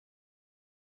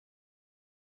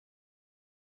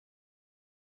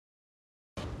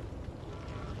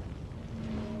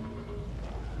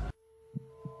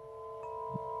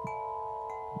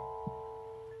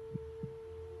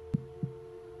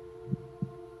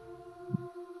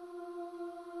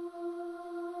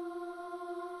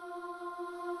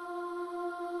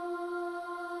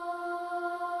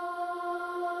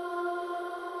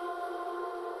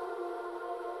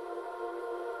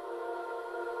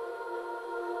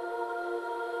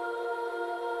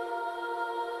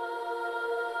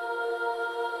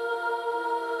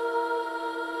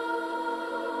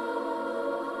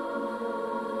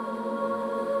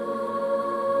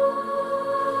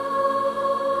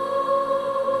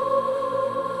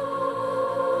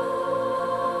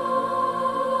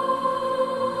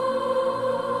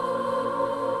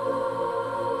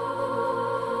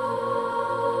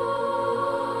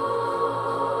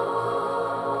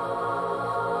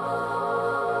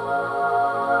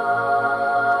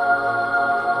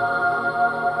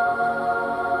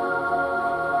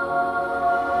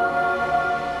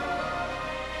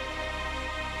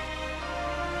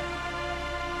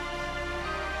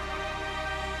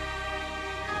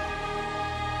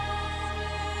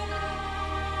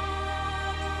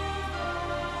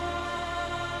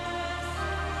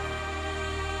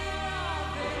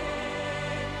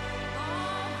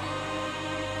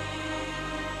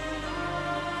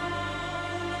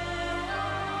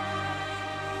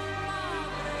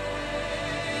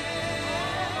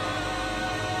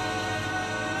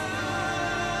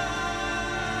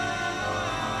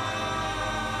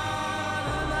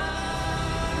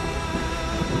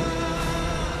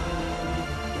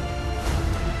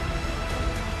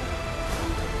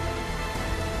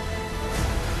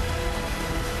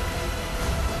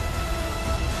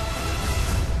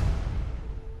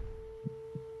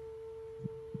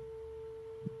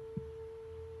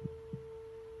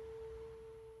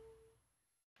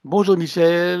Bonjour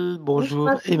Michel, Bonjour bonjour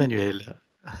Asie. Emmanuel.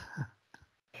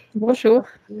 Bonjour.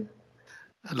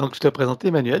 Donc je te présente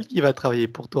Emmanuel qui va travailler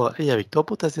pour toi et avec toi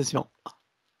pour ta session.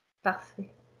 Parfait.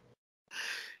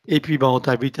 Et puis on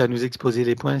t'invite à nous exposer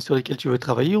les points sur lesquels tu veux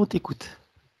travailler, on t'écoute.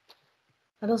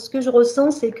 Alors, ce que je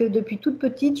ressens, c'est que depuis toute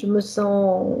petite, je me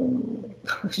sens,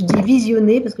 je dis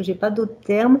visionnée, parce que je n'ai pas d'autre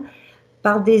terme,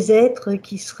 par des êtres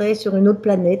qui seraient sur une autre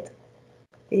planète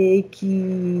et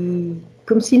qui,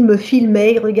 comme s'ils me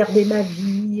filmaient, ils regardaient ma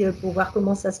vie pour voir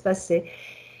comment ça se passait.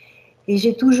 Et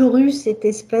j'ai toujours eu cette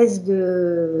espèce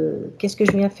de qu'est-ce que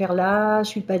je viens faire là? Je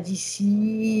ne suis pas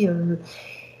d'ici.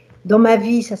 Dans ma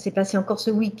vie, ça s'est passé encore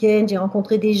ce week-end. J'ai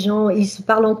rencontré des gens, ils se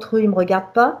parlent entre eux, ils ne me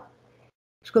regardent pas.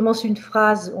 Je commence une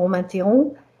phrase, on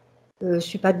m'interrompt. Je ne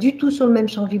suis pas du tout sur le même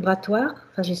champ vibratoire.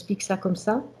 Enfin, j'explique ça comme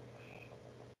ça.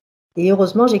 Et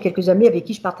heureusement, j'ai quelques amis avec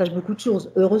qui je partage beaucoup de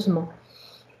choses. Heureusement.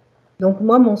 Donc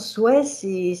moi, mon souhait,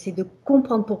 c'est de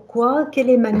comprendre pourquoi, quelle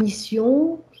est ma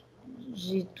mission.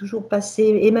 J'ai toujours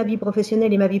passé, et ma vie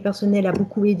professionnelle et ma vie personnelle, à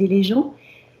beaucoup aider les gens.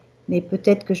 Mais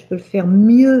peut-être que je peux le faire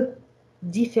mieux,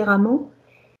 différemment.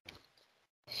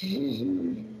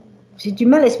 J'ai du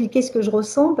mal à expliquer ce que je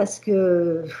ressens parce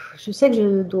que je sais que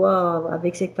je dois,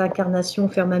 avec cette incarnation,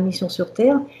 faire ma mission sur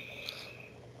Terre.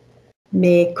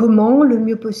 Mais comment, le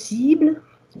mieux possible?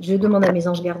 Je demande à mes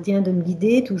anges gardiens de me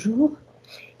guider toujours.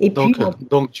 Et puis,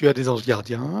 Donc tu as des anges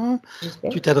gardiens,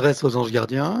 j'espère. tu t'adresses aux anges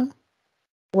gardiens.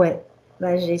 Ouais,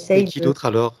 bah, Et j'essaye qui de. d'autre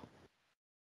alors?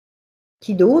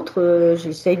 Qui d'autre?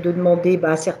 J'essaye de demander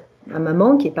à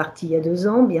maman qui est partie il y a 2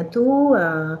 ans bientôt.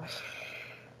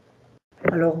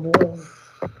 Alors bon,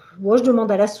 moi je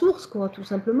demande à la source, quoi, tout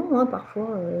simplement. Hein.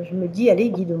 Parfois, je me dis,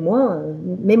 allez, guide-moi,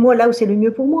 mets-moi là où c'est le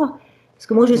mieux pour moi. Parce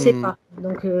que moi, je ne sais pas.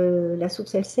 Donc, la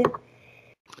source, elle sait.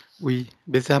 Oui,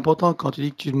 mais c'est important quand tu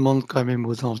dis que tu demandes quand même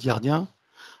aux anges gardiens.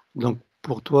 Donc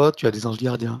pour toi, tu as des anges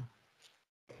gardiens.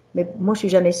 Mais moi, je suis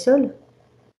jamais seule.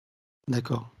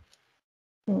 D'accord.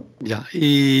 Bien.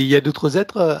 Et il y a d'autres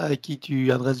êtres à qui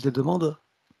tu adresses des demandes?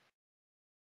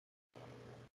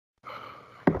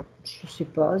 Je sais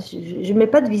pas, je mets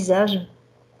pas de visage.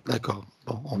 D'accord.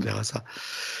 Bon, on verra ça.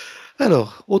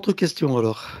 Alors, autre question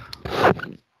alors.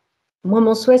 Moi,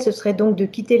 mon souhait, ce serait donc de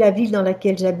quitter la ville dans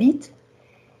laquelle j'habite,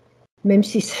 même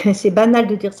si c'est banal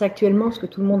de dire ça actuellement, parce que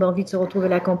tout le monde a envie de se retrouver à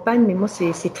la campagne, mais moi,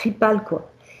 c'est tripal,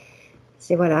 quoi.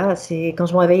 C'est voilà, c'est quand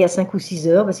je me réveille à 5 ou 6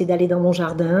 heures, c'est d'aller dans mon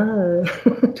jardin,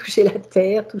 toucher la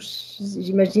terre,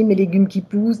 j'imagine mes légumes qui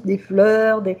poussent, des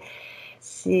fleurs,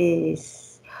 c'est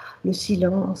le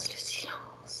silence, le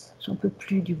silence. J'en peux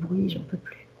plus du bruit, j'en peux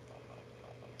plus.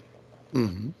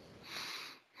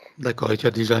 D'accord. Et tu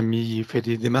as déjà fait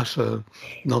des démarches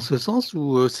dans ce sens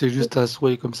ou c'est juste un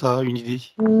souhait comme ça, une idée?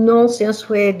 Non, c'est un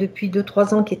souhait depuis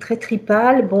 2-3 ans qui est très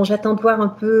tripal. Bon, j'attends de voir un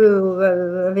peu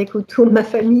avec autour de ma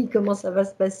famille comment ça va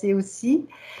se passer aussi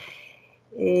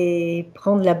et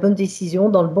prendre la bonne décision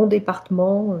dans le bon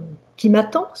département qui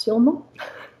m'attend sûrement.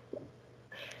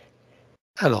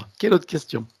 Alors, quelle autre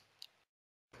question?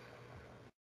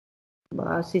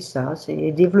 Bah, c'est ça,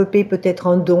 c'est développer peut-être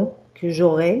un don que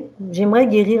j'aurais. J'aimerais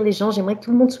guérir les gens, j'aimerais que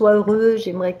tout le monde soit heureux,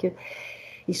 j'aimerais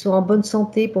qu'ils soient en bonne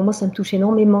santé. Pour moi, ça me touche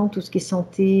énormément, tout ce qui est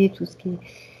santé, tout ce qui est...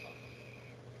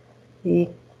 Et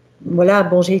voilà,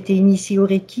 bon, j'ai été initiée au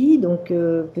Reiki, donc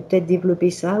peut-être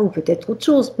développer ça ou peut-être autre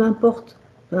chose, peu importe.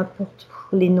 Peu importe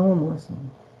les noms, moi.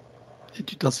 Et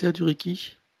tu t'en sers du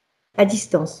Reiki? À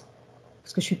distance,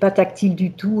 parce que je ne suis pas tactile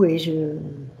du tout et je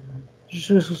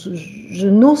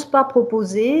n'ose pas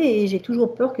proposer et j'ai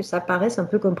toujours peur que ça paraisse un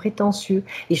peu comme prétentieux.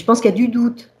 Et je pense qu'il y a du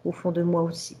doute au fond de moi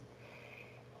aussi.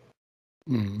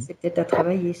 C'est peut-être à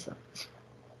travailler, ça.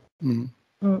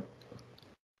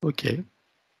 Ok.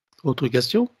 Autre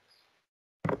question?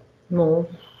 Non.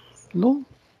 Non?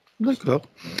 D'accord.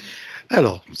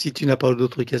 Alors, si tu n'as pas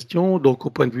d'autres questions, donc au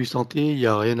point de vue santé, il n'y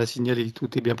a rien à signaler,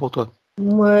 tout est bien pour toi.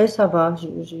 Ouais, ça va.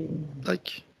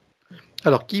 Tac.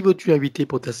 Alors, qui veux-tu inviter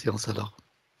pour ta séance alors?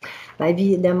 Bah,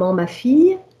 évidemment, ma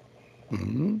fille.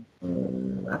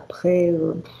 Après...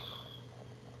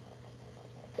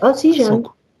 Ah si, j'ai un...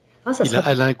 Ah, ça serait...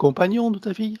 Elle a un compagnon de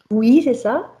ta fille? Oui, c'est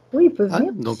ça. Oui, il peut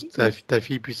venir Donc aussi. ta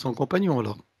fille puis son compagnon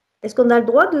alors? Est-ce qu'on a le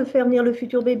droit de faire venir le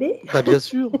futur bébé? Bah bien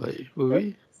sûr,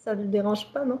 oui. Ça ne le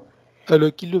dérange pas, non?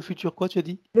 Le futur quoi, tu as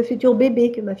dit? Le futur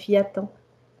bébé que ma fille attend.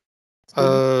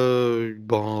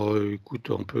 Écoute,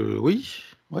 on peut, oui.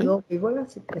 Non, mais voilà,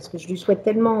 c'est parce que je souhaite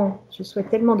tellement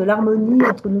de l'harmonie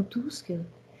entre nous tous que...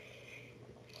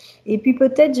 Et puis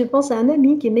peut-être, je pense à un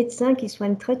ami qui est médecin, qui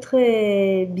soigne très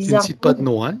très Tu ne bizarrement. cites pas de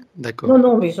nom, hein? D'accord. Non,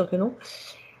 non, bien sûr que non.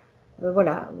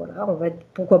 Voilà,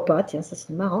 pourquoi pas, tiens, ça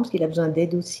serait marrant, parce qu'il a besoin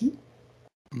d'aide aussi.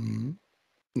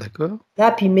 D'accord.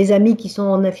 Là, puis mes amis qui sont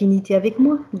en affinité avec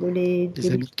moi, de Des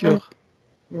les amis de joindre, cœur.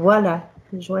 voilà,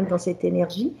 les joindre dans cette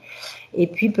énergie. Et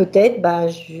puis peut-être, bah,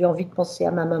 j'ai envie de penser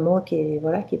à ma maman qui est,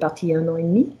 voilà, qui est partie il y a 1 an et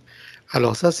demi.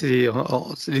 Alors ça, c'est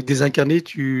les désincarnés,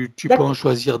 tu peux en D'accord,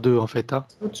 choisir 2 en fait, hein.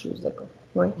 c'est autre chose, d'accord.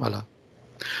 Ouais. Voilà.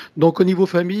 Donc au niveau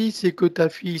famille, c'est que ta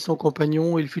fille, son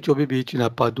compagnon et le futur bébé. Tu n'as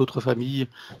pas d'autres familles,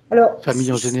 Alors,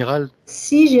 famille en général?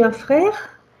 si j'ai un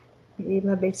frère et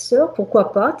ma belle-sœur,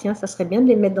 pourquoi pas? Tiens, ça serait bien de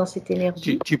les mettre dans cette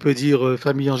énergie. Tu peux dire,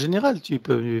 famille en général, tu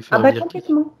peux Ah faire bah venir qui?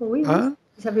 complètement, oui, oui, Hein?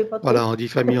 ça ne veut pas trop. Voilà, on dit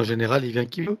famille en général, il vient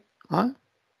qui veut, hein?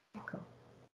 D'accord.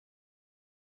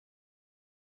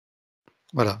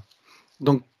 Voilà.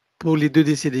 Donc pour les 2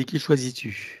 décédés, qui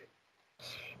choisis-tu?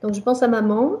 Donc je pense à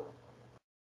maman.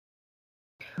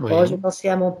 Oh, je vais Oui, penser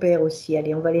à mon père aussi.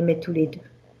 Allez, on va les mettre tous les deux.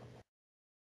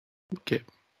 OK,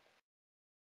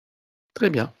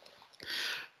 très bien.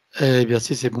 Eh bien,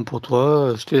 si c'est bon pour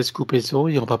toi, je te laisse couper le son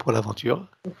et on part pour l'aventure.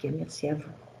 Ok, merci à vous.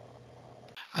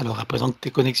 Alors, à présent que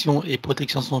tes connexions et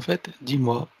protections sont faites,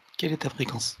 dis-moi, quelle est ta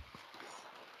fréquence?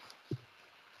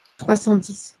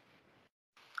 310.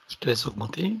 Je te laisse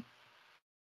augmenter.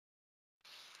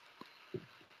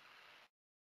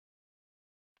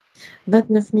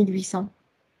 29 800.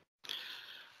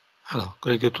 Alors,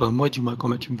 connecte-toi à moi et dis-moi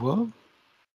comment tu me vois.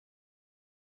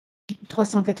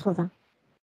 380.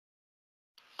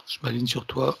 Je m'aligne sur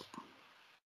toi.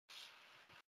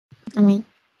 Oui.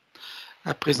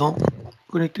 À présent,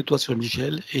 connecte-toi sur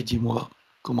Michel et dis-moi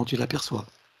comment tu l'aperçois.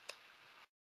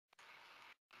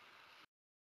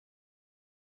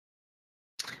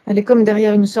 Elle est comme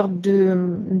derrière une sorte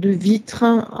de vitre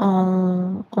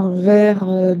en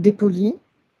verre dépoli.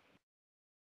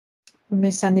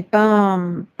 Mais ça n'est pas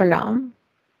plat.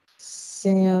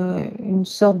 C'est une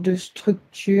sorte de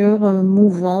structure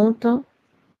mouvante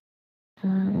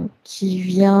qui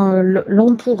vient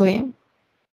l'entourer,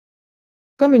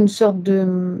 comme une sorte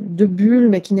de bulle,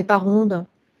 mais qui n'est pas ronde,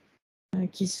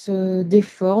 qui se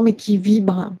déforme et qui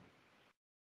vibre.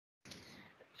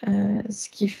 Ce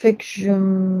qui fait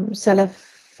que ça la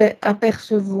fait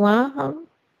apercevoir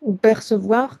ou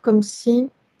percevoir comme si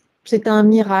c'était un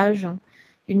mirage,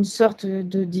 une sorte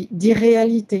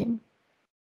d'irréalité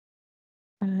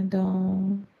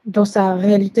dans sa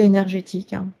réalité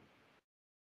énergétique.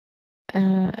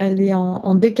 Elle est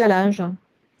en décalage,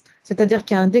 c'est-à-dire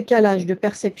qu'il y a un décalage de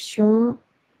perception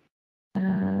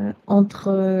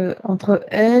entre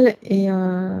elle et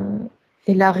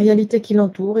la réalité qui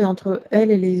l'entoure, et entre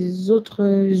elle et les autres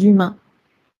humains.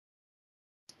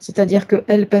 C'est-à-dire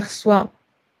qu'elle perçoit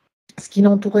ce qui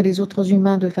l'entoure et les autres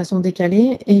humains de façon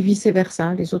décalée, et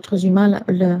vice-versa. Les autres humains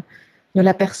ne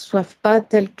l'aperçoivent pas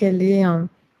telle qu'elle est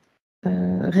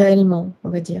réellement, on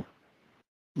va dire.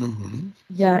 Mhm.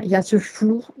 Il y a ce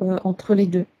flou entre les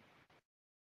deux.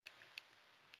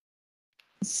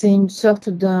 C'est une sorte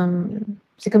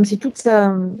c'est comme si toute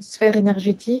sa sphère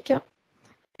énergétique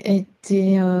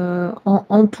était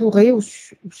entourée ou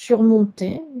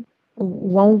surmontée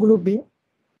ou englobée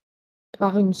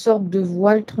par une sorte de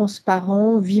voile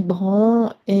transparent,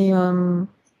 vibrant et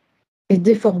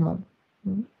déformant.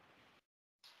 Mhm.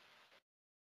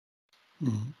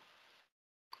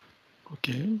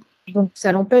 Ok. Donc,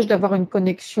 ça l'empêche d'avoir une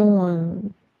connexion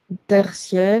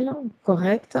terre-ciel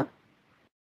correcte.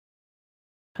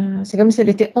 C'est comme si elle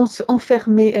était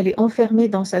enfermée, elle est enfermée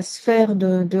dans sa sphère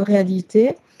de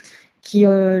réalité qui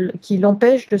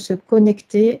l'empêche de se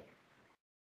connecter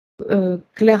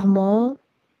clairement,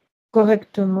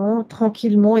 correctement,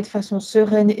 tranquillement et de façon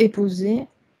sereine et posée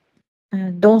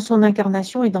dans son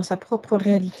incarnation et dans sa propre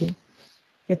réalité.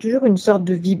 Il y a toujours une sorte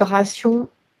de vibration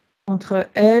entre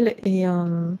elle et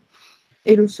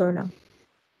le sol,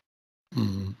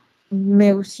 Mhm.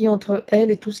 mais aussi entre elle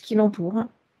et tout ce qui l'entoure.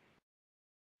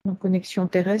 En connexion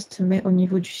terrestre, mais au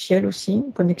niveau du ciel aussi.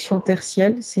 Connexion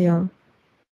terre-ciel, c'est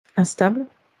instable.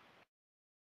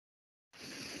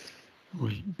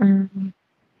 Oui.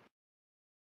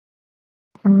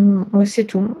 Ouais, c'est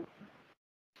tout.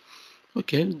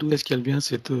 Ok. D'où est-ce qu'elle vient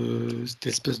cette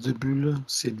espèce de bulle,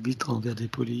 cette vitre en verre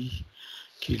dépoli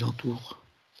qui l'entoure?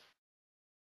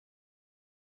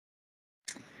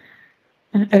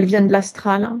 Elle vient de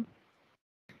l'astral.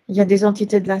 Il y a des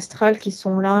entités de l'astral qui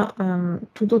sont là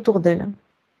tout autour d'elle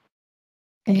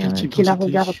et Quel type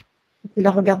d'entité? qui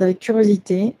la regardent avec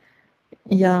curiosité.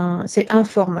 C'est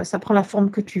informe, ça prend la forme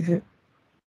que tu veux.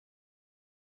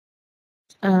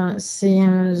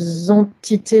 Ces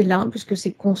entités-là, puisque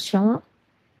c'est conscient,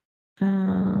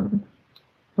 on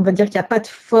va dire qu'il n'y a pas de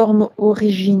forme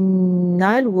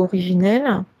originale ou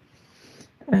originelle.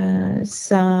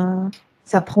 Ça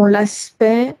prend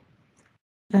l'aspect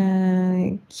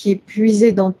qui est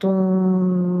puisé dans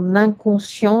ton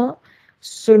inconscient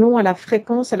selon la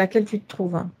fréquence à laquelle tu te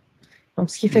trouves. Donc,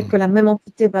 ce qui fait que la même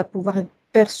entité va pouvoir être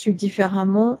perçue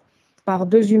différemment par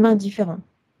deux humains différents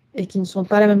et qui ne sont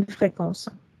pas à la même fréquence.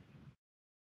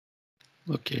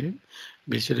 Ok.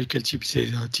 Mais c'est de quel type?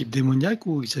 C'est un type démoniaque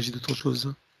ou il s'agit d'autre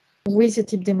chose? Oui, c'est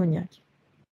type démoniaque.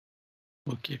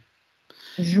 Ok.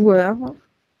 Joueur,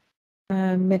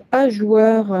 mais pas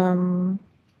joueur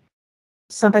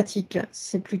sympathique.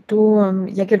 C'est plutôt,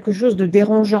 il y a quelque chose de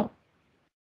dérangeant.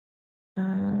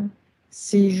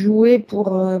 C'est jouer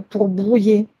pour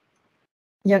brouiller.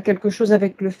 Il y a quelque chose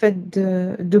avec le fait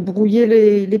de brouiller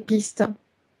les pistes,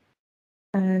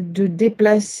 de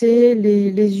déplacer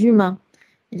les humains.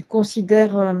 Ils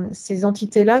considèrent, ces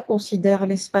entités-là considèrent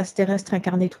l'espace terrestre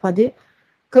incarné 3D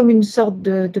comme une sorte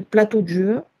de plateau de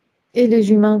jeu et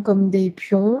les humains comme des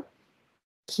pions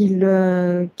qu'ils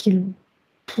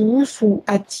poussent ou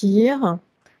attirent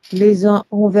les uns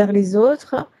envers les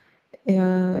autres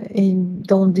et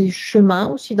dans des chemins,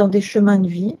 aussi dans des chemins de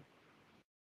vie.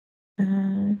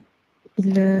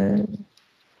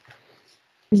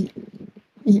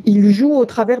 Il joue au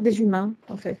travers des humains,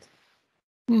 en fait.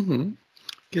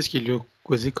 Qu'est-ce qui lui a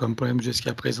causé comme problème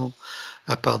jusqu'à présent,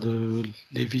 à part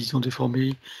les visions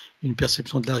déformées, une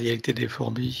perception de la réalité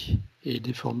déformée et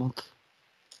déformante?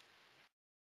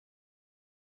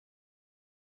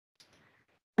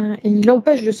 Il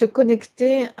l'empêche de se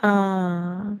connecter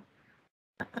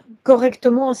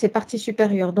correctement à ses parties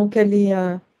supérieures. Donc, elle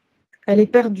est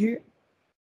perdue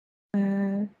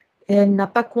et elle n'a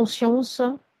pas conscience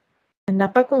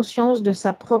de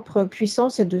sa propre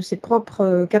puissance et de ses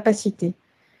propres capacités.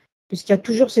 Puisqu'il y a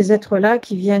toujours ces êtres-là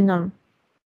qui viennent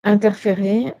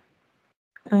interférer.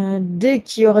 Dès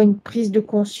qu'il y aura une prise de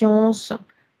conscience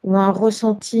ou un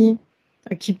ressenti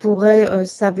qui pourrait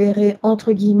s'avérer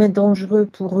entre guillemets dangereux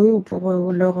pour eux ou pour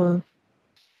leur, on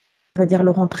va dire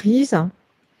leur emprise,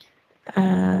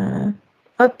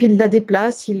 hop, il la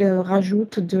déplace, il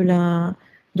rajoute de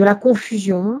la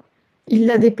confusion, il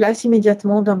la déplace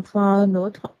immédiatement d'un point à un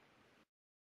autre,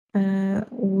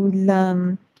 où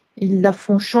ils la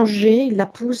font changer, ils la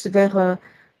poussent vers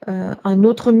un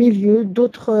autre milieu,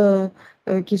 d'autres,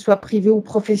 qu'ils soient privés ou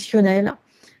professionnels.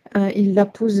 Ils la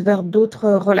poussent vers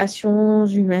d'autres relations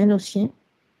humaines aussi,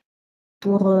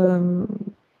 pour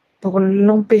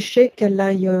l'empêcher qu'elle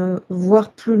aille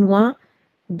voir plus loin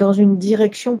dans une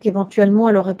direction qu'éventuellement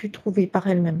elle aurait pu trouver par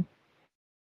elle-même.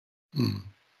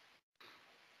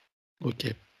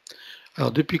 Ok.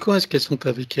 Alors, depuis quand est-ce qu'elles sont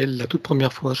avec elle? La toute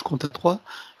première fois, je compte à 3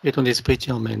 et ton esprit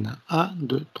t'y emmène. 1,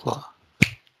 2, 3.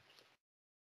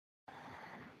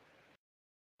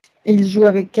 Ils jouent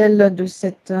avec elle de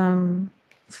cette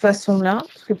façon-là,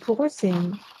 parce que pour eux, c'est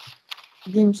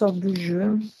une sorte de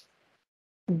jeu,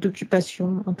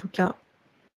 d'occupation en tout cas,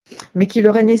 mais qui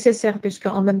leur est nécessaire,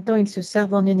 puisqu'en même temps, ils se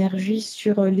servent en énergie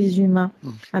sur les humains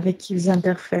avec qui ils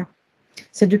interfèrent.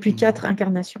 C'est depuis 4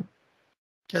 incarnations.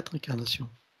 4 incarnations.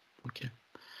 Ok.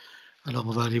 Alors,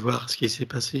 on va aller voir ce qui s'est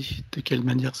passé, de quelle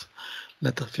manière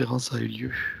l'interférence a eu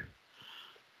lieu.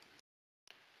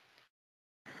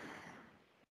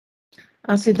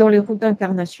 C'est dans les routes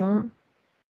d'incarnation.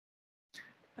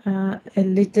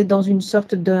 Elle était dans une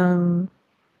sorte de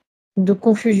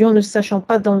confusion, ne sachant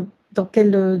pas dans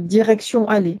quelle direction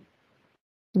aller.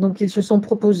 Donc, ils se sont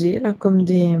proposés là, comme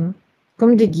des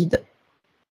guides.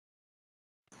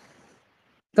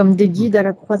 Comme des guides à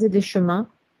la croisée des chemins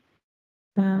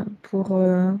pour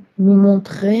nous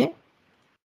montrer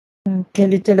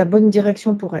quelle était la bonne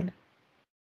direction pour elle.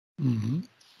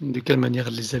 De quelle manière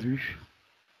elle les a vus?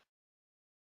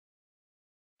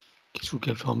 Sous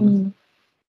quelle forme?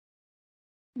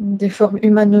 Des formes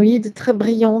humanoïdes très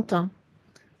brillantes.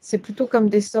 C'est plutôt comme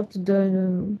des sortes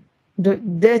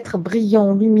d'êtres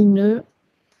brillants, lumineux,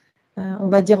 on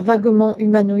va dire vaguement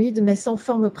humanoïdes, mais sans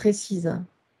forme précise.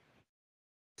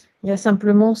 Il y a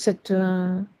simplement cette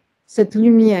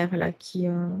lumière-là qui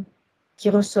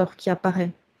ressort, qui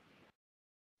apparaît.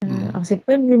 Alors, ce n'est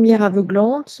pas une lumière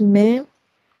aveuglante, mais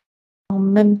en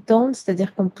même temps,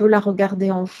 c'est-à-dire qu'on peut la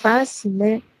regarder en face,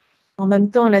 mais en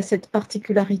même temps, elle a cette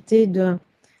particularité de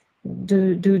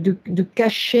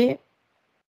cacher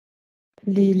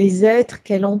les êtres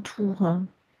qu'elle entoure.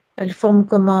 Elle forme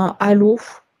comme un halo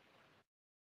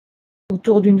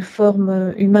autour d'une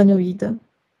forme humanoïde.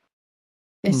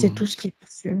 Et c'est tout ce qui est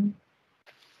perçu.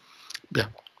 Bien.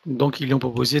 Donc, ils lui ont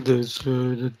proposé de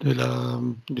la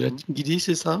guider,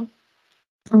 c'est ça?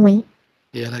 Oui,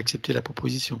 Et elle a accepté la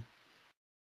proposition.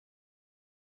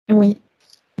 oui.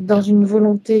 Dans Bien. une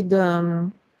volonté de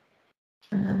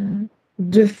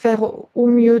faire au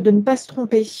mieux, de ne pas se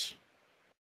tromper.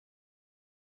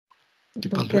 Tu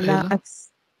parles Donc de elle a elle?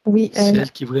 oui, C'est elle,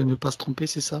 elle qui voulait ne pas se tromper,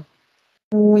 c'est ça?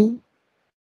 oui,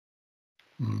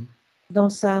 Mhm. dans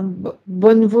sa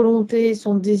bonne volonté,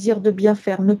 son désir de bien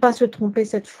faire, ne pas se tromper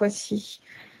cette fois-ci,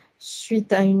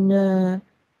 suite à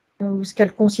ce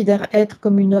qu'elle considère être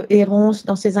comme une errance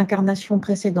dans ses incarnations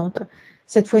précédentes.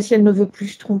 Cette fois-ci, elle ne veut plus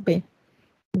se tromper.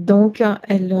 Donc,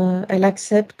 elle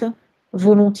accepte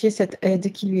volontiers cette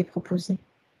aide qui lui est proposée.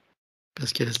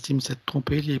 Parce qu'elle estime s'être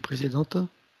trompée les précédentes?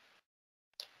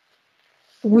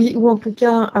 Oui, ou en tout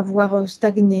cas avoir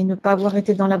stagné, ne pas avoir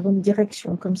été dans la bonne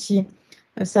direction, comme si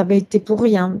ça avait été pour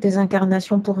rien, des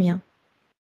incarnations pour rien.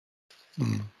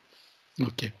 Mhm.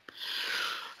 Ok.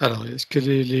 Alors, est-ce que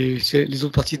c'est les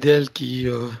autres parties d'elle qui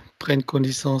prennent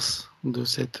connaissance de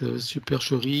cette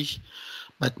supercherie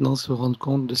maintenant se rendent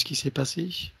compte de ce qui s'est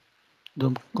passé?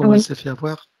 Donc, comment elle Oui, s'est fait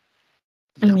avoir?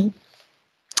 Bien. oui,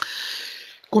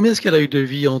 Combien est-ce qu'elle a eu de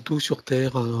vie en tout sur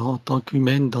Terre en tant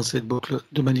qu'humaine dans cette boucle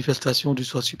de manifestation du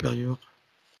soi supérieur?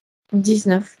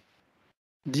 19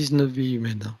 19 vies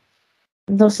humaines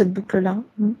dans cette boucle-là.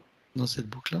 dans cette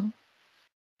boucle-là.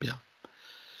 Bien,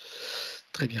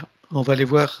 très bien. On va aller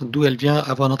voir d'où elle vient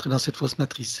avant d'entrer dans cette fausse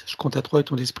matrice. Je compte à 3 et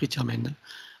ton esprit t'y emmène.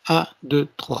 1, 2,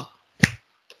 3.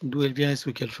 D'où elle vient et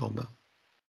sous quelle forme?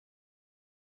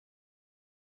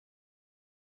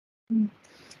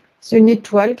 C'est une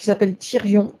étoile qui s'appelle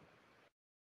Tyrion.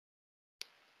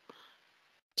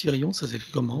 Tyrion, ça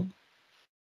s'écrit comment?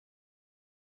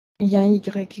 Il y a un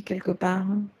Y quelque part.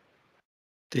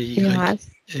 Et un H.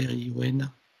 T-Y-R-I-O-N.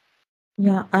 Il y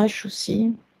a un H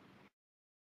aussi.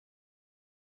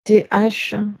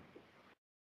 T-H-I-R-Y-I-O-N.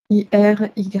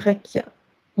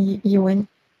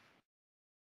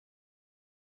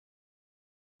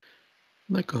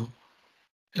 D'accord.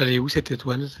 Elle est où cette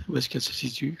étoile? Où est-ce qu'elle se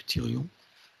situe, Tyrion?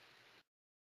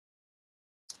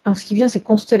 Alors, ce qui vient, c'est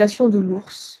constellation de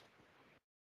l'ours.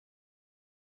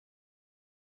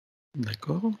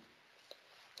 D'accord.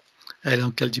 Elle est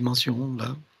en quelle dimension,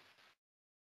 là?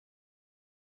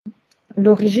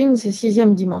 L'origine, c'est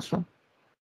 6e dimension.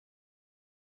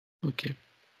 Ok.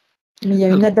 Mais il y a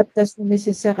une Alors, adaptation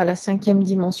nécessaire à la 5e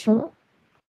dimension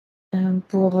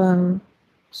pour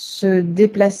se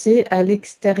déplacer à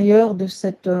l'extérieur de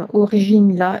cette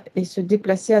origine-là et se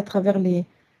déplacer à travers les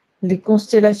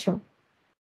constellations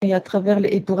et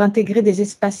et pour intégrer des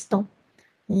espaces-temps.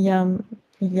 Il y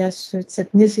a,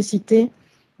 cette nécessité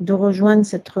de rejoindre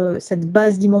cette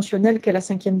base dimensionnelle qu'est la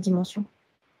 5e dimension.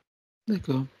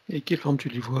 d'accord. Et quelle forme tu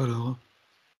lui vois alors?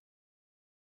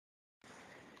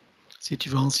 Si tu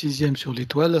vas en 6e sur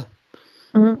l'étoile,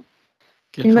 Hum,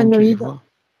 quelle forme tu lui Humanoïde, vois?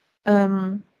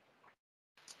 euh,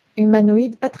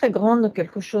 humanoïde, pas très grande,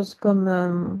 quelque chose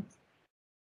comme...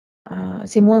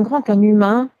 c'est moins grand qu'un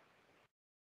humain,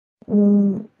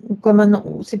 ou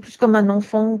c'est plus comme un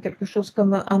enfant, quelque chose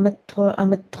comme 1 mètre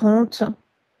 30,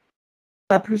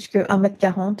 pas plus que 1 mètre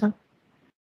 40.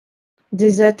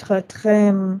 Des êtres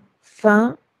très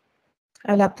fins,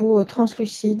 à la peau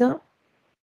translucide,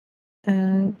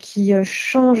 qui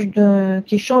changent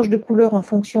de couleur en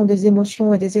fonction des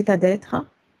émotions et des états d'être,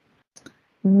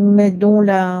 mais dont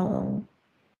on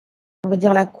va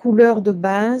dire la couleur de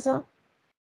base,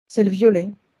 c'est le violet.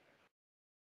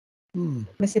 Hmm,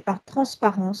 Mais c'est par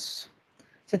transparence.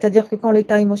 C'est-à-dire que quand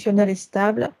l'état émotionnel est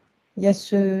stable, il y a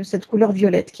cette couleur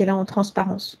violette qui est là en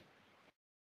transparence.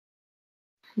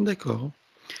 d'accord.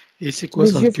 Et c'est quoi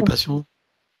son Les yeux sont, occupation?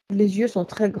 les yeux sont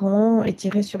très grands et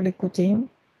tirés sur les côtés.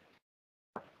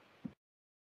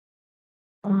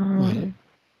 Ouais.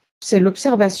 C'est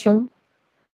l'observation.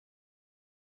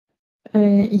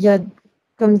 Il y a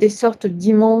comme des sortes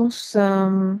d'immenses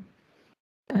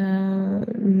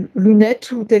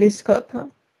lunettes ou télescopes.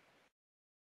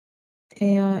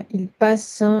 Et ils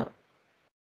passent,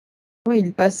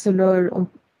 oui,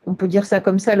 on peut dire ça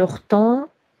comme ça, leur temps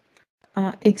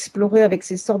à explorer avec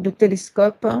ces sortes de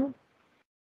télescopes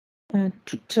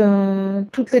toutes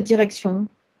les directions,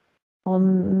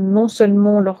 non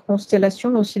seulement leur constellation,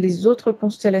 mais aussi les autres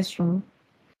constellations.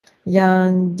 Il y a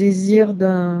un désir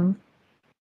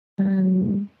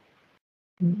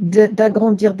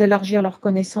d'agrandir, d'élargir leurs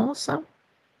connaissances.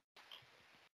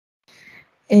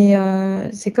 Et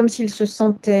c'est comme s'ils se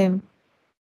sentaient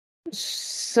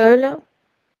seuls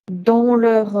dans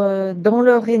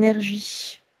leur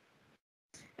énergie.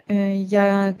 Il y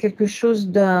a quelque chose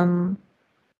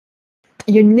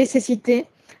il y a une nécessité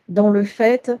dans le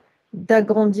fait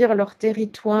d'agrandir leur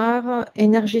territoire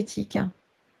énergétique.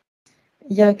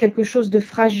 Il y a quelque chose de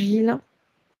fragile,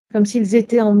 comme s'ils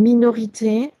étaient en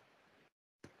minorité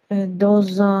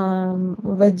dans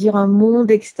on va dire, un monde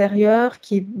extérieur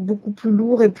qui est beaucoup plus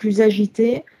lourd et plus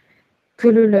agité que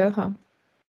le leur.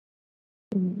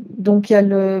 Donc, il y a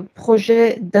le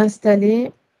projet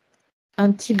d'installer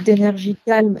un type d'énergie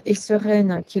calme et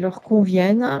sereine qui leur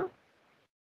convienne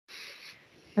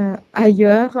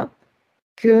ailleurs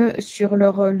que sur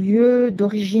leur lieu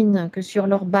d'origine, que sur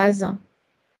leur base,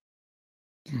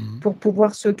 pour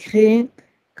pouvoir se créer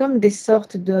comme des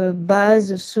sortes de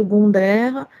bases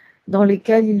secondaires dans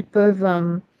lesquelles ils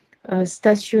peuvent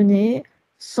stationner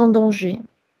sans danger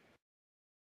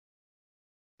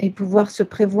et pouvoir se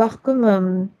prévoir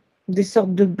comme des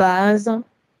sortes de bases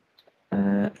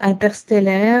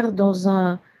interstellaires dans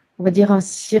on va dire un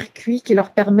circuit qui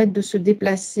leur permette de se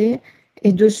déplacer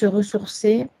et de se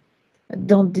ressourcer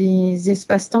dans des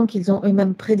espaces-temps qu'ils ont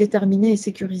eux-mêmes prédéterminés et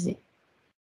sécurisés.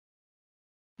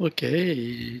 Ok,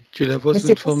 et tu la vois Mais sous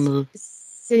une forme...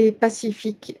 c'est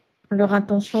pacifique. Leurs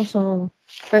intentions sont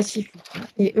pacifiques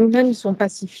et eux-mêmes sont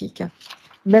pacifiques,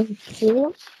 même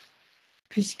trop,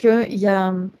 puisque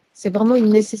c'est vraiment une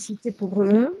nécessité pour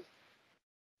eux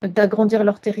d'agrandir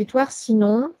leur territoire,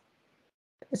 sinon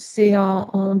c'est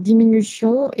en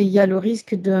diminution et il y a le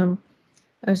risque de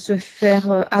se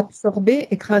faire absorber,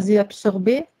 écraser,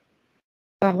 absorber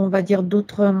par, on va dire,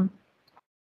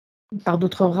 par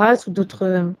d'autres races ou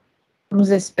d'autres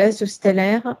espèces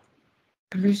stellaires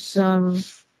plus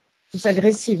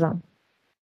agressives.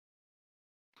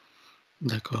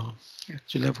 D'accord.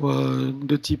 Tu la vois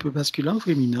de type masculin ou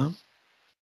féminin?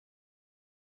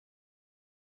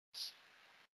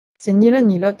 C'est ni l'un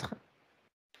ni l'autre.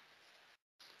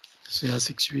 C'est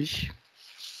asexué.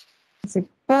 C'est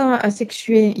pas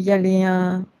asexué. Il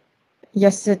y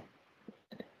a cette,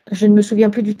 je ne me souviens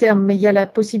plus du terme, mais il y a la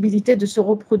possibilité de se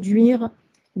reproduire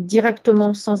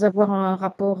directement sans avoir un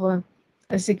rapport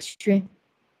asexué.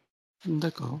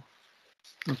 D'accord.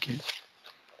 Ok.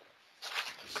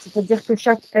 C'est-à-dire que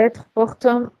chaque être porte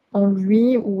en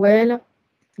lui ou elle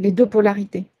les deux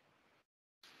polarités.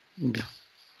 Bien.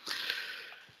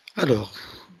 Alors,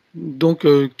 donc,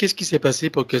 qu'est-ce qui s'est passé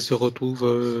pour qu'elle se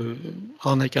retrouve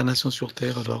en incarnation sur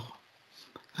Terre, alors,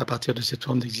 à partir de cette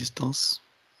forme d'existence?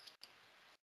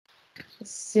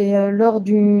 C'est lors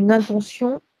d'une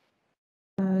intention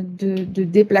de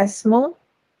déplacement.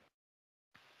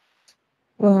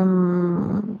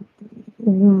 Alors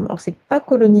c'est pas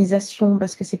colonisation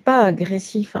parce que c'est pas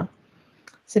agressif, hein.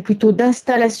 C'est plutôt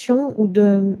d'installation ou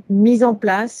de mise en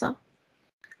place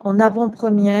en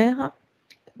avant-première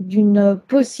d'une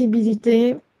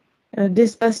possibilité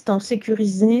d'espace-temps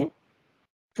sécurisé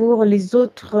pour les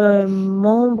autres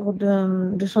membres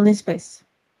de son espèce.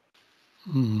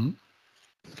 Mhm.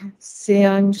 C'est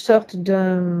une sorte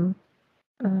de...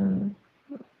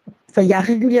 Enfin, il y a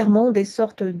régulièrement des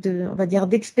sortes on va dire,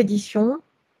 d'expéditions,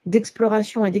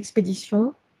 d'exploration et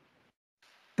d'expéditions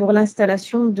pour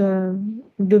l'installation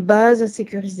de bases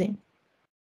sécurisées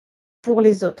pour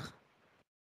les autres.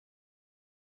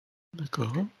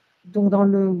 D'accord. Donc, dans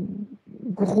le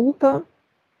groupe,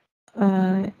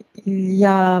 il y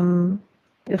a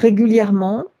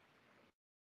régulièrement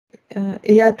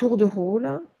et à tour de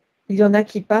rôle, il y en a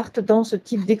qui partent dans ce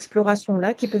type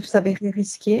d'exploration-là, qui peuvent s'avérer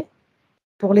risquées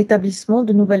pour l'établissement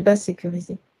de nouvelles bases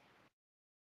sécurisées.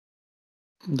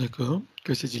 D'accord.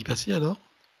 Que s'est-il passé alors?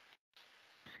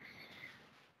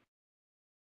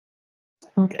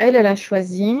 Donc, elle a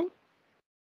choisi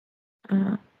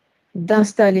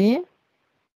d'installer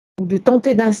ou de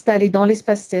tenter d'installer dans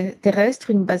l'espace terrestre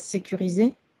une base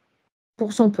sécurisée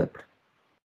pour son peuple.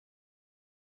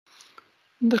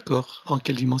 D'accord. En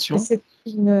quelle dimension? C'est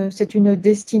une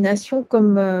destination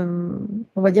comme,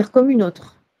 on va dire, comme une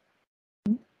autre.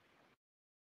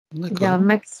 Il y a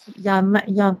D'accord. il y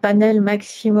a un panel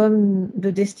maximum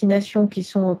de destinations qui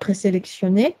sont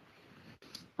présélectionnées.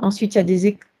 Ensuite, il y a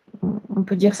on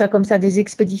peut dire ça comme ça, des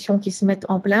expéditions qui se mettent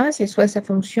en place et soit ça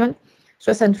fonctionne,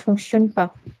 soit ça ne fonctionne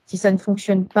pas. Si ça ne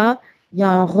fonctionne pas, il y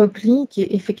a un repli qui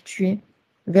est effectué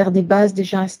vers des bases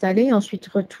déjà installées, ensuite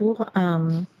retour à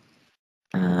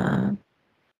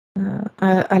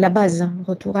la base,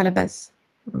 retour à la base.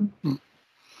 Mm.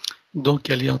 Donc,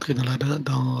 elle est entrée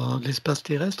dans l'espace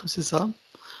terrestre, c'est ça?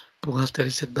 Pour installer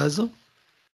cette base?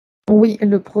 Oui,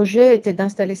 le projet était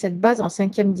d'installer cette base en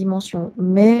 5e dimension,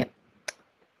 mais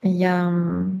il y a,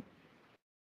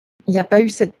 il n'y a pas eu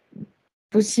cette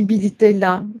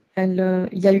possibilité-là. Il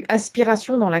y a eu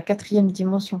aspiration dans la 4e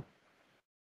dimension.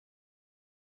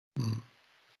 Mm.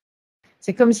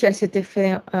 C'est comme si elle s'était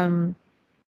fait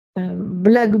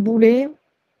blackbouler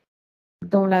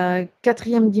dans la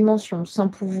 4e dimension sans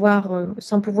pouvoir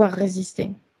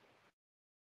résister.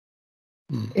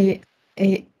 Mm. Et,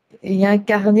 et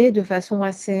incarner de façon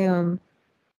assez... euh,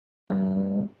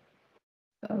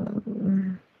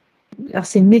 alors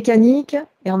c'est mécanique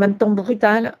et en même temps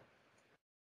brutale.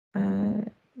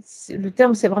 Le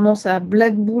terme, c'est vraiment ça,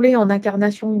 blackboulé en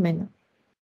incarnation humaine.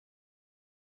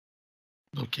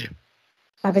 Ok.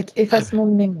 Avec Ah ben, effacement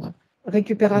de mémoire,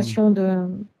 récupération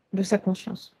de sa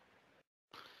conscience.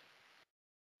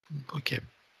 ok.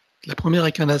 La première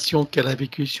incarnation qu'elle a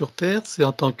vécue sur Terre, c'est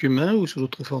en tant qu'humain ou sous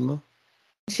d'autres formats?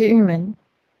 C'est humaine.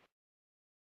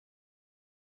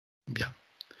 Bien.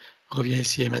 Reviens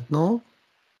ici et maintenant.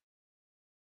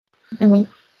 Oui.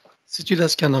 Si tu la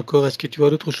scannes encore, est-ce que tu vois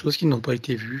d'autres choses qui n'ont pas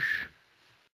été vues?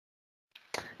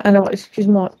 Alors,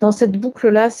 excuse-moi, dans cette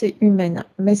boucle-là, c'est humaine.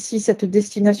 Mais si cette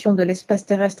destination de l'espace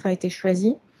terrestre a été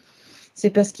choisie, c'est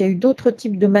parce qu'il y a eu d'autres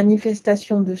types de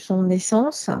manifestations de son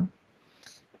essence,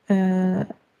 alors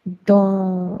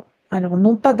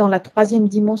non pas dans la 3e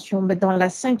dimension, mais dans la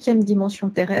 5e dimension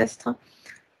terrestre,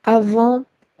 avant,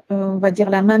 on va dire,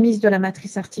 la mainmise de la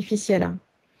matrice artificielle.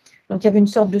 Donc, il y avait une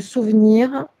sorte de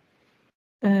souvenir,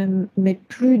 mais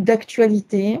plus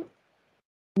d'actualité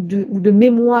ou de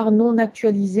mémoire non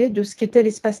actualisée de ce qu'était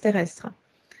l'espace terrestre.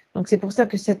 Donc, c'est pour ça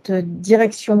que cette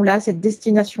direction-là, cette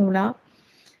destination-là,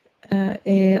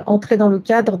 est entrée dans le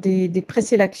cadre des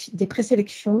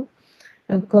présélections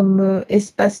comme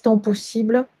espace-temps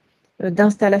possible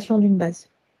d'installation d'une base.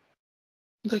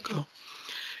 D'accord.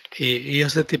 Et à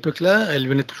cette époque-là, elle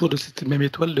venait toujours de cette même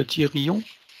étoile de Tyrion?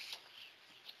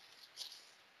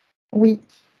 Oui.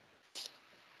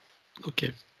 Ok.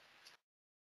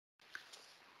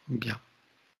 Bien.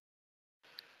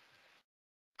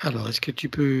 Alors, est-ce que tu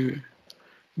peux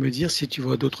me dire si tu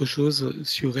vois d'autres choses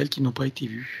sur elle qui n'ont pas été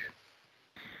vues?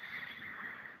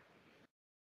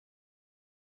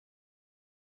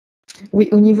 Oui,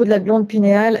 au niveau de la glande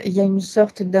pinéale, il y a une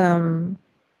sorte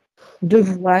de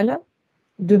voile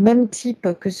de même type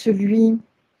que celui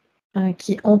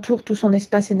qui entoure tout son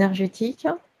espace énergétique,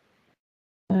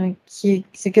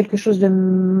 c'est quelque chose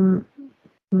de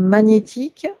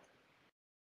magnétique,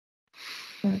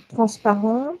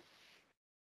 transparent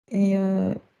et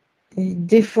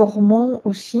déformant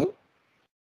aussi.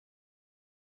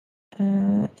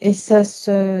 Et ça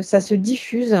se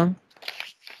diffuse.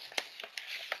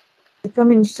 C'est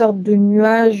comme une sorte de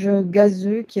nuage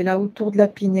gazeux qui est là autour de la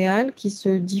pinéale, qui se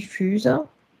diffuse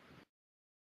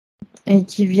et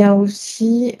qui vient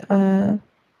aussi,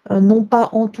 non pas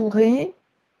entourer,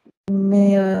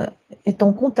 mais est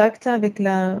en contact avec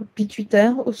la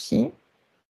pituitaire aussi.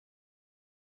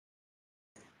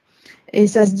 Et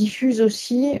ça se diffuse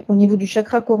aussi au niveau du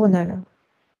chakra coronal.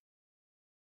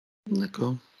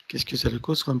 D'accord. Qu'est-ce que ça le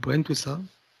cause sur un poème, tout ça?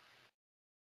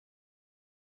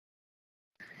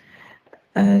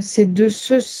 C'est de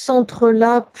ce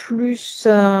centre-là plus,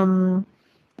 on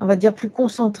va dire, plus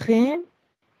concentré,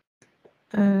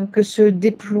 que se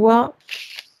déploie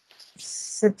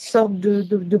cette sorte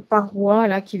de paroi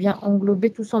là, qui vient englober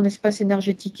tout son espace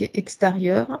énergétique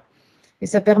extérieur. Et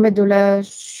ça permet de la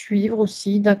suivre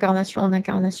aussi d'incarnation en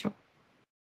incarnation.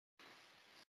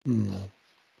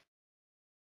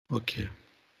 Ok.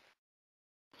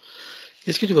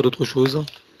 Est-ce que tu vois d'autres choses?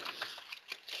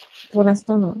 Pour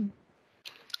l'instant, non.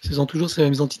 Ce sont toujours ces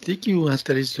mêmes entités qui ont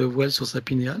installé ce voile sur sa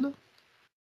pinéale?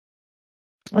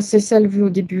 C'est celle vue au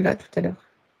début, là, tout à l'heure.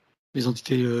 Les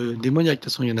entités démoniaques, de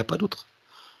toute façon, il n'y en a pas d'autres.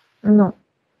 Non,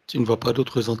 Tu ne vois pas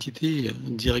d'autres entités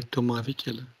directement avec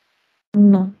elle.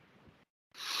 non.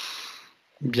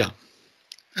 Bien.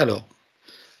 Alors,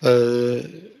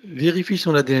 vérifie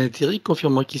son ADN éthérique,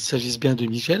 confirme-moi qu'il s'agisse bien de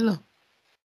Michel.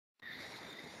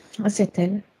 C'est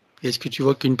elle. Est-ce que tu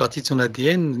vois qu'une partie de son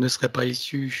ADN ne serait pas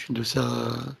issue de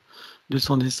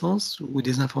son essence ou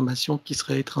des informations qui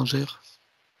seraient étrangères?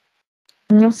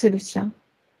 Non, c'est le sien.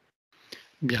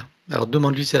 Bien. Alors,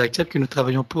 demande-lui si elle accepte que nous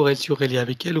travaillons pour elle, sur elle et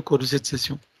avec elle au cours de cette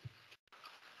session.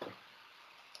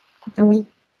 Oui.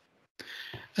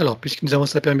 Alors, puisque nous avons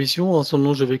sa permission, en son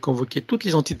nom, je vais convoquer toutes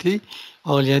les entités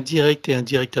en lien direct et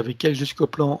indirect avec elle jusqu'au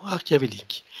plan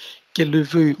archiavélique. Qu'elles le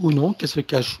veuillent ou non, qu'elles se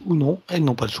cachent ou non, elles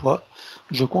n'ont pas le choix.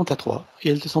 Je compte à 3 et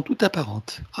elles te sont toutes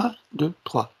apparentes. 1, 2,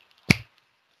 3.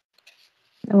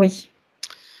 Oui.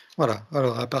 Voilà.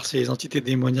 Alors, à part ces entités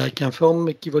démoniaques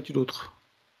informes, qui vois-tu d'autre?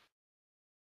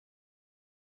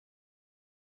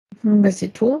 Ben, c'est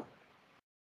tout.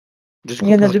 Il Jusqu'au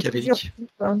y en plan a de plusieurs archiavélique.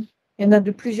 types. Il y en a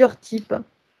de plusieurs types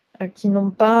qui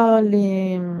n'ont pas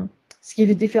les. Ce qui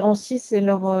les différencie, c'est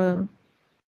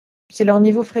leur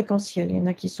niveau fréquentiel. Il y en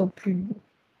a qui sont plus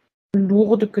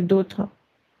lourdes que d'autres.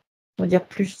 On va dire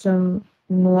plus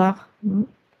noires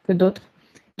que d'autres.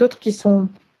 D'autres qui sont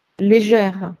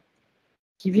légères,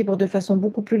 qui vibrent de façon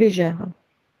beaucoup plus légère.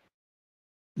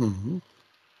 Mhm.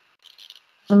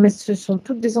 Mais ce sont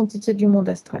toutes des entités du monde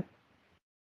astral.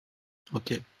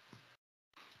 Ok.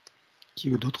 Qui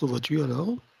d'autre vois-tu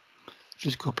alors?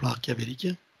 Jusqu'au plan archiavélique.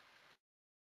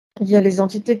 Il y a les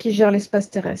entités qui gèrent l'espace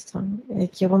terrestre et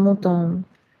qui remontent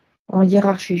en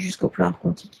hiérarchie jusqu'au plan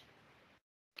quantique.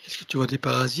 Est-ce que tu vois des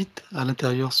parasites à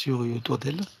l'intérieur sur et autour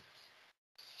d'elle?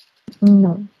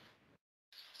 Non.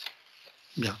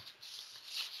 Bien.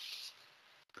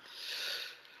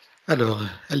 Alors,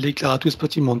 elle déclare à tout ce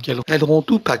petit monde qu'elles auront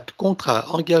tout pacte, contrat,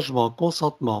 engagement,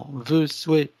 consentement, vœu,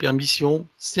 souhait, permission,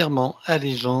 serment,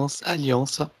 allégeance,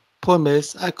 alliance,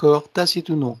 promesse, accord, tacite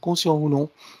ou non, conscient ou non,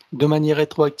 de manière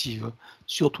rétroactive,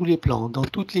 sur tous les plans, dans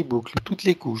toutes les boucles, toutes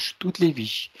les couches, toutes les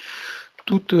vies,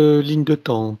 toute ligne de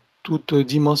temps, toute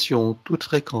dimension, toute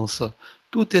fréquence,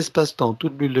 tout espace-temps,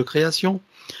 toute bulle de création,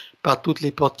 par toutes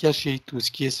les portes cachées, tout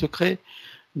ce qui est secret,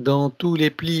 dans tous les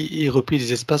plis et replis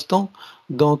des espaces-temps,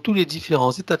 dans tous les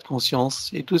différents états de conscience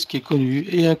et tout ce qui est connu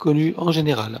et inconnu en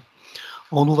général.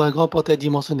 On ouvre un grand portail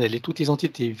dimensionnel et toutes les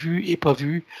entités vues et pas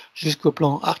vues jusqu'au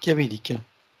plan archéologique.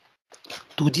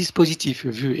 Tout dispositif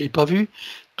vu et pas vu,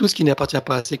 tout ce qui n'appartient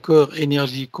pas à ces corps,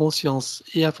 énergie, conscience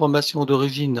et information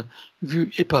d'origine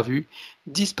vue et pas vue,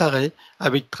 disparaît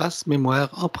avec traces, mémoire,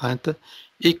 empreintes,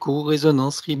 écho,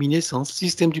 résonance, réminiscence,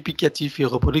 système duplicatif et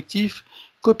reproductif,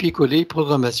 copier-coller,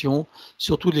 programmation,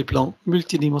 sur tous les plans,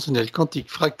 multidimensionnels,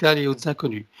 quantiques, fractales et autres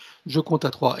inconnus. Je compte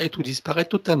à 3 et tout disparaît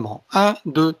totalement. 1,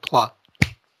 2, 3.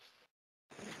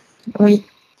 Oui.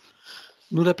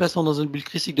 Nous la plaçons dans une bulle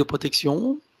critique de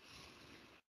protection.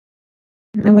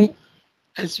 Oui.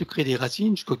 Elle se crée des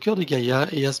racines jusqu'au cœur de Gaïa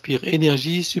et aspire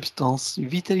énergie, substance,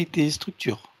 vitalité,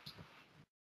 structure.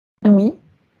 Oui.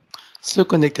 Se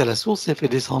connecte à la source et fait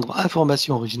descendre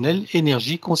information originelle,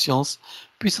 énergie, conscience,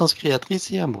 puissance créatrice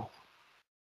et amour.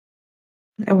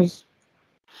 Oui.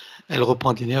 Elle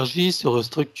reprend de l'énergie, se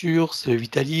restructure, se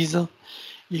vitalise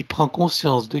et prend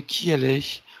conscience de qui elle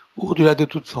est, au-delà de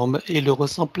toute forme, et le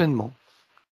ressent pleinement.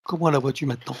 Comment la vois-tu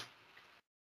maintenant?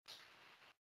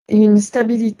 Et une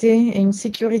stabilité et une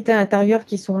sécurité intérieure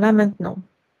qui sont là maintenant.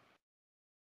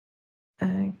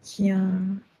 Qui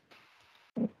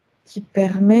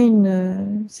permet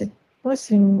c'est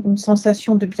une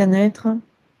sensation de bien-être.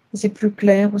 C'est plus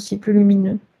clair aussi, plus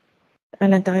lumineux à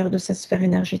l'intérieur de sa sphère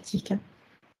énergétique.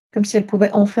 Comme si elle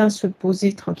pouvait enfin se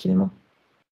poser tranquillement.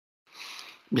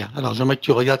 Bien, alors j'aimerais que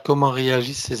tu regardes comment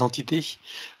réagissent ces entités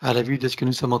à la vue de ce que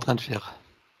nous sommes en train de faire.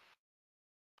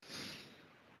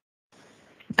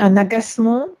 Un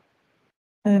agacement,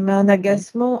 mais un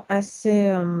agacement assez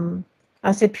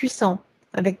puissant,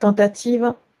 avec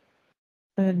tentative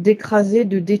d'écraser,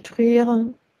 de détruire,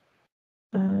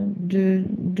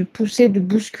 de pousser, de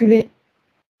bousculer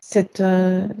cette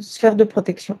sphère de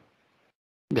protection.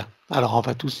 Bien, alors on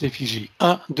va tous les figer.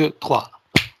 1, 2, 3.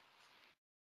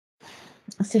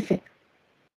 C'est fait.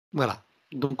 Voilà.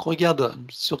 Donc regarde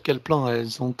sur quel plan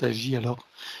elles ont agi alors.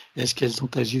 Est-ce qu'elles ont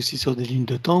agi aussi sur des lignes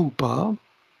de temps ou pas?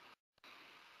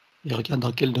 Et regarde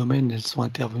dans quel domaine elles sont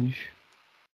intervenues.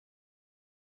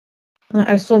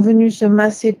 Elles sont venues se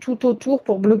masser tout autour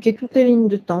pour bloquer toutes les lignes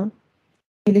de temps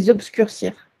et les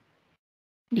obscurcir.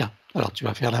 Bien, alors tu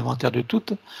vas faire l'inventaire de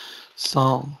toutes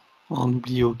sans en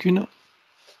oublier aucune.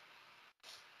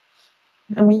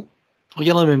 Oui.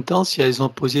 Regarde en même temps si elles ont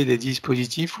posé des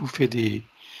dispositifs ou fait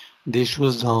des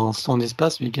choses dans son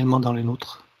espace, mais également dans les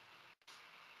nôtres.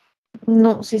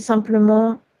 Non, c'est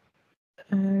simplement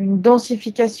une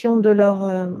densification de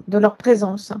leur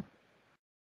présence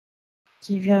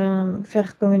qui vient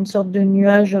faire comme une sorte de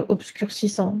nuage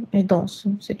obscurcissant et dense,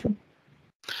 c'est tout.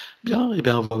 Bien, et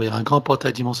bien on va ouvrir un grand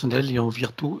portail dimensionnel et on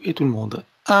vire tout et tout le monde.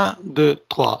 1, 2,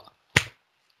 3.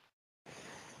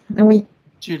 Oui,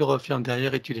 Tu le refermes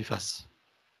derrière et tu l'effaces.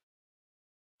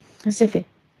 c'est fait.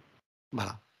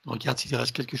 Voilà. Regarde s'il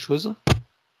reste quelque chose.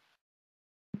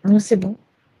 C'est bon.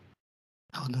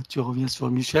 Alors là, tu reviens sur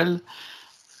Michel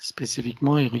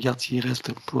spécifiquement et regarde s'il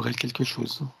reste pour elle quelque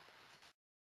chose.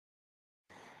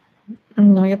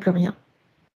 Non, il n'y a plus rien.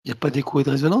 Il n'y a pas d'écho et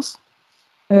de résonance?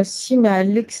 Si, mais à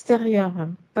l'extérieur,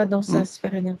 pas dans sa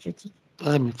sphère énergétique.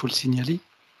 Ouais, mais il faut le signaler.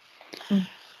 Mm.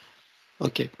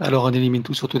 Ok, alors on élimine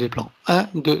tout sur tous les plans. 1,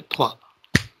 2, 3.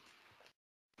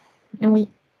 Oui.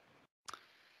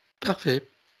 Parfait.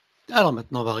 Alors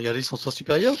maintenant, on va regarder son sens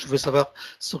supérieur. Je veux savoir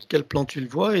sur quel plan tu le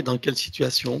vois et dans quelle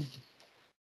situation.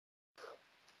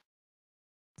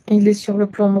 Il est sur le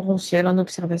plan morontiel en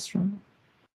observation.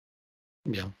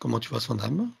 Bien, comment tu vois son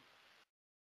âme?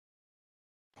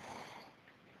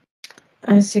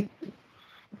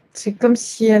 C'est comme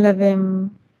si elle avait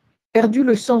perdu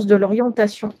le sens de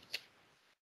l'orientation.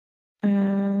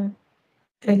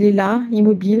 Elle est là,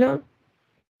 immobile,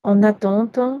 en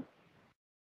attente.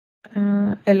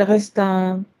 Elle reste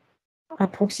à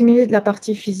proximité de la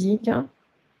partie physique,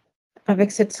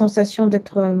 avec cette sensation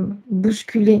d'être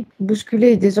bousculée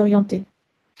et désorientée.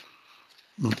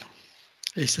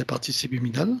 Et sa partie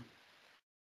subliminale?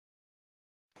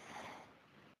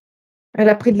 Elle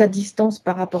a pris de la distance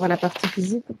par rapport à la partie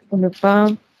physique pour ne pas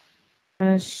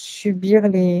subir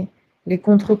les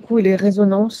contre-coups et les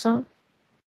résonances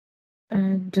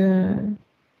de,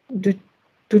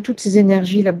 de toutes ces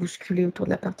énergies la bousculée autour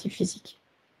de la partie physique.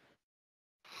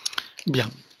 Bien.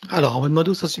 Alors, on va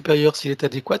demander au sens supérieur s'il est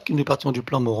adéquat que nous partions du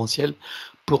plan morantiel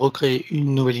pour recréer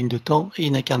une nouvelle ligne de temps et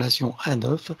une incarnation à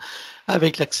neuf,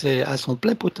 avec l'accès à son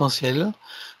plein potentiel,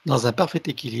 dans un parfait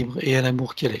équilibre et à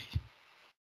l'amour qu'elle est.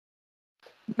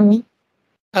 Oui,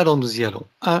 Alors, nous y allons.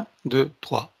 1, 2,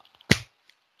 3.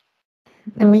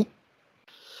 oui,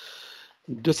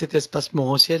 De cet espace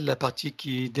morantiel, la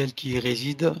partie d'elle qui y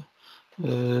réside,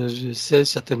 je sais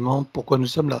certainement pourquoi nous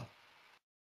sommes là.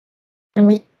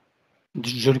 oui,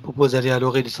 Je lui propose d'aller à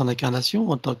l'orée de son incarnation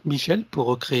en tant que Michel pour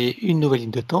recréer une nouvelle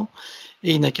ligne de temps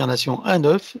et une incarnation à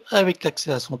neuf avec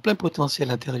l'accès à son plein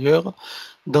potentiel intérieur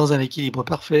dans un équilibre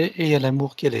parfait et à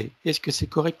l'amour qu'elle est. Est-ce que c'est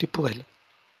correct pour elle?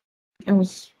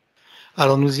 oui.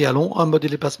 Alors nous y allons en mode de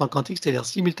déplacement quantique, c'est-à-dire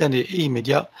simultané et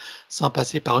immédiat, sans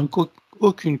passer par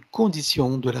aucune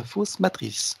condition de la fausse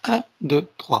matrice. 1, 2,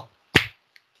 3.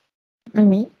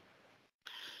 Oui.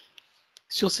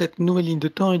 Sur cette nouvelle ligne de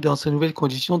temps et dans ces nouvelles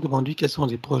conditions, demande-lui quels sont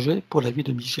les projets pour la vie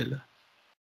de Michel.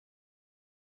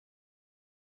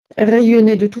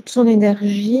 Rayonner de toute son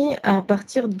énergie à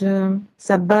partir de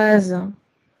sa base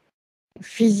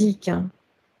physique,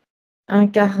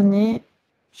 incarnée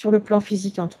sur le plan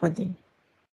physique en 3D.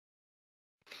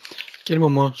 Quel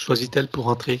moment choisit-elle pour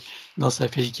entrer dans sa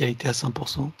physicalité à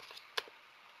 100%?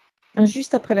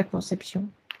 Juste après la conception.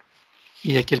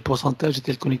 Et à quel pourcentage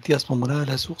est-elle connectée à ce moment-là à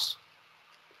la source?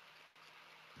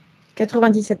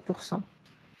 97%.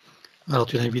 Alors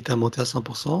tu l'invites à monter à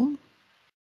 100%.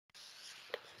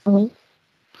 Oui,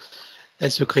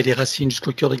 Elle se crée des racines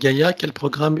jusqu'au cœur de Gaïa qu'elle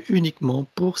programme uniquement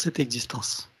pour cette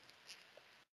existence.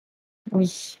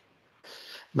 oui.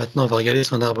 Maintenant, on va regarder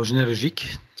son arbre généalogique.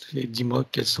 Et dis-moi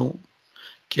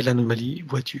quelle anomalie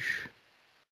vois-tu?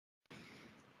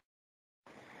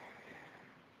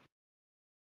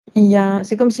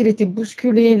 C'est comme s'il était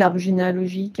bousculé, l'arbre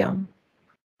généalogique.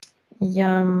 Il y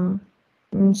a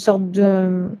une sorte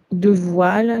de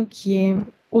voile qui est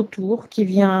autour, qui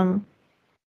vient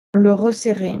le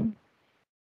resserrer.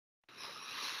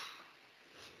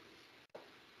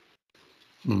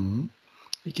 Mmh.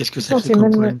 Et qu'est-ce que ça Pourtant, crée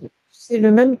comme problème? c'est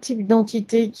le même type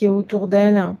d'entité qui est autour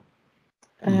d'elle,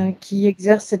 qui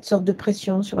exerce cette sorte de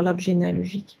pression sur l'arbre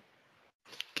généalogique.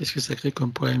 Qu'est-ce que ça crée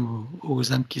comme problème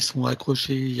aux âmes qui sont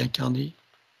accrochées et incarnées?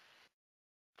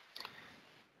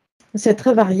 C'est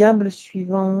très variable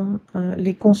suivant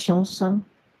les consciences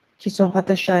qui sont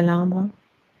rattachées à l'arbre.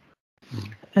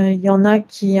 Il y en a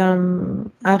qui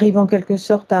arrivent en quelque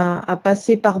sorte à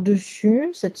passer par-dessus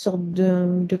cette sorte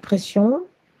de pression,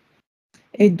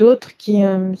 et d'autres qui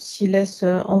s'y laissent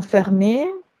enfermer,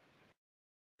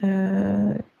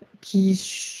 qui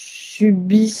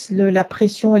subissent la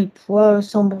pression et le poids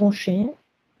sans broncher.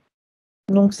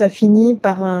 Donc ça finit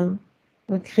par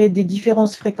créer des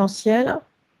différences fréquentielles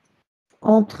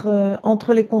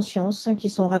entre les consciences qui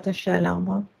sont rattachées à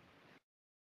l'arbre.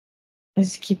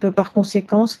 Ce qui peut par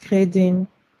conséquent créer des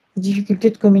difficultés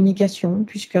de communication,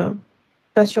 puisque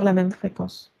pas sur la même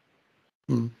fréquence.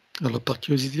 Alors, par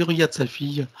curiosité, regarde sa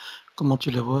fille. Comment tu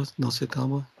la vois dans cet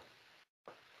arbre?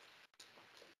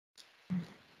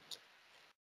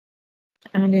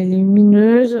 Elle est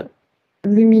lumineuse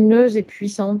et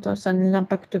puissante, ça ne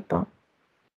l'impacte pas.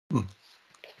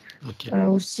 Ok.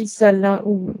 Aussi,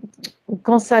 ou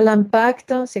quand ça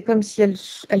l'impacte, c'est comme si elle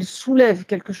soulève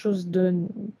quelque chose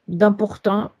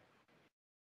d'important,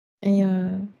 et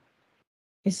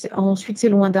ensuite c'est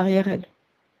loin derrière elle.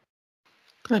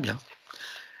 Très bien.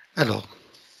 Alors,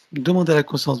 demande à la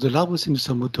conscience de l'arbre si nous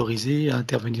sommes autorisés à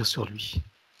intervenir sur lui.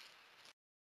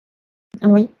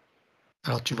 Oui,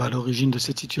 Alors, tu vas à l'origine de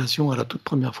cette situation à la toute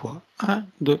première fois. 1,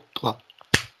 2, 3.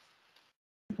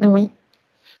 oui,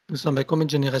 Nous sommes à combien de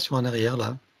générations en arrière,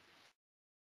 là?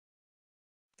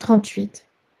 38.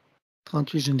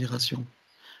 38 générations.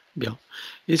 Bien.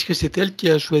 Est-ce que c'est elle qui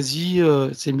a choisi,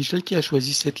 c'est Michel qui a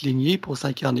choisi cette lignée pour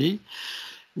s'incarner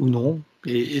ou non?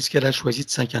 Et est-ce qu'elle a choisi de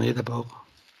s'incarner d'abord?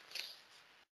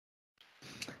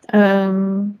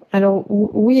 Alors,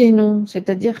 oui et non,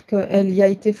 c'est-à-dire qu'elle y a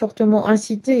été fortement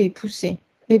incitée et poussée,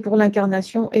 et pour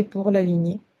l'incarnation et pour la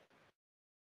lignée.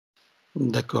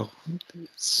 D'accord.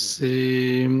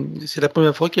 C'est la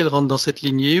première fois qu'elle rentre dans cette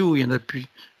lignée ou il y en a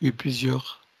eu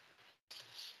plusieurs?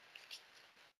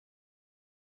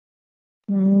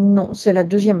 Non, c'est la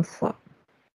deuxième fois.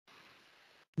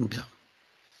 Bien.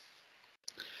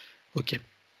 Ok.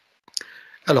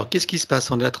 Alors, qu'est-ce qui se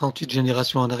passe? On est à 38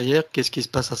 générations en arrière. Qu'est-ce qui se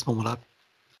passe à ce moment-là?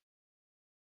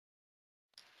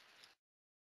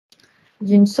 Il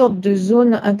y a une sorte de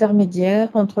zone intermédiaire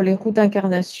entre les roues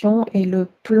d'incarnation et le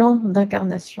plan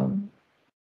d'incarnation.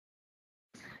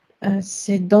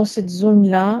 C'est dans cette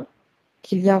zone-là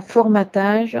qu'il y a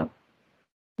formatage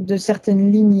de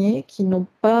certaines lignées qui n'ont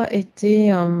pas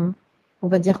été, on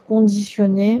va dire,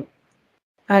 conditionnées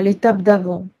à l'étape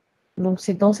d'avant. Donc,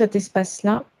 c'est dans cet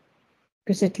espace-là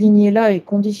que cette lignée-là est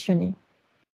conditionnée.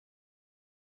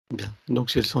 Bien. Donc,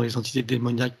 ce sont les entités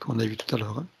démoniaques qu'on a vues tout à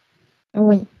l'heure, hein.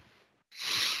 Oui,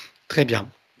 Très bien.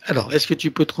 Alors, est-ce que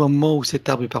tu peux trouver un moment où cet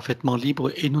arbre est parfaitement libre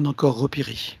et non encore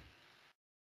repéré?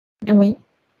 oui,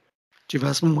 Tu vas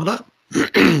à ce moment-là,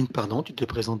 pardon, tu te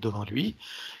présentes devant lui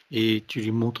et tu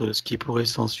lui montres ce qui pourrait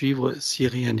s'en suivre si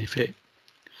rien n'est fait,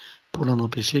 pour l'en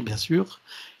empêcher, bien sûr,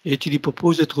 et tu lui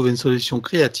proposes de trouver une solution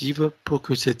créative pour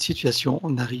que cette situation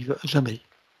n'arrive jamais.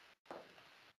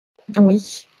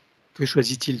 oui. Que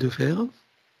choisit-il de faire?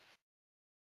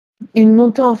 Une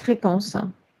montée en fréquence,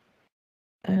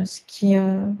 ce qui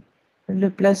le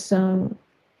place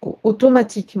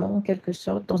automatiquement, en quelque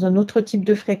sorte, dans un autre type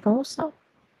de fréquence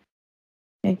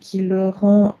et qui le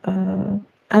rend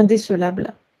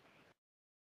indécelable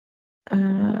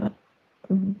euh,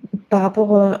 par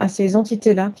rapport à ces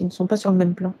entités-là qui ne sont pas sur le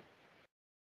même plan.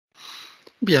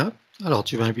 Bien. Alors,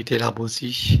 tu vas inviter l'arbre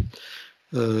aussi.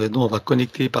 Donc, on va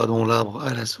connecter, pardon, l'arbre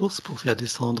à la source pour faire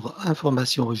descendre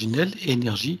information originelle,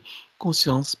 énergie,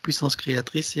 conscience, puissance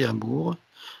créatrice et amour,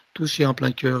 touché en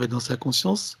plein cœur et dans sa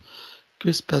conscience.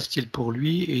 Que se passe-t-il pour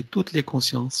lui et toutes les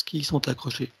consciences qui y sont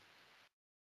accrochées?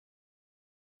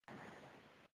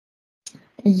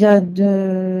 Il y a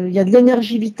de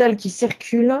l'énergie vitale qui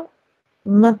circule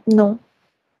maintenant,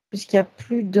 puisqu'il n'y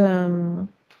a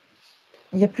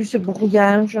il y a plus ce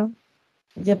brouillage,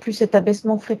 il n'y a plus cet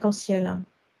abaissement fréquentiel.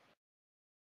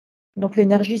 Donc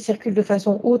l'énergie circule de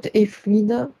façon haute et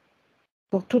fluide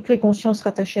pour toutes les consciences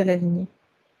rattachées à la lignée.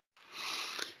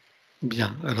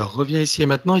 Bien, alors reviens ici et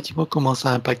maintenant et dis-moi comment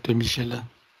ça impacte Michel,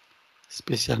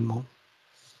 spécialement.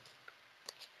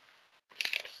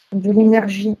 De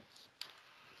l'énergie,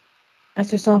 elle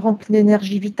se sent remplie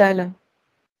d'énergie vitale.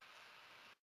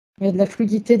 Il y a de la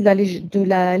fluidité, de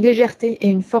la légèreté et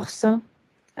une force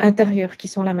intérieure qui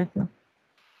sont là maintenant.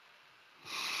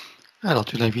 Alors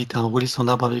tu l'invites à enrouler son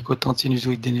arbre avec autant de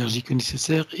sinusoïdes d'énergie que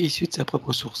nécessaire et issus de sa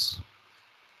propre source.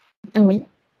 Oui,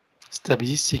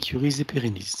 Stabilise, sécurise et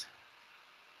pérennise.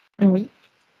 oui,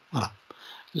 Voilà.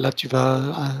 Là, tu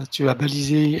vas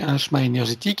baliser un chemin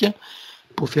énergétique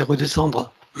pour faire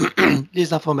redescendre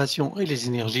les informations et les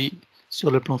énergies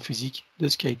sur le plan physique de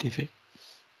ce qui a été fait,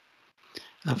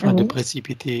 afin de oui,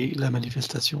 précipiter la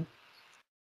manifestation.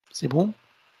 C'est bon?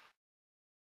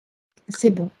 c'est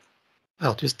bon.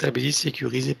 Alors tu stabilises,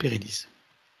 sécurises et pérennises.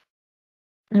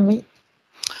 Oui,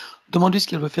 Demande-lui ce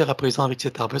qu'elle veut faire à présent avec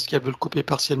cet arbre. Est-ce qu'elle veut le couper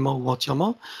partiellement ou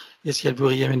entièrement? Est-ce qu'elle veut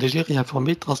réaménager,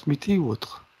 réinformer, transmuter ou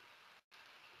autre?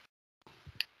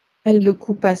 elle le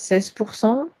coupe à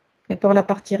 16%, et pour la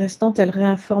partie restante, elle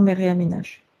réinforme et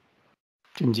réaménage.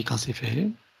 Tu me dis quand c'est fait.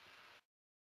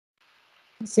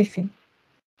 C'est fait.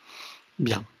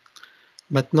 Bien.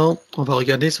 Maintenant, on va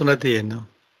regarder son ADN.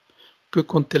 Que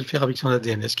compte-t-elle faire avec son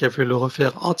ADN? Est-ce qu'elle veut le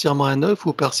refaire entièrement à neuf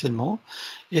ou partiellement?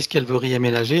 Est-ce qu'elle veut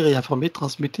réaménager, réinformer,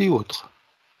 transmuter ou autre?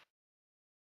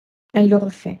 Elle le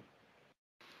refait.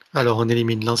 Alors, on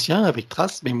élimine l'ancien avec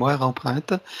traces, mémoire,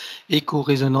 empreinte,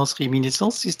 écho-résonance,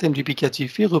 réminiscence, système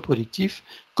duplicatif et reproductif,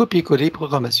 copier-coller,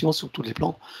 programmation sur tous les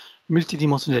plans,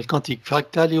 multidimensionnel, quantique,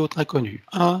 fractal et autres inconnus.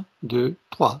 1, 2,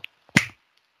 3.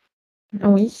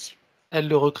 Oui, Elle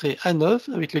le recrée à neuf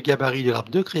avec le gabarit de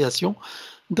l'arbre de création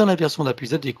dans la version la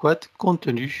plus adéquate compte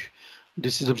tenu de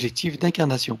ses objectifs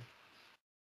d'incarnation.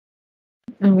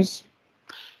 oui.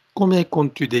 Combien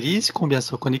comptes-tu d'hélices? Combien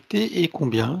sont connectés et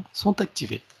combien sont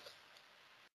activés?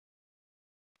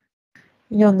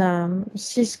 Il y en a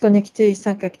 6 connectés et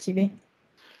 5 activés.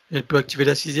 Elle peut activer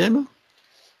la sixième?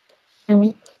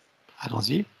 Oui,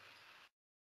 Allons-y.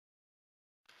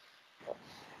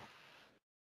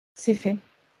 c'est fait.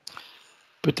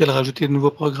 Peut-elle rajouter de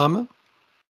nouveaux programmes?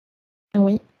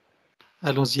 Oui.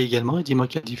 Allons-y également et dis-moi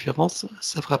quelle différence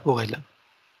ça fera pour elle.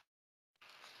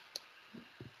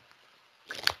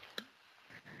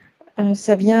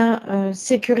 Ça vient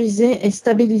sécuriser et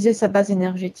stabiliser sa base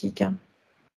énergétique.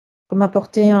 Comme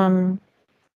apporter un...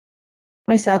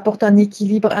 Oui, ça apporte un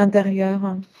équilibre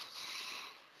intérieur.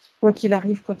 Quoi qu'il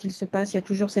arrive, quoi qu'il se passe, il y a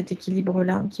toujours cet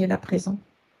équilibre-là qui est là présent.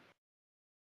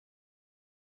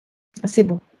 C'est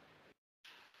bon.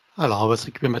 Alors, on va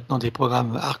s'occuper maintenant des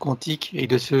programmes archontiques et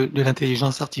de ceux de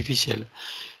l'intelligence artificielle.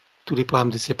 tous les programmes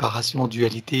de séparation,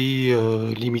 dualité,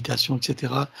 limitation,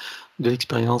 etc., de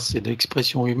l'expérience et de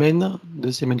l'expression humaine,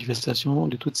 de ces manifestations,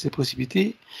 de toutes ces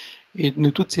possibilités et de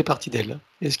toutes ces parties d'elle.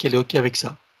 Est-ce qu'elle est OK avec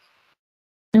ça?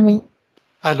 Oui.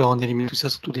 Alors, on élimine tout ça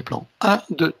sur tous les plans. 1,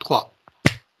 2, 3.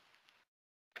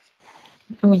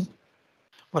 Oui.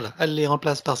 Voilà, elle les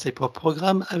remplace par ses propres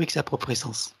programmes avec sa propre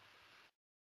essence.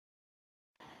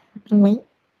 Oui.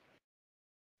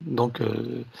 Donc,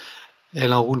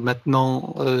 elle enroule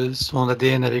maintenant son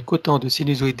ADN avec autant de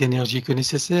sinusoïdes d'énergie que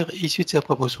nécessaire, issus de sa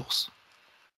propre source.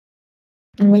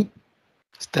 Oui.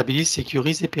 Stabilise,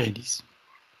 sécurise et pérennise.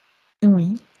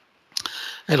 Oui.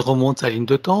 Elle remonte sa ligne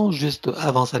de temps juste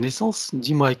avant sa naissance.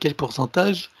 Dis-moi à quel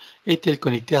pourcentage est-elle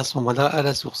connectée à ce moment-là à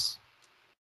la source?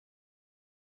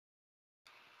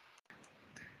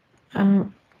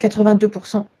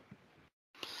 82%.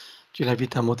 Tu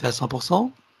l'invites à monter à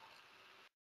 100%.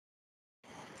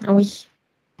 Oui.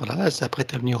 Voilà, elle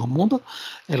s'apprête à venir au monde.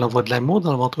 Elle envoie de l'amour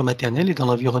dans le ventre maternel et dans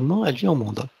l'environnement, elle vient au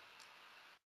monde.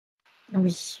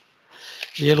 Oui.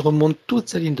 Et elle remonte toute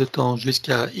sa ligne de temps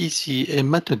jusqu'à ici et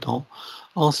maintenant,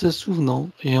 en se souvenant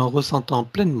et en ressentant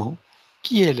pleinement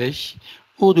qui elle est,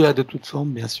 au-delà de toute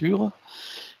forme, bien sûr,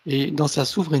 et dans sa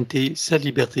souveraineté, sa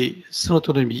liberté, son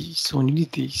autonomie, son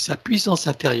unité, sa puissance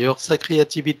intérieure, sa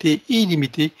créativité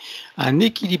illimitée, un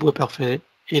équilibre parfait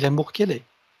et l'amour qu'elle est.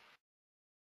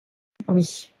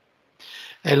 Oui.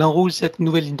 Elle enroule cette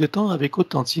nouvelle ligne de temps avec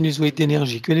autant de sinusoïdes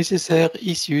d'énergie que nécessaire,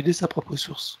 issus de sa propre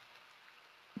source.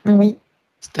 Oui.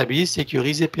 Stabilise,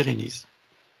 sécurise et pérennise.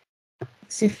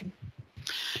 C'est fait.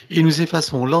 Et nous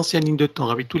effaçons l'ancienne ligne de temps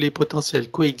avec tous les potentiels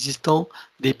coexistants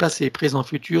des passés, présents,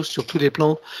 futurs sur tous les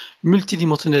plans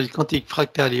multidimensionnels, quantiques,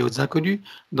 fractales et autres inconnus,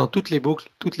 dans toutes les boucles,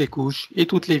 toutes les couches et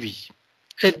toutes les vies.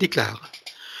 Elle déclare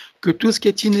que tout ce qui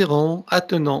est inhérent,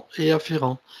 attenant et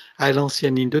afférent à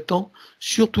l'ancienne ligne de temps,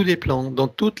 sur tous les plans, dans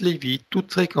toutes les vies,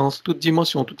 toutes fréquences, toutes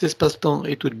dimensions, tout espace-temps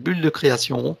et toute bulle de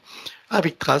création,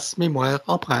 avec traces, mémoire,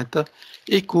 empreinte,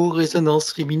 écho,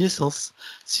 résonance, réminiscence,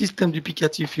 système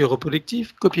duplicatif et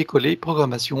reproductif, copier-coller,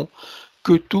 programmation,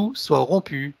 que tout soit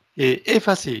rompu et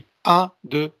effacé. 1,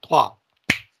 2, 3.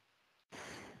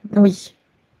 Oui.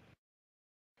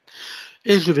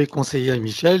 Et je vais conseiller à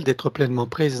Michel d'être pleinement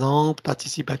présente,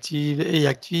 participative et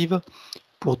active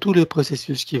pour tout le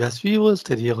processus qui va suivre,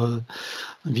 c'est-à-dire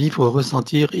vivre,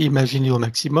 ressentir, imaginer au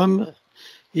maximum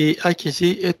et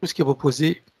acquiescer tout ce qui est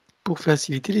proposé pour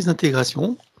faciliter les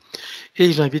intégrations.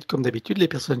 Et j'invite comme d'habitude les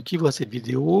personnes qui voient cette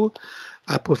vidéo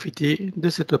à profiter de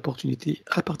cette opportunité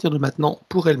à partir de maintenant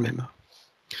pour elles-mêmes.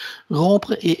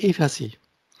 Rompre et effacer.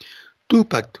 Tout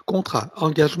pacte, contrat,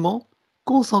 engagement,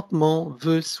 consentement,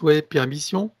 vœu, souhait,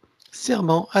 permission,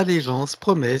 serment, allégeance,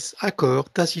 promesse, accord,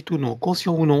 tacite ou non,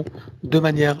 conscient ou non, de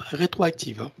manière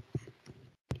rétroactive.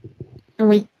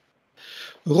 Oui.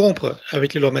 Rompre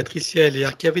avec les lois matricielles et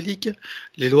archavéliques,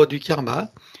 les lois du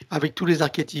karma, avec tous les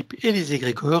archétypes et les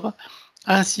égrégores,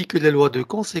 ainsi que les lois de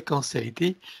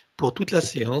conséquentialité pour toute la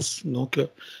séance, donc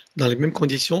dans les mêmes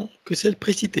conditions que celles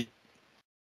précitées.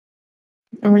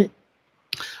 Oui.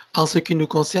 En ce qui nous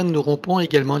concerne, nous rompons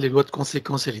également les lois de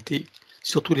conséquentialité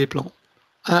sur tous les plans.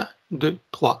 1, 2,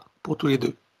 3, pour tous les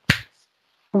deux.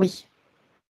 Oui.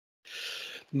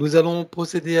 Nous allons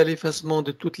procéder à l'effacement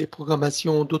de toutes les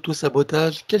programmations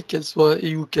d'auto-sabotage, quelles qu'elles soient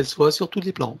et où qu'elles soient, sur tous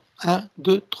les plans. 1,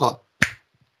 2, 3.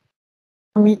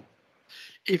 Oui.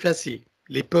 Effacer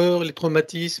les peurs, les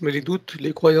traumatismes, les doutes,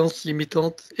 les croyances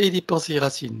limitantes et les pensées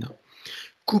racines.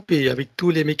 Couper avec tous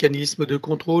les mécanismes de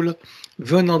contrôle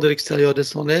venant de l'extérieur de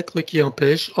son être qui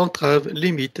empêchent, entravent,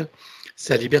 limitent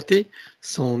sa liberté,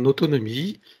 son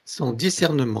autonomie, son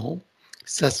discernement,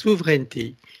 sa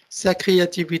souveraineté, sa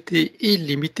créativité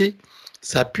illimitée,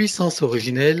 sa puissance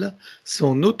originelle,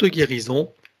 son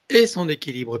auto-guérison et son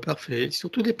équilibre parfait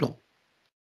sur tous les plans.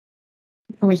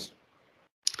 Oui.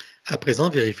 À présent,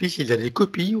 vérifie s'il y a des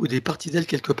copies ou des parties d'elle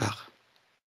quelque part.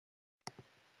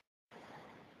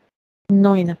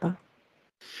 Non, il n'y en a pas.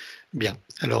 Bien,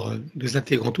 alors nous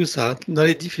intégrons tout ça dans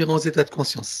les différents états de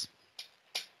conscience.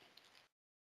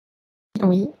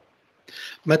 Oui.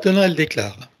 Maintenant, elle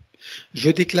déclare.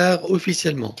 Je déclare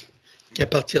officiellement qu'à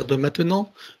partir de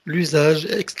maintenant, l'usage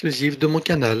exclusif de mon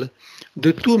canal,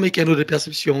 de tous mes canaux de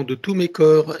perception, de tous mes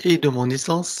corps et de mon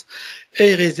essence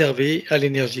est réservé à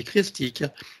l'énergie christique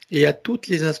et à toutes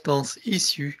les instances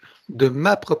issues de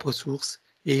ma propre source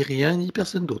et rien ni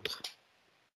personne d'autre.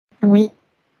 Oui.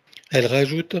 Elle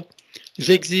rajoute: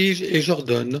 j'exige et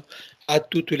j'ordonne à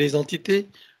toutes les entités,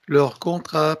 leurs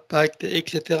contrats, pactes,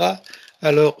 etc.,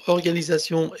 à leurs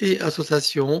organisations et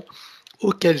associations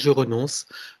auxquelles je renonce,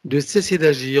 de cesser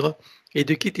d'agir et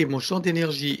de quitter mon champ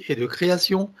d'énergie et de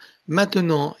création,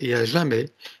 maintenant et à jamais,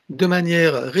 de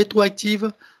manière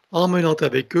rétroactive, en menant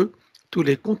avec eux tous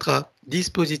les contrats,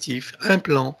 dispositifs,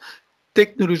 implants,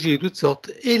 technologies de toutes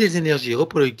sortes et les énergies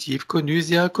reproductives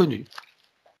connues et inconnues.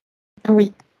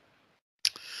 Oui.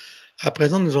 À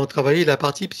présent, nous allons travailler la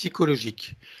partie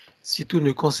psychologique. Si tout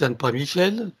ne concerne pas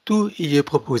Michel, tout y est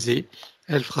proposé.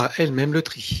 Elle fera elle-même le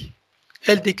tri.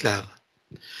 Elle déclare: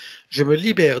 je me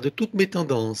libère de toutes mes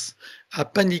tendances à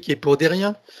paniquer pour des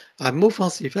riens, à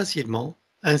m'offenser facilement,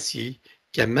 ainsi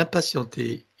qu'à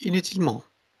m'impatienter inutilement.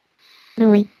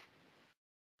 Oui.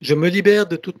 Je me libère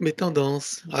de toutes mes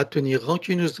tendances à tenir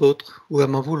rancune aux autres ou à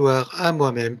m'en vouloir à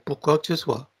moi-même pour quoi que ce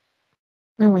soit.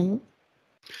 Oui.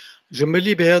 Je me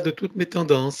libère de toutes mes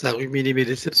tendances à ruminer mes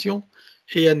déceptions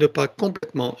et à ne pas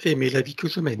complètement aimer la vie que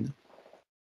je mène.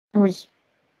 Oui.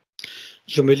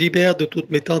 Je me libère de toutes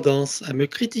mes tendances à me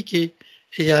critiquer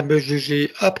et à me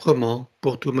juger âprement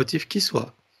pour tout motif qui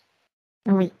soit.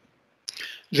 Oui.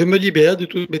 Je me libère de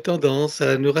toutes mes tendances à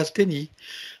la neurasthénie,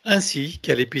 ainsi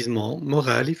qu'à l'épuisement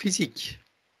moral et physique.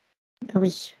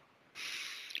 Oui.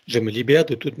 Je me libère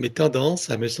de toutes mes tendances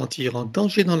à me sentir en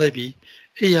danger dans la vie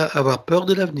et à avoir peur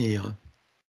de l'avenir.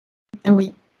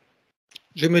 Oui.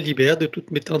 Je me libère de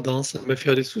toutes mes tendances à me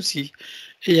faire des soucis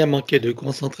et à manquer de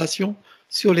concentration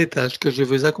sur les tâches que je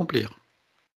veux accomplir.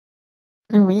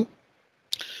 Oui.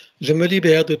 Je me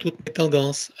libère de toutes mes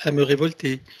tendances à me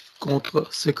révolter contre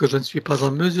ce que je ne suis pas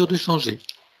en mesure de changer.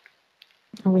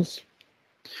 Oui.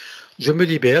 Je me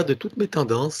libère de toutes mes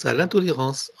tendances à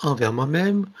l'intolérance envers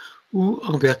moi-même ou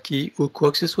envers qui ou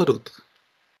quoi que ce soit d'autre.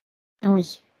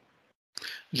 Oui.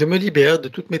 Je me libère de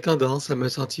toutes mes tendances à me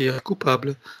sentir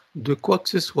coupable de quoi que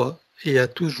ce soit et à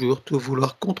toujours tout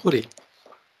vouloir contrôler.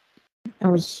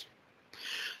 Oui.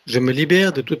 Je me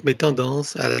libère de toutes mes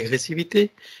tendances à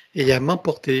l'agressivité et à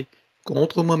m'emporter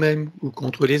contre moi-même ou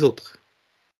contre les autres.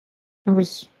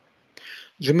 Oui.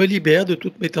 Je me libère de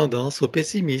toutes mes tendances au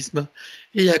pessimisme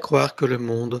et à croire que le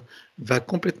monde va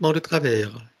complètement de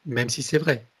travers, même si c'est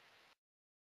vrai.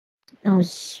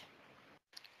 Oui.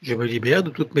 Je me libère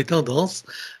de toutes mes tendances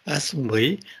à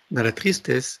sombrer dans la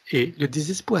tristesse et le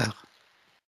désespoir.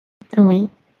 Oui.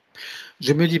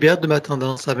 Je me libère de ma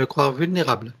tendance à me croire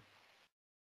vulnérable.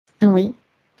 Oui.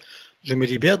 Je me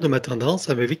libère de ma tendance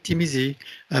à me victimiser,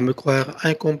 à me croire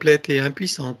incomplète et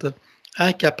impuissante,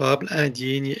 incapable,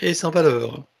 indigne et sans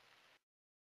valeur.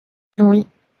 Oui.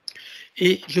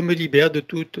 Et je me libère de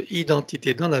toute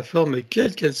identité dans la forme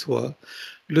quelle qu'elle soit.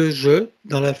 Le je,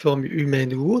 dans la forme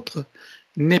humaine ou autre,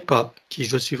 n'est pas qui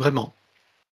je suis vraiment.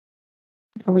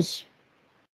 Oui.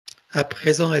 À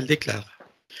présent, elle déclare: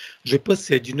 je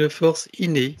possède une force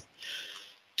innée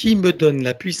qui me donne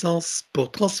la puissance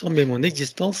pour transformer mon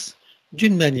existence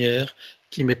d'une manière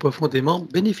qui m'est profondément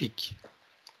bénéfique.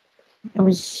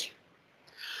 Oui.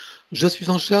 Je suis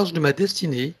en charge de ma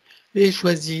destinée et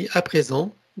choisis à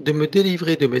présent de me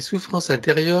délivrer de mes souffrances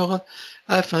intérieures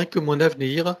afin que mon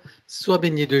avenir soit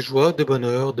baigné de joie, de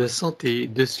bonheur, de santé,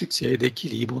 de succès,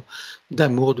 d'équilibre,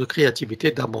 d'amour, de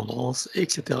créativité, d'abondance,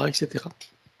 etc., etc.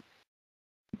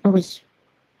 Oui.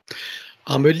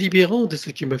 En me libérant de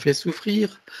ce qui me fait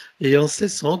souffrir et en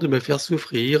cessant de me faire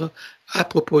souffrir à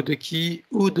propos de qui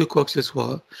ou de quoi que ce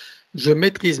soit, je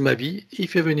maîtrise ma vie et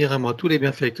fais venir à moi tous les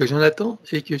bienfaits que j'en attends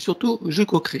et que surtout je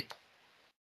co-crée.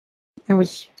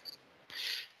 Oui.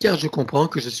 Car je comprends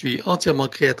que je suis entièrement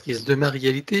créatrice de ma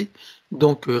réalité,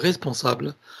 donc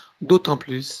responsable, d'autant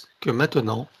plus que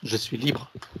maintenant je suis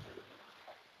libre.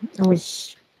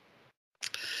 Oui.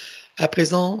 À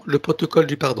présent, le protocole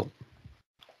du pardon.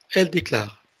 Elle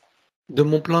déclare: de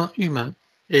mon plan humain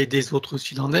et des autres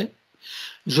s'il en est,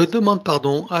 je demande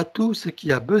pardon à tout ce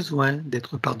qui a besoin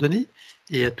d'être pardonné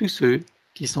et à tous ceux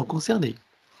qui sont concernés.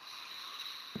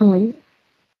 Oui.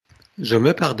 Je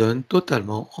me pardonne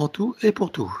totalement en tout et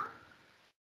pour tout.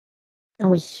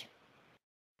 Oui.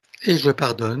 Et je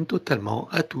pardonne totalement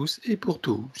à tous et pour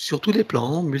tout, sur tous les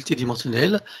plans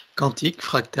multidimensionnels, quantiques,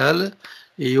 fractales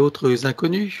et autres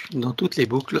inconnus, dans toutes les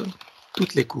boucles,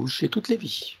 toutes les couches et toutes les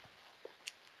vies.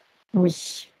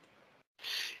 Oui.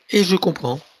 Et je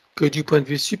comprends que du point de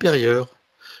vue supérieur,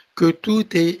 que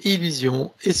tout est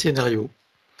illusion et scénario,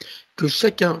 que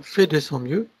chacun fait de son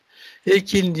mieux et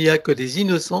qu'il n'y a que des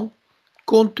innocents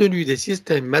compte tenu des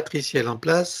systèmes matriciels en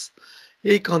place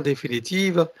et qu'en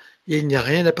définitive, il n'y a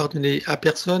rien à pardonner à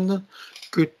personne,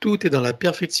 que tout est dans la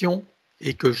perfection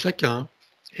et que chacun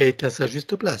est à sa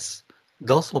juste place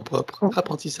dans son propre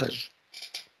apprentissage.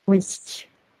 Oui.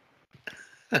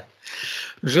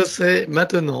 Je sais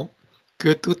maintenant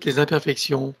que toutes les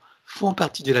imperfections font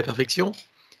partie de la perfection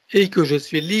et que je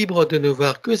suis libre de ne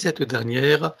voir que cette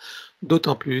dernière,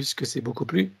 d'autant plus que c'est beaucoup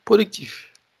plus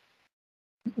productif.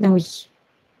 Oui.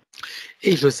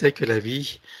 Et je sais que la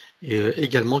vie,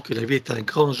 également que la vie est un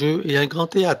grand jeu et un grand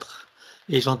théâtre.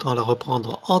 Et j'entends la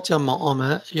reprendre entièrement en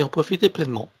main et en profiter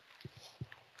pleinement.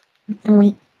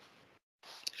 Oui.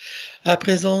 À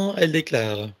présent, elle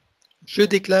déclare: je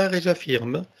déclare et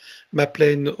j'affirme ma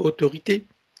pleine autorité,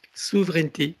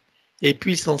 souveraineté et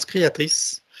puissance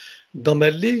créatrice dans ma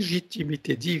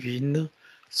légitimité divine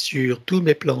sur tous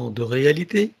mes plans de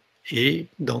réalité et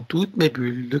dans toutes mes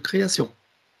bulles de création.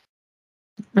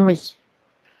 Oui.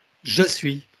 Je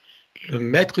suis le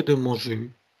maître de mon jeu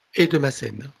et de ma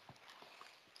scène.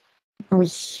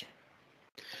 Oui.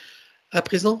 À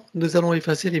présent, nous allons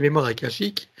effacer les mémoires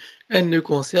akashiques. Elle ne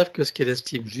conserve que ce qu'elle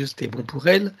estime juste et bon pour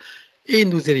elle, et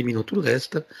nous éliminons tout le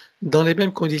reste, dans les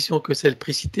mêmes conditions que celles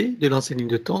précitées de l'ancienne ligne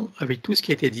de temps, avec tout ce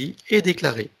qui a été dit et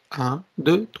déclaré. 1,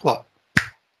 2, 3.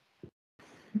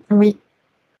 Oui.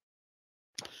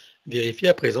 Vérifiez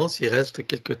à présent s'il reste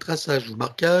quelques traçages ou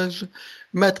marquages,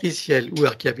 matriciels ou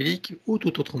archiavéliques, ou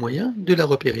tout autre moyen de la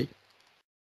repérer.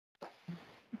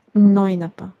 Non, il n'y en a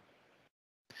pas.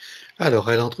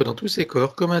 Alors, elle entre dans tous ses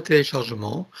corps comme un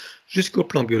téléchargement, jusqu'au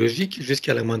plan biologique,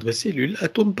 jusqu'à la moindre cellule,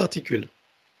 atome, particule.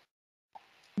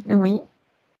 Oui.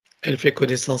 Elle fait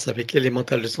connaissance avec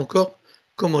l'élémental de son corps.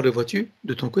 Comment le vois-tu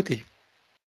de ton côté?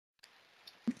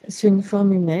 C'est une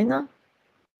forme humaine.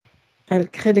 Elle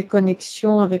crée des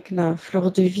connexions avec la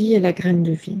fleur de vie et la graine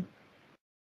de vie.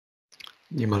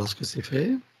 Dis-moi lorsque c'est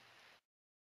fait.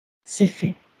 C'est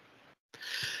fait.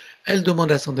 Elle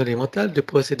demande à son élémental de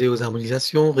procéder aux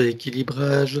harmonisations,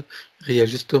 rééquilibrages,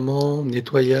 réajustements,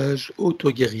 nettoyage,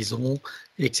 auto-guérison,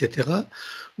 etc.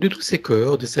 de tous ses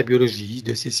corps, de sa biologie,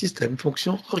 de ses systèmes,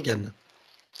 fonctions, organes.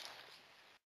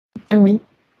 Oui.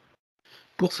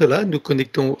 Pour cela, nous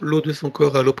connectons l'eau de son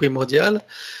corps à l'eau primordiale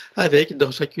avec,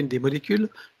 dans chacune des molécules,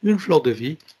 une fleur de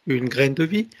vie, une graine de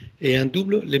vie et un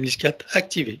double lemniscate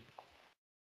activé.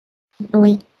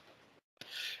 Oui.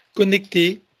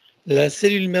 Connecter la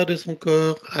cellule mère de son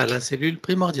corps à la cellule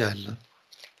primordiale.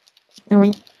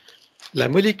 Oui. La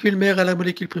molécule mère à la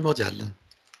molécule primordiale.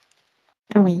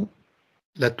 Oui.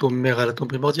 L'atome mère à l'atome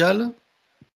primordial.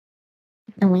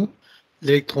 Oui.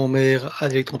 L'électron mère à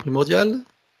l'électron primordial.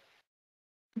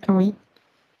 Oui.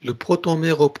 Le proton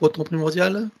mère au proton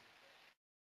primordial.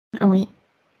 Oui.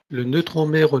 Le neutron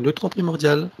mère au neutron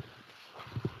primordial.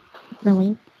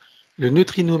 Oui. Le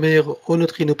neutrino mère au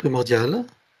neutrino primordial.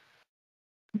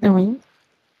 Oui.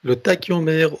 Le tachyon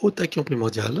mère au tachyon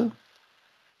primordial.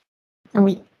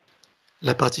 Oui.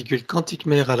 La particule quantique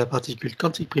mère à la particule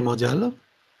quantique primordiale.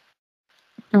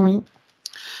 Oui.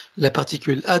 La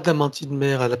particule adamantine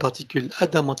mère à la particule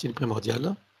adamantine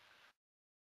primordiale.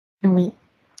 Oui.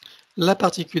 La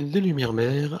particule de lumière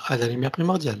mère à la lumière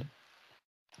primordiale.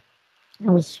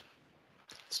 Oui.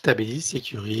 Stabilise,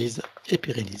 sécurise et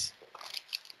pérennise.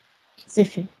 C'est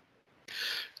fait.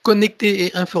 Connecter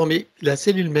et informer la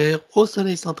cellule mère au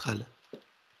soleil central.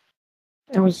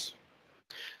 Oui.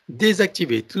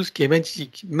 Désactiver tout ce qui est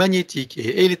magnétique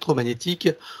et électromagnétique,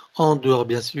 en dehors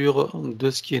bien sûr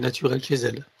de ce qui est naturel chez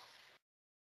elle.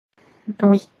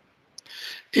 Oui.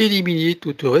 Éliminer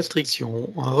toute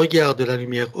restriction en regard de la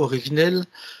lumière originelle,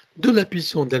 de la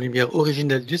pulsion de la lumière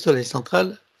originelle du soleil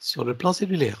central sur le plan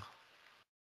cellulaire.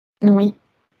 Oui.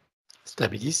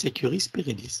 Stabilise, sécurise,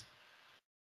 pérennise.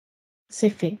 C'est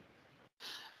fait.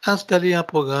 Installer un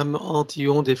programme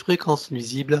anti-ondes des fréquences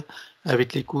nuisibles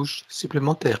avec les couches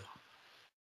supplémentaires.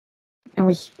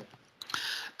 Oui.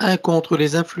 Un contre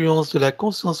les influences de la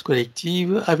conscience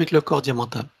collective avec le corps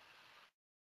diamantin.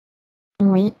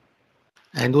 Oui.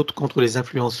 Un autre contre les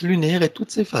influences lunaires et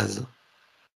toutes ses phases.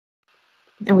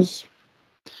 Oui.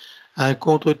 Un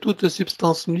contre toute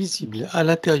substance nuisible à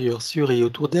l'intérieur, sur et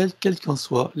autour d'elle, quelle qu'en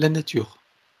soit la nature.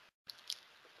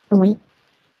 Oui.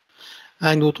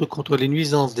 Un autre contre les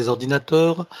nuisances des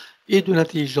ordinateurs et de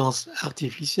l'intelligence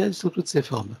artificielle sous toutes ses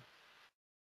formes.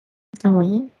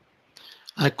 Oui.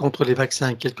 Un contre les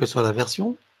vaccins, quelle que soit la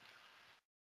version.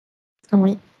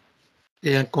 Oui.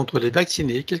 Et un contre les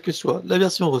vaccinés, quelle que soit la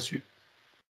version reçue.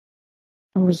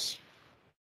 Oui.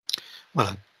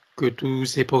 Voilà. Que tous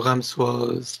ces programmes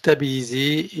soient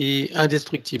stabilisés et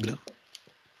indestructibles.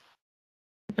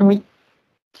 Oui.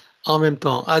 En même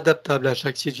temps adaptables à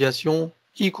chaque situation,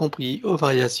 y compris aux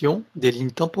variations des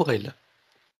lignes temporelles.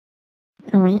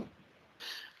 Oui.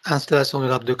 Installation de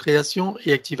l'arbre de création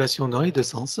et activation dans les deux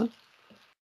sens.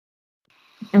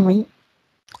 Oui.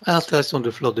 Installation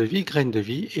de fleurs de vie, graines de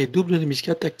vie et double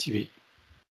hémiscate activé.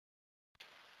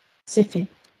 C'est fait.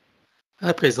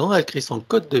 À présent, elle crée son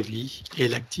code de vie et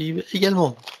l'active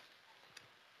également.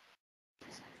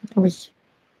 Oui.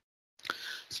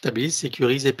 Stabilise,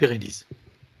 sécurise et pérennise.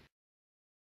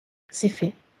 C'est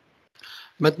fait.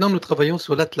 Maintenant, nous travaillons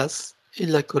sur l'atlas et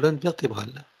la colonne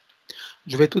vertébrale.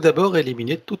 Je vais tout d'abord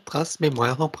éliminer toute trace,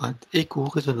 mémoire, empreinte, écho,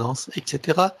 résonance,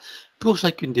 etc. pour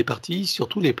chacune des parties sur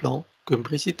tous les plans, comme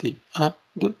précité. 1,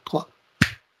 2, 3.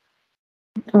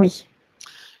 Oui.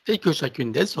 Et que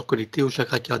chacune d'elles soit connectée au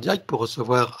chakra cardiaque pour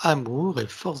recevoir amour et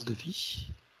force de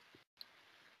vie.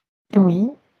 Oui.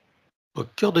 Au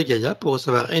cœur de Gaïa pour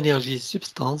recevoir énergie,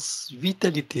 substance,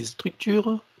 vitalité,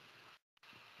 structure.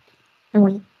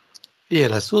 Oui. Et à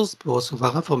la source pour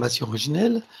recevoir information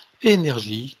originelle,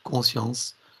 énergie,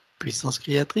 conscience, puissance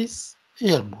créatrice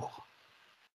et amour.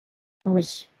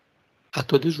 Oui. À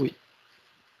toi de jouer.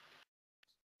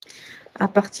 À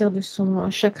partir de son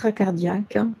chakra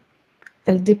cardiaque,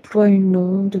 elle déploie une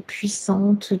onde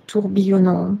puissante,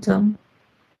 tourbillonnante,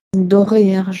 dorée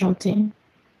et argentée,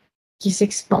 qui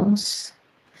s'expanse,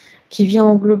 qui vient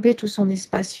englober tout son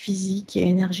espace physique et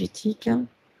énergétique,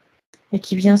 et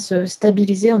qui vient se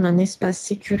stabiliser en un espace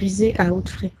sécurisé à haute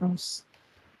fréquence.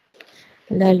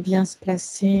 Là, elle vient se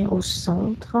placer au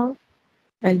centre.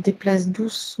 Elle déplace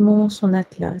doucement son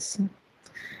atlas.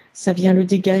 Ça vient le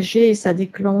dégager et ça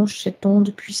déclenche cette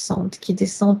onde puissante qui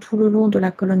descend tout le long de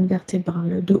la colonne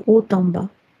vertébrale, de haut en bas,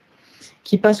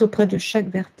 qui passe auprès de chaque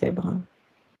vertèbre,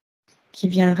 qui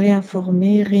vient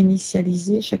réinformer,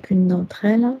 réinitialiser chacune d'entre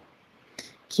elles,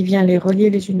 qui vient les relier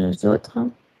les unes aux autres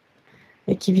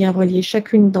et qui vient relier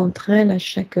chacune d'entre elles à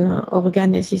chaque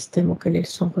organe et système auquel elles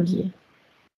sont reliées.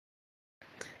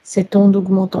 Cette onde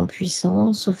augmente en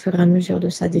puissance au fur et à mesure de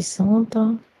sa descente.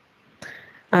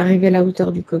 Arrivée à la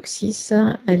hauteur du coccyx,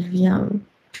 elle vient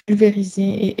pulvériser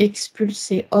et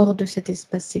expulser hors de cet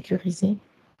espace sécurisé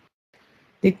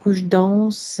des couches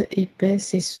denses,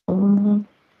 épaisses et sombres.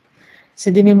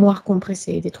 C'est des mémoires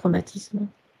compressées, des traumatismes.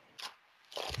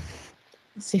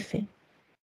 C'est fait.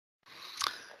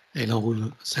 Elle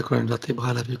enroule sa colonne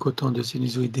vertébrale avec autant de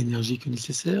sinusoïdes d'énergie que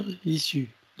nécessaire, issus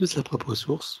de sa propre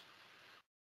source.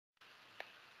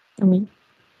 Oui.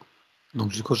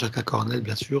 Donc jusqu'au chakra cornel,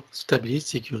 bien sûr, stabilise,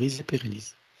 sécurise et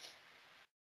pérennise.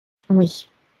 Oui.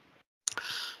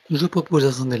 Je propose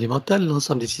à son élémental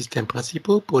l'ensemble des systèmes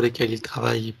principaux pour lesquels il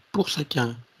travaille pour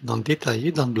chacun dans le détail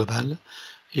et dans le global,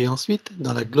 et ensuite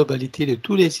dans la globalité de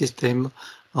tous les systèmes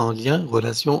en lien,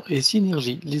 relation et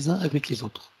synergie les uns avec les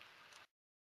autres.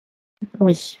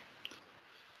 Oui.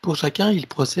 Pour chacun, il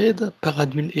procède par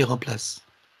annule et remplace.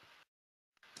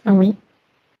 Oui.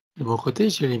 De mon côté,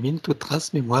 j'élimine toute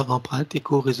trace, mémoire, empreinte,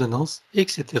 écho, résonance,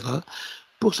 etc.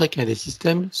 pour chacun des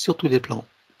systèmes sur tous les plans,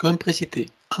 comme précité.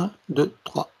 1, 2,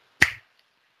 3.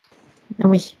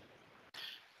 Oui.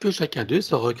 Que chacun d'eux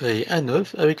soit recréé à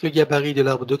neuf avec le gabarit de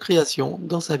l'arbre de création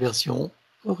dans sa version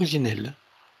originelle.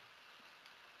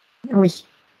 Oui.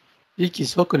 Et qu'il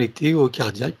soit connecté au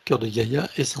cardiaque, cœur de Gaïa,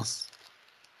 essence.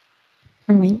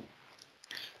 Oui.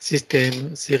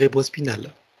 Système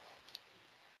cérébrospinal.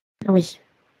 Oui.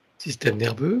 Système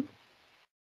nerveux,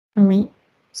 Oui.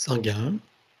 sanguin,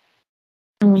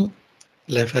 Oui.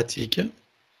 lymphatique,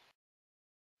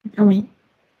 Oui.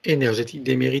 énergétique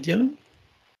des méridiens,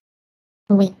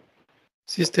 Oui.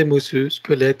 système osseux,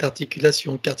 squelette,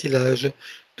 articulation, cartilage,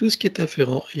 tout ce qui est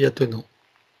afférent et attenant.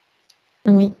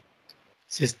 Oui.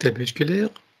 Système musculaire,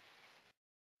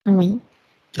 Oui.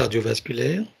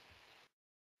 cardiovasculaire,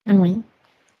 Oui.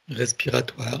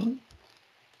 respiratoire,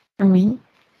 Oui.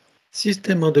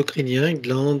 système endocrinien,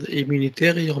 glandes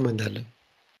immunitaires et hormonales,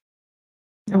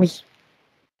 Oui.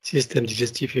 système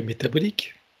digestif et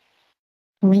métabolique,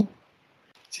 Oui.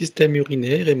 système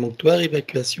urinaire, émonctoire,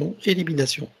 évacuation,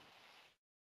 élimination,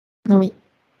 Oui.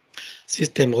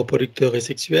 système reproducteur et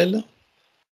sexuel,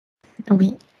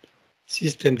 Oui.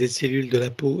 système des cellules de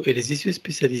la peau et des tissus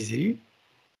spécialisés,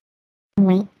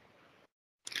 Oui.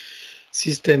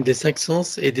 système des cinq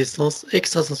sens et des sens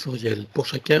extrasensoriels. Pour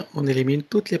chacun, on élimine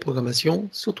toutes les programmations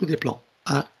sur tous les plans.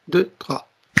 1, 2, 3.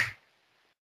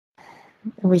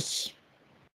 Oui.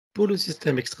 Pour le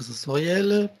système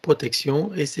extrasensoriel,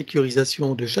 protection et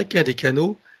sécurisation de chacun des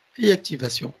canaux et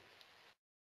activation.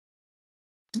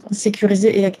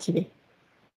 Sécurisé et activé.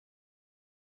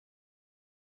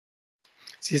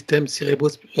 Système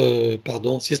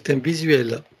système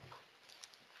visuel,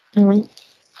 Oui.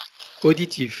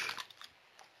 auditif,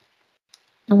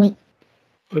 Oui.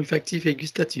 olfactif et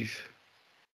gustatif,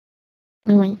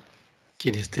 Oui.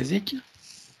 kinesthésique,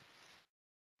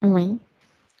 Oui.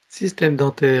 système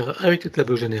dentaire avec le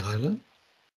tableau général,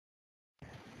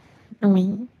 Oui.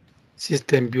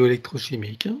 système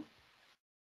bioélectrochimique,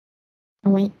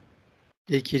 Oui.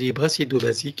 équilibre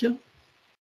acido-basique,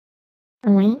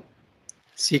 Oui.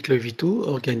 cycles vitaux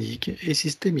organiques et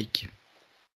systémiques.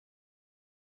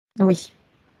 Oui.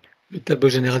 Le tableau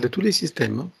général de tous les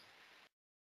systèmes.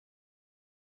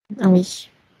 Ah oui,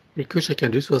 et que chacun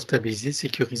d'eux soit stabilisé,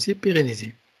 sécurisé,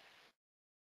 pérennisé.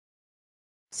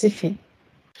 c'est fait.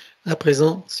 À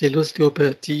présent, c'est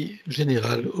l'ostéopathie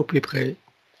générale au plus près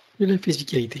de la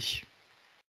physicalité.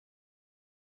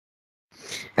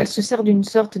 Elle se sert d'une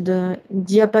sorte de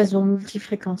diapason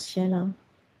multifréquentiel, hein,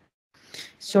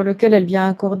 sur lequel elle vient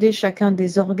accorder chacun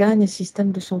des organes et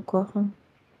systèmes de son corps.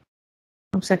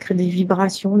 Donc ça crée des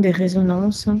vibrations, des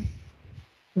résonances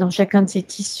dans chacun de ses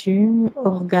tissus,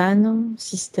 organes,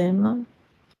 systèmes,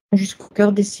 jusqu'au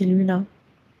cœur des cellules,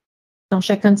 dans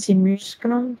chacun de ses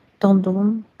muscles,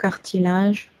 tendons,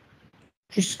 cartilages,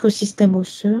 jusqu'au système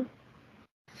osseux.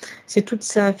 C'est toute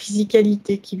sa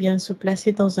physicalité qui vient se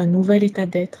placer dans un nouvel état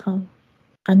d'être,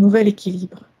 un nouvel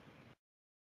équilibre.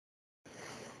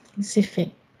 C'est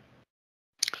fait.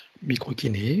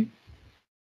 Microkiné,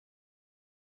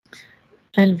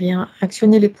 Elle vient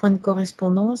actionner les points de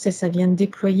correspondance et ça vient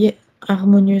déployer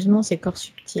harmonieusement ses corps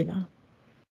subtils.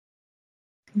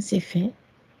 C'est fait.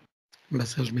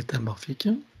 massage métamorphique,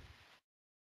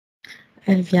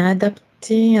 Elle vient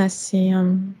adapter à ses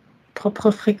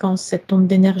propres fréquences cette onde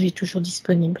d'énergie toujours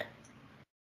disponible.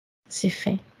 C'est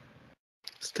fait.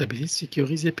 stabilise,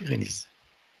 sécurise et pérennise.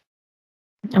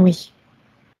 Ah oui,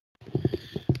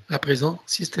 À présent,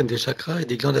 système des chakras et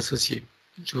des glandes associées.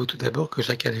 Je veux tout d'abord que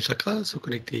chacun des chakras soit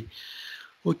connecté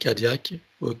au cardiaque,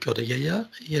 au cœur de Gaïa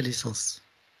et à l'essence.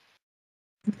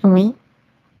 oui,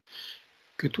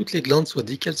 Que toutes les glandes soient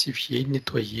décalcifiées,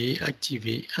 nettoyées,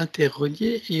 activées,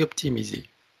 interreliées et optimisées.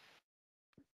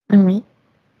 oui,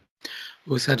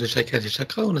 Au sein de chacun des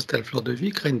chakras, on installe fleur de vie,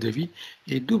 graine de vie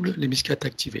et double les muscles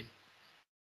activés.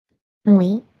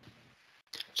 oui,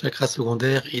 Chakra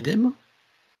secondaire, idem.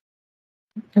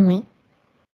 oui,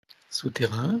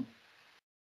 Souterrain,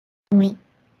 oui,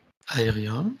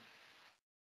 aérien.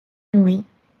 oui.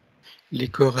 Les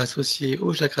corps associés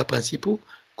aux chakras principaux,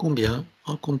 combien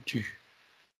en comptes-tu?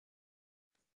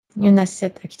 Il y en a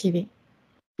 7 activés.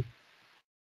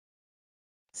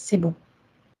 C'est bon.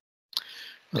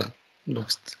 Voilà. Donc,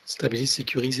 stabilise,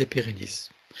 sécurise et pérennise.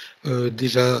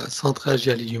 Déjà, centrage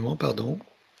et alignement, pardon.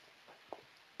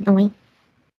 Oui,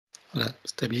 Voilà.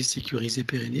 Stabilise, sécurise et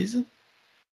pérennise.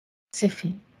 c'est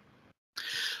fait.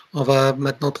 On va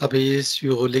maintenant travailler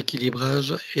sur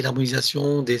l'équilibrage et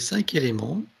l'harmonisation des 5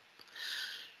 éléments.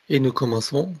 Et nous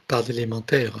commençons par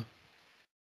l'élémentaire.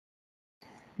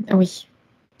 Oui,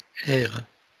 Air,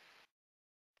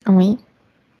 oui,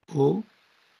 eau,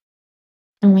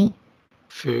 oui,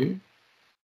 feu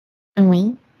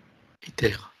oui, et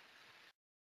terre.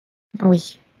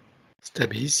 oui,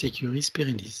 Stabilise, sécurise,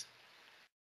 pérennise.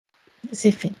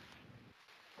 c'est fait.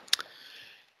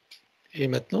 Et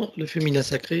maintenant, le féminin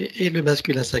sacré et le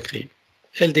masculin sacré.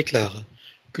 Elle déclare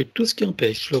que tout ce qui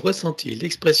empêche le ressenti,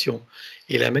 l'expression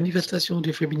et la manifestation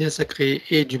du féminin sacré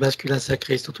et du masculin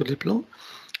sacré sur tous les plans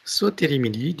soit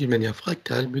éliminé d'une manière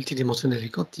fractale, multidimensionnelle et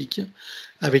quantique,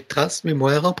 avec traces,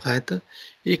 mémoire, empreinte,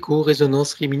 écho,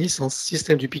 résonance, réminiscence,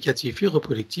 système duplicatif et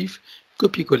reproductif,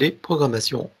 copier-coller,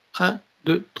 programmation. 1,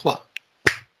 2, 3.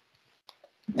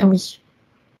 Oui,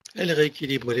 Elle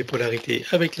rééquilibre les polarités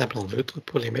avec l'implant neutre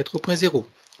pour les mettre au point zéro.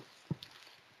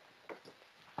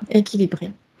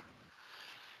 équilibré.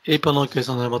 Et pendant que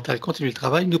son mental continue le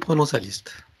travail, nous prenons sa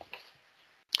liste.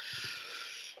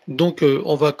 Donc,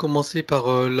 on va commencer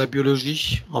par la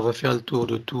biologie. On va faire le tour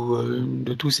de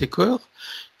tous ces corps.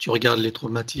 Tu regardes les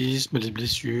traumatismes, les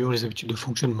blessures, les habitudes de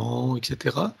fonctionnement,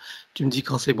 etc. Tu me dis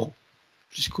quand c'est bon,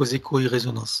 jusqu'aux échos et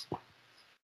résonances.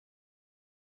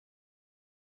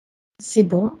 C'est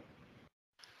bon.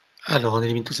 Alors, on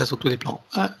élimine tout ça sur tous les plans.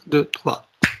 1, 2, 3.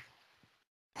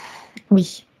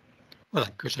 Oui, Voilà,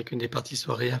 que chacune des parties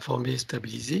soit réinformée et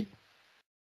stabilisée.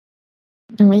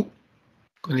 oui,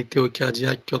 Connectée au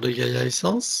cardiaque, cœur de Gaïa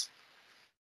essence.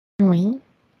 oui,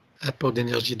 Apport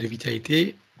d'énergie et de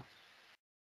vitalité.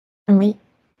 oui,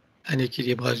 Un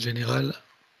équilibrage général.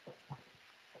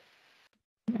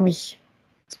 oui,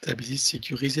 Stabilise,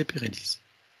 sécurise et pérennise.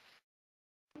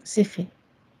 c'est fait.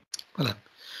 Voilà.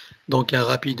 Donc un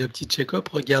rapide petit check-up,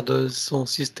 regarde son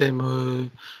système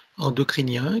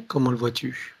endocrinien, comment le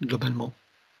vois-tu globalement?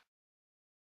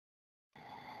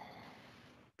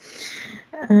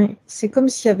 C'est comme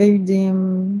s'il y avait eu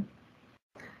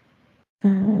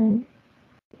euh,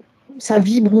 ça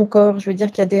vibre encore. Je veux dire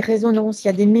qu'il y a des résonances, il y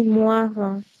a des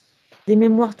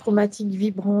mémoires traumatiques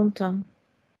vibrantes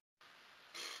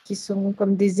qui sont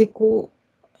comme des échos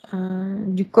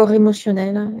du corps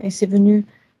émotionnel et c'est venu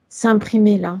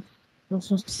s'imprimer là, dans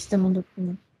son système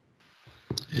endocrinien.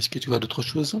 Est-ce que tu vois d'autres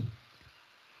choses?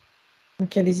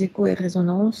 Donc il y a les échos et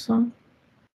résonances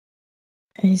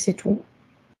et c'est tout.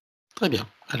 Très bien.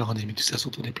 Alors, on élimine tout ça sur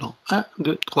tous les plans. 1,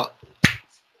 2, 3.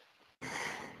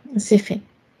 C'est fait.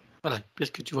 Voilà.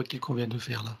 Qu'est-ce que tu vois qu'il convient de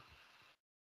faire là?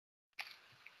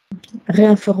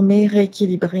 Réinformer,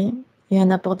 rééquilibrer et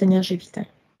un apport d'énergie vitale.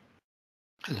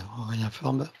 Alors, on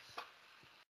réinforme,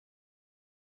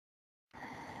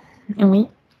 Oui,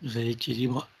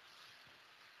 rééquilibre,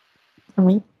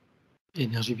 oui,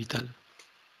 énergie vitale.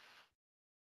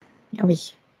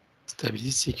 oui,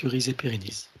 Stabilise, sécurise et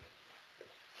pérennise.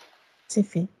 c'est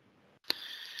fait.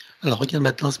 Alors, regarde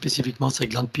maintenant spécifiquement ces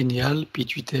glandes pinéales,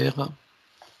 pituitaires.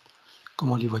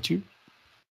 Comment les vois-tu?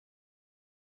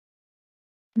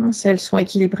 Elles sont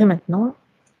équilibrées maintenant.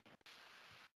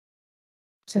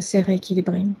 Ça s'est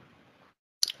rééquilibré.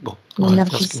 Bon, on va faire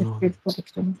L'énergie ce que nous... circule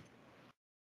correctement.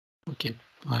 Ok,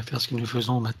 on va faire ce que nous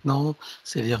faisons maintenant,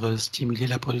 c'est-à-dire stimuler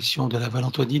la production de la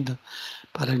valentonine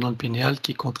par la glande pinéale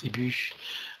qui contribue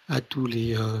à tous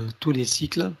les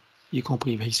cycles, y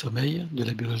compris veille-sommeil de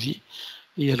la biologie,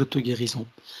 et à l'auto-guérison.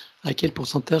 À quel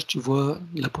pourcentage tu vois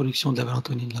la production de la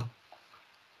valentonine là?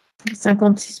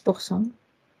 56%.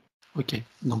 Ok,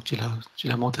 donc tu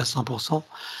la montes à 100%,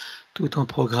 tout en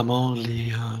programmant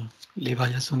les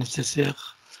variations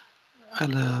nécessaires à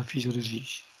la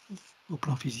physiologie, au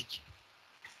plan physique.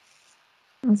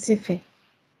 C'est fait.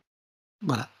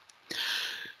 Voilà.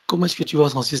 Comment est-ce que tu vois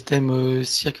son système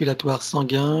circulatoire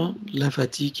sanguin,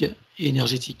 lymphatique et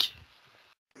énergétique?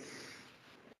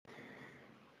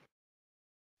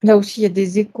 Là aussi, il y a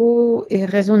des échos et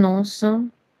résonances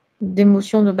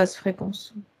d'émotions de basse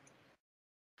fréquence.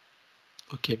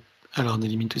 Ok, alors on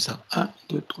élimine tout ça. 1,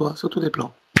 2, 3, sur tous les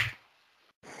plans.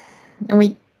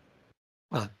 Oui,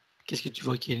 Voilà. Qu'est-ce que tu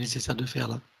vois qui est nécessaire de faire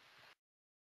là?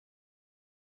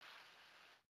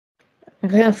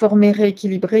 réinformer,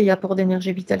 rééquilibrer et apport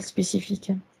d'énergie vitale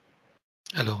spécifique.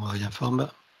 Alors on réinforme,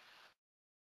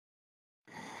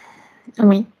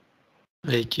 Oui,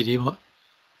 rééquilibre,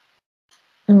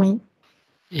 oui,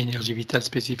 énergie vitale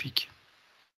spécifique.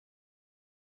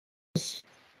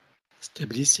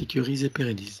 Stabilise, sécurise et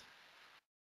pérennise.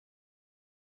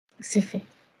 c'est fait.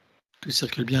 Tout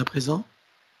circule bien à présent?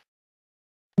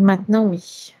 Maintenant,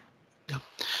 oui. Bien.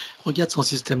 Regarde son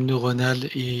système neuronal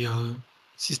et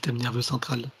système nerveux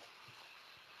central.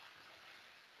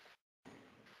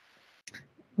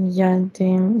 Il y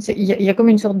a comme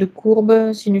une sorte de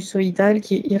courbe sinusoïdale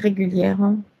qui est irrégulière.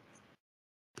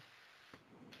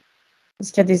 Parce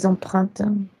qu'il y a des empreintes.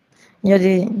 Il y a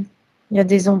des, il y a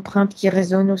des empreintes qui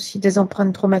résonnent aussi, des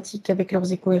empreintes traumatiques avec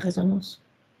leurs échos et résonances.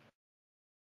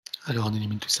 Alors on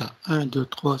élimine tout ça. 1, 2,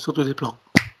 3, sur tous les plans.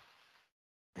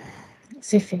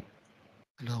 C'est fait.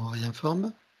 Alors on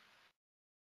réinforme,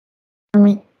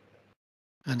 Oui,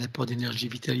 un apport d'énergie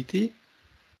vitalité.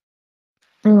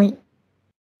 oui,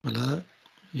 Voilà.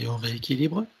 Et on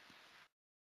rééquilibre.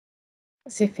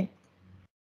 c'est fait.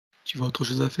 Tu vois autre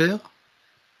chose à faire?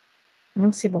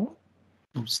 Donc, c'est bon,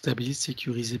 Donc stabilise,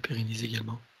 sécurise et pérennise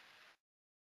également.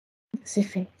 c'est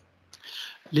fait.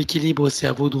 L'équilibre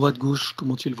cerveau droite-gauche,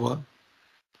 comment tu le vois?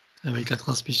 Avec la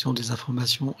transmission des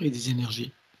informations et des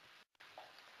énergies.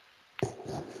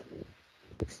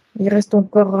 Il reste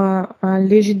encore un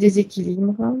léger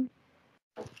déséquilibre.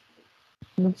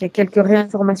 Donc, il y a quelques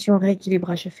réinformations,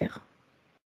 rééquilibrages à faire.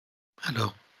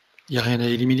 Alors, il n'y a rien à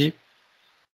éliminer?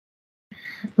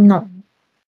 Non,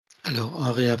 Alors,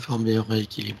 on réinforme et on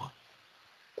rééquilibre.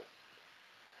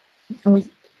 oui,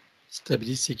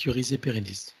 Stabilise, sécurise et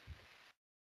pérennise.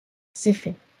 c'est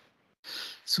fait.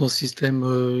 Son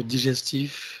système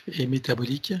digestif et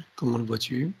métabolique, comment le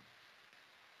vois-tu?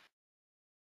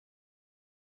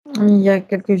 Il y a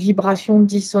quelques vibrations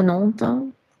dissonantes.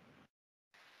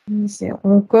 C'est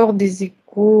encore des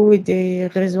échos et des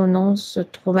résonances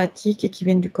traumatiques et qui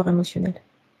viennent du corps émotionnel.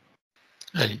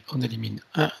 Allez, on élimine.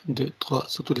 1, 2, 3,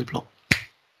 sur tous les plans.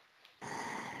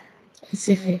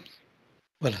 C'est fait.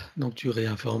 Voilà, donc tu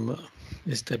réinformes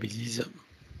et stabilises.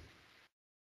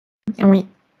 Oui,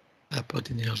 Apport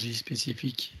d'énergie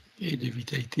spécifique et de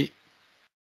vitalité.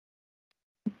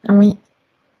 oui,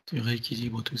 Tu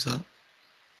rééquilibres tout ça.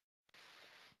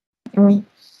 oui,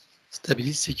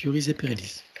 Stabilise, sécurise et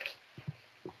pérennise.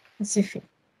 c'est fait.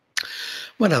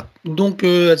 Voilà, donc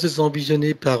elle se sent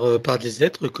visionnée par des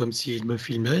êtres comme s'ils me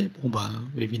filmaient. Bon ben,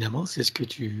 évidemment, c'est ce que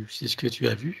tu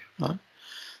as vu, hein.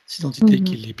 Ces entités Mhm.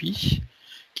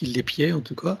 qui l'épiaient en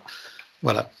tout cas.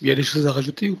 Voilà. Il y a des choses à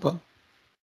rajouter ou pas?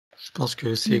 Je pense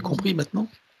que c'est compris maintenant,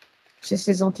 C'est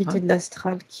ces entités hein. de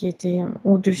l'astral qui étaient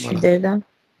au-dessus Voilà. d'elle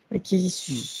et qui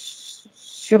Mm.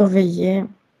 surveillaient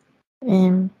et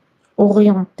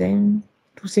orientaient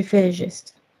tous ses faits et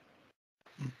gestes.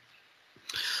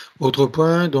 Autre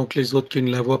point, donc les autres qui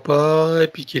ne la voient pas, et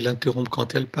puis qui l'interrompent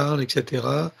quand elle parle, etc.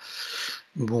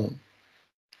 Bon,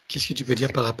 qu'est-ce que tu peux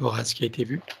dire par rapport à ce qui a été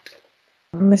vu?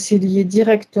 Mais c'est lié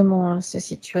directement à ces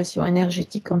situations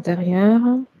énergétiques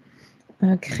antérieures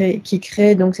qui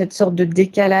créent donc cette sorte de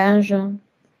décalage,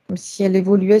 comme si elle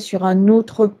évoluait sur un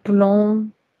autre plan,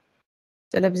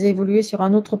 elle la faisait évoluer sur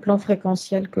un autre plan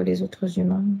fréquentiel que les autres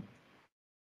humains.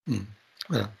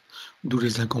 Voilà. D'où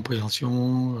les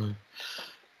incompréhensions,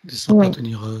 sans pas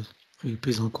tenir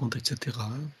prise en compte, etc.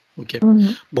 Ok.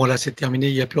 Bon, là, c'est terminé,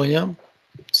 il n'y a plus rien.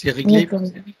 C'est réglé.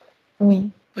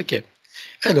 Oui. Ok.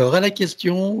 Alors, à la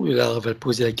question, là, on va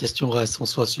poser la question à son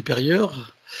soi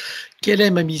supérieur. Quelle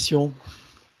est ma mission?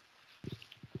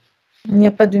 Il n'y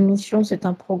a pas de mission, c'est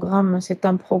un programme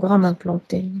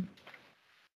implanté.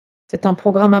 C'est un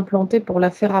programme implanté pour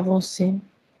la faire avancer,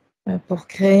 pour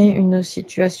créer une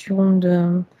situation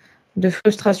de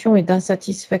frustration et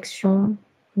d'insatisfaction,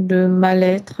 de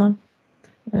mal-être,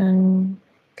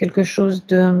 quelque chose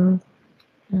de...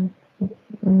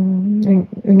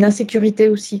 une insécurité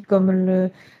aussi, comme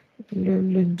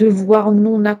le devoir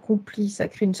non accompli. Ça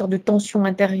crée une sorte de tension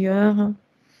intérieure,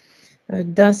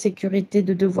 d'insécurité,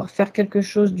 de devoir faire quelque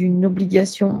chose, d'une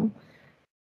obligation.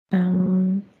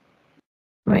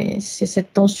 Oui, c'est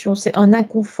cette tension, c'est un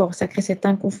inconfort, ça crée cet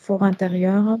inconfort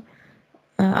intérieur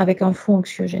avec un fond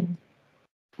anxiogène.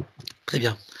 Très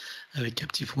bien. Avec un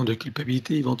petit fond de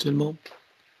culpabilité éventuellement.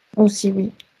 Aussi,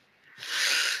 oui.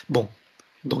 Bon,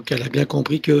 donc elle a bien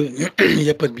compris qu'il n'y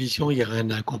a pas de mission, il n'y a rien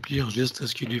à accomplir, juste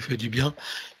ce qui lui fait du bien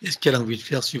et ce qu'elle a envie de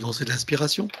faire suivant ses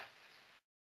aspirations.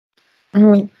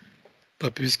 Oui.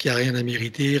 Pas plus qu'il n'y a rien à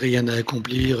mériter, rien à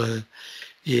accomplir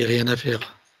et rien à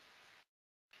faire.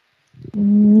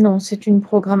 Non, c'est une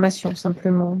programmation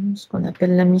simplement. Ce qu'on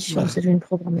appelle la mission, Voilà. c'est une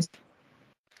programmation.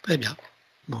 Très bien.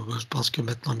 Bon, je pense que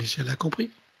maintenant Michel a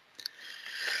compris.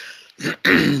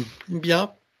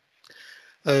 Bien.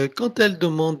 Quand elle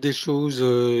demande des choses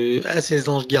à ses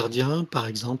anges gardiens, par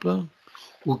exemple,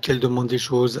 ou qu'elle demande des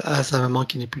choses à sa maman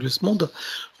qui n'est plus de ce monde,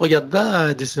 regarde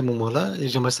là, de ces moments-là, et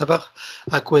j'aimerais savoir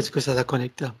à quoi est-ce que ça la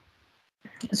connecte.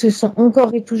 Ce sont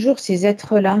encore et toujours ces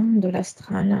êtres-là de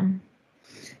l'astral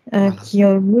Voilà. qui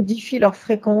modifient leur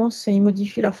fréquence, et ils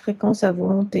modifient leur fréquence à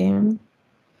volonté.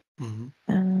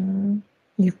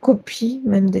 Ils copient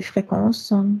même des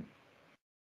fréquences.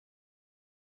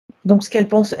 Donc, ce qu'elle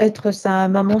pense être sa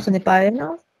maman, ce n'est pas elle.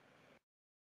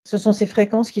 Ce sont ces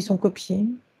fréquences qui sont copiées.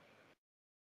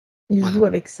 Ils jouent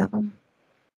avec ça.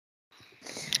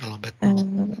 Alors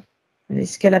maintenant...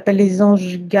 ce qu'elle appelle les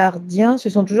anges gardiens, ce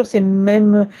sont toujours ces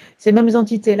mêmes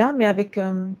entités-là, mais avec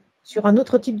sur un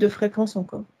autre type de fréquence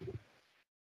encore.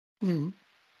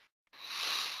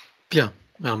 Bien.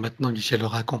 Alors maintenant, Michel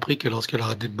aura compris que lorsqu'elle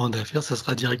aura des demandes à faire, ça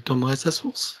sera directement à sa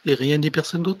source et rien ni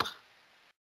personne d'autre.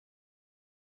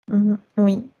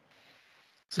 Oui.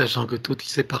 Sachant que toutes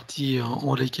ces parties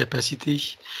ont les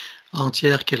capacités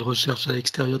entières qu'elle recherche à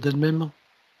l'extérieur d'elle-même.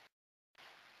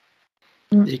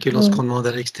 Et que lorsqu'on demande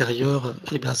à l'extérieur,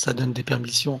 eh bien, ça donne des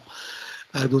permissions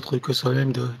à d'autres que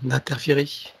soi-même d'interférer.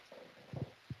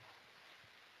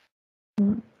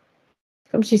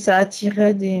 Comme si ça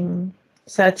attirait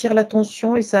ça attire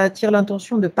l'attention et ça attire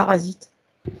l'intention de parasites.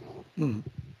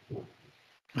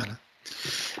 Voilà.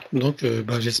 Donc,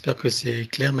 j'espère que c'est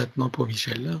clair maintenant pour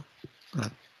Michel.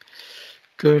 Voilà.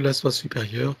 Que la soi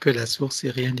supérieure, que la source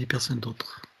et rien ni personne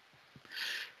d'autre.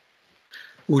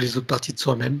 Ou les autres parties de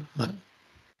soi-même, voilà.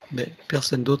 Mais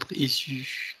personne d'autre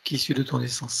qu'issu de ton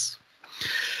essence.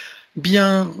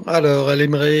 Bien, alors elle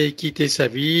aimerait quitter sa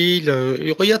ville.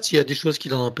 Et regarde s'il y a des choses qui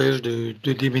l'en empêchent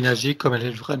de déménager comme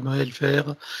elle aimerait le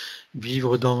faire,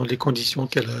 vivre dans les conditions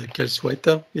qu'elle souhaite.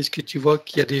 Est-ce que tu vois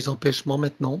qu'il y a des empêchements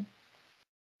maintenant?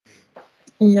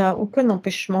 Il n'y a aucun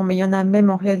empêchement, mais il y en a même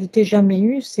en réalité jamais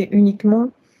eu. C'est uniquement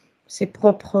ses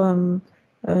propres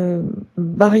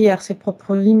barrières, ses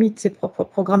propres limites, ses propres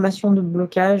programmations de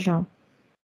blocage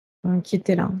qui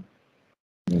étaient là.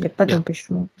 Il n'y a pas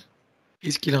d'empêchement.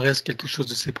 Est-ce qu'il en reste quelque chose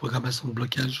de ces programmations de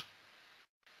blocage?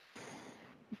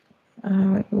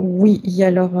 Oui, il y a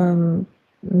leur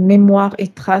mémoire et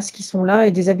traces qui sont là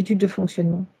et des habitudes de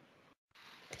fonctionnement.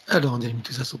 Alors, on élimine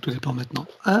tout ça sur tous les plans maintenant.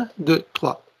 1, 2,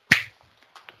 3.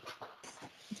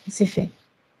 C'est fait.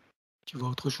 Tu vois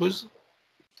autre chose?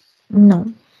 Non.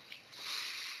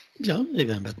 Bien, et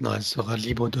bien maintenant elle sera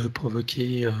libre de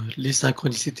provoquer les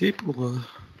synchronicités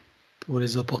pour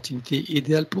les opportunités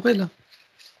idéales pour elle.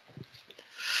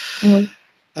 Oui.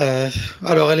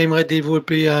 Alors elle aimerait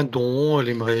développer un don, elle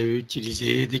aimerait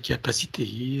utiliser des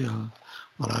capacités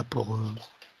voilà,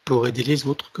 pour aider les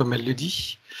autres, comme elle le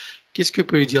dit. Qu'est-ce que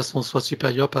peut lui dire son soi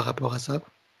supérieur par rapport à ça?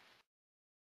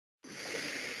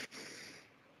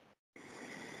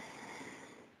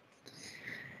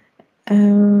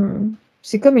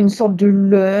 c'est comme une sorte de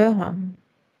leurre,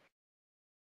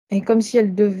 et comme si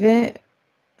elle devait,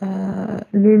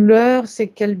 le leurre, c'est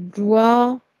qu'elle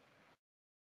doit,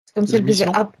 c'est comme si La elle devait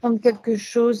mission, apprendre quelque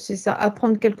chose, c'est ça,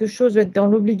 apprendre quelque chose, être dans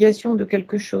l'obligation de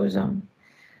quelque chose,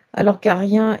 alors qu'il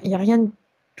n'y a rien de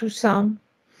tout ça.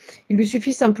 Il lui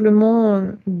suffit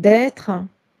simplement d'être,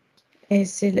 et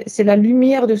c'est la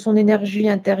lumière de son énergie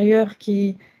intérieure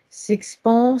qui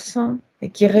s'expanse et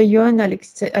qui rayonne à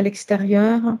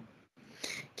l'extérieur,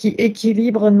 qui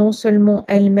équilibre non seulement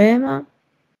elle-même,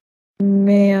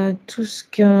 mais tout ce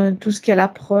qu'elle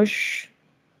approche.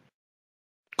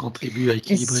 contribue à Et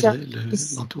équilibrer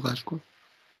l'entourage, quoi.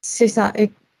 c'est ça.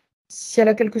 Et si elle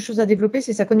a quelque chose à développer,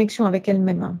 c'est sa connexion avec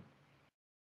elle-même.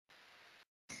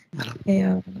 Voilà. Et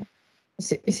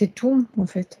c'est tout, en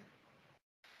fait.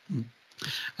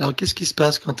 Alors, qu'est-ce qui se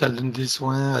passe quand elle donne des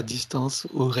soins à distance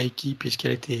au Reiki,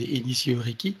 puisqu'elle a été initiée au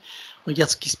Reiki? Regarde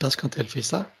ce qui se passe quand elle fait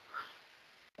ça.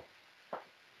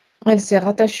 Elle s'est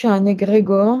rattachée à un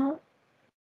égrégore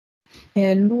et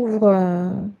elle ouvre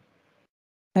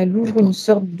une D'accord.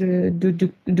 sorte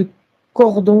de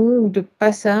cordon ou de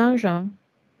passage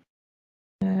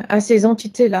à ces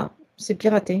entités-là. C'est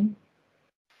piraté.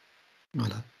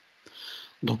 Voilà.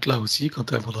 Donc là aussi,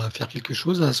 quand elle voudra faire quelque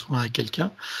chose, un soin à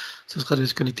quelqu'un, ce sera de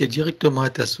se connecter directement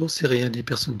à ta source et rien ni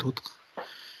personne d'autre.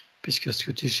 Puisque ce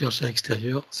que tu cherches à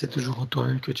l'extérieur, c'est toujours en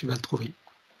toi-même que tu vas le trouver.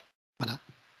 Voilà.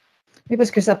 Oui,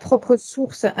 parce que sa propre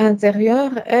source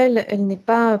intérieure, elle n'est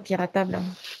pas piratable.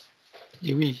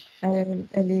 Et oui,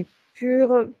 Elle est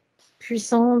pure,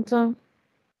 puissante,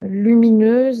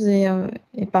 lumineuse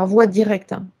et par voie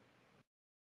directe.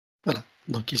 voilà.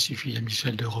 Donc il suffit à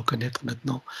Michel de reconnaître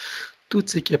maintenant toutes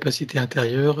ses capacités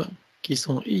intérieures qui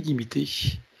sont illimitées.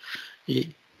 Et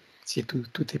c'est tout,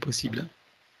 tout est possible.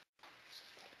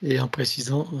 Et en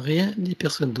précisant rien ni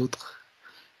personne d'autre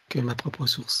que ma propre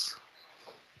source.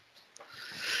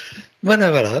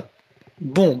 Voilà, voilà.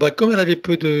 Bon, bah, comme elle avait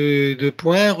peu de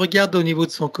points, regarde au niveau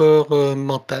de son corps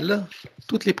mental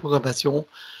toutes les programmations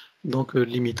donc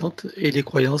limitantes et les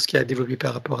croyances qu'il a développées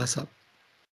par rapport à ça.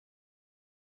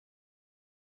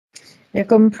 Il y a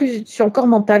comme sur le corps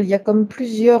mental, il y a comme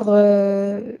plusieurs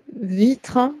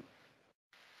vitres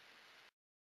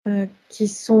qui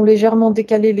sont légèrement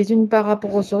décalées les unes par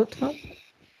rapport aux autres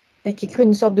et qui créent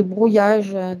une sorte de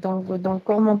brouillage dans le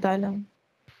corps mental.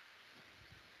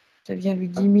 Ça vient lui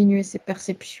diminuer ses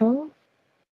perceptions,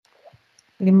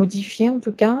 les modifier en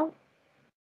tout cas.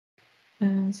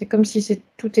 C'est comme si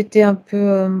tout était un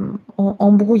peu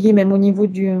embrouillé, même au niveau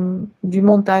du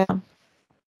mental,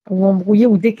 ou embrouillé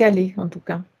ou décalé en tout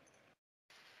cas.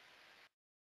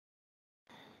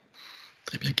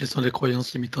 Très bien, quelles sont les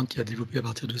croyances limitantes qu'il a développées à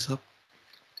partir de ça?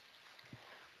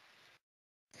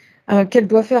 Qu'elle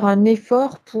doit faire un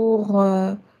effort pour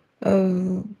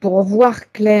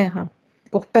voir clair,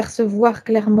 pour percevoir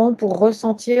clairement, pour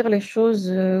ressentir les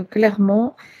choses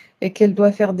clairement, et qu'elle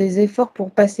doit faire des efforts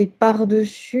pour passer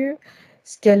par-dessus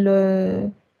ce qu'elle,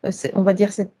 on va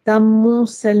dire, cet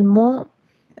amoncellement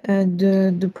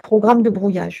de programmes de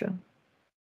brouillage.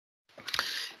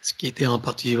 Ce qui était en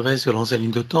partie vrai selon sa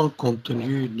ligne de temps, compte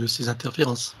tenu de ses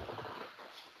interférences.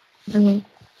 Oui.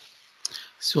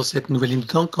 Sur cette nouvelle ligne de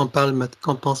temps, qu'en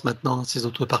pensent maintenant ces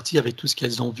autres parties avec tout ce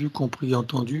qu'elles ont vu, compris,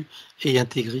 entendu et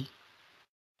intégré?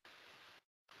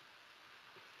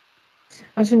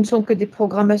 Ce ne sont que des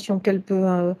programmations qu'elle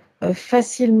peut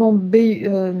facilement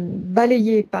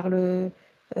balayer par le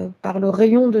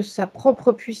rayon de sa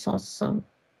propre puissance, hein,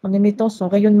 en émettant son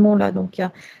rayonnement là. Donc, il n'y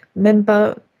a même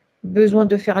pas besoin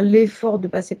de faire l'effort de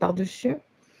passer par-dessus.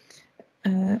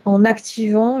 En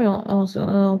activant et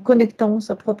en connectant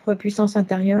sa propre puissance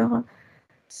intérieure,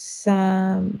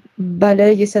 ça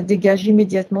balaye et ça dégage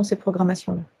immédiatement ces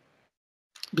programmations-là.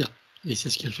 Bien, et c'est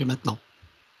ce qu'elle fait maintenant.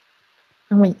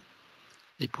 Oui.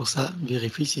 Et pour ça,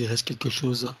 vérifie s'il reste quelque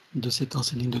chose de cette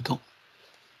ancienne ligne de temps.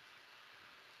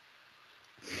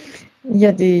 Il y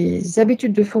a des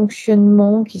habitudes de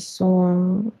fonctionnement qui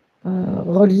sont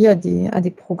reliées à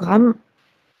des programmes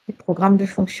de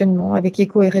fonctionnement avec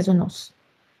écho et résonance.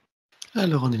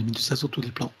 Alors on élimine tout ça sur tous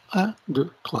les plans. 1, 2,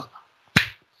 3.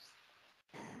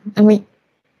 Oui.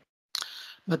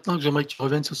 Maintenant que j'aimerais que tu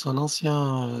reviennes sur son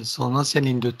ancienne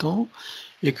ligne de temps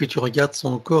et que tu regardes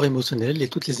son corps émotionnel et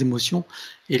toutes les émotions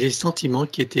et les sentiments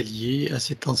qui étaient liés à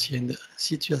cette ancienne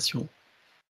situation.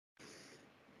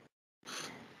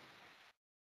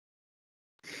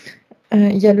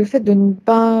 Il y a le fait de ne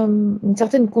pas, une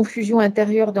certaine confusion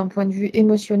intérieure d'un point de vue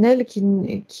émotionnel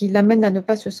qui l'amène à ne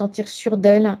pas se sentir sûre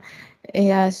d'elle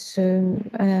et à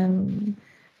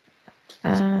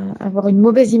avoir une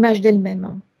mauvaise image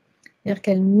d'elle-même. C'est-à-dire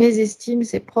qu'elle mésestime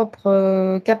ses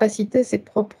propres capacités, ses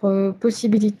propres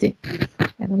possibilités.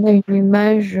 Elle en a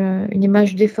une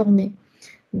image déformée.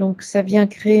 Donc, ça vient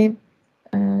créer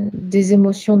des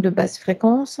émotions de basse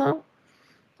fréquence,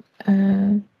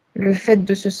 le fait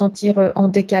de se sentir en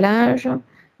décalage,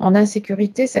 en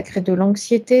insécurité, ça crée de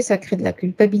l'anxiété, ça crée de la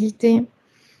culpabilité,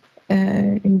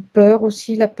 une peur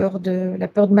aussi, la peur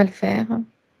de mal faire.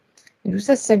 Et tout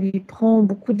ça, ça lui prend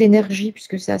beaucoup d'énergie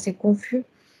puisque c'est assez confus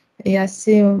et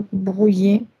assez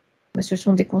brouillé. Mais ce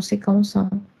sont des conséquences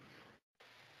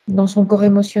dans son corps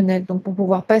émotionnel. Donc, pour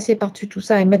pouvoir passer par-dessus tout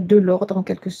ça et mettre de l'ordre, en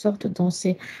quelque sorte, dans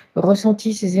ses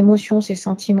ressentis, ses émotions, ses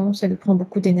sentiments, ça lui prend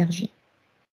beaucoup d'énergie.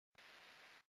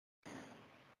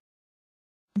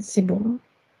 C'est bon.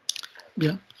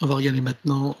 Bien, on va regarder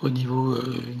maintenant au niveau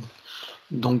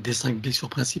donc des 5 blessures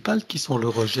principales qui sont le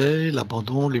rejet,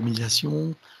 l'abandon,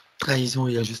 l'humiliation, trahison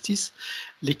et injustice.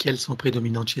 Lesquelles sont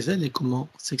prédominantes chez elle et comment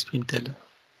s'expriment-elles?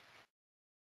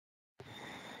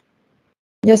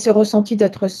 Il y a ce ressenti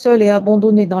d'être seul et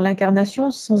abandonné dans l'incarnation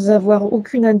sans avoir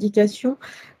aucune indication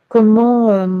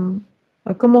comment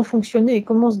fonctionner et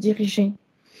comment se diriger.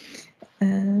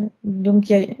 Donc,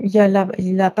 il y a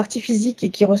la partie physique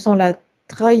qui ressent la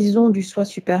trahison du soi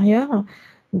supérieur,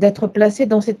 d'être placé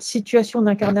dans cette situation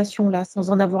d'incarnation-là, sans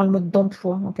en avoir le mode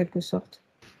d'emploi, en quelque sorte.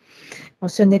 Bon,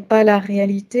 ce n'est pas la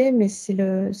réalité, mais c'est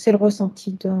le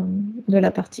ressenti de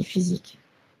la partie physique.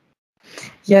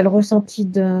 Il y a le ressenti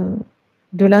de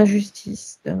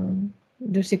l'injustice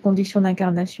de ces conditions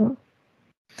d'incarnation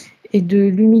et de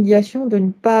l'humiliation de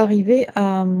ne pas arriver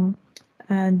à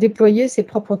déployer ses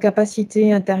propres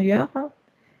capacités intérieures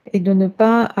et de ne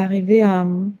pas arriver à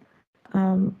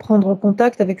prendre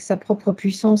contact avec sa propre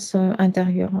puissance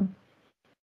intérieure.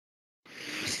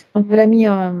 Donc, elle a mis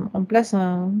en place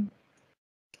un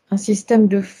système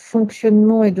de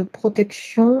fonctionnement et de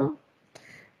protection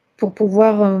pour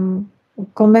pouvoir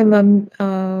quand même,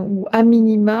 ou à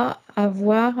minima,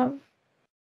 avoir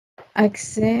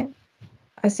accès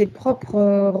à ses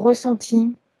propres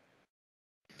ressentis.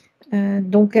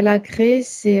 Donc, elle a créé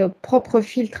ses propres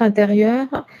filtres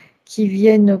intérieurs qui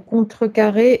viennent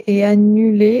contrecarrer et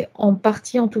annuler, en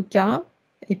partie en tout cas,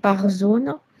 et par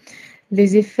zone,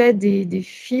 les effets des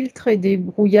filtres et des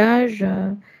brouillages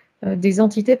des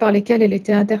entités par lesquelles elle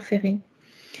était interférée.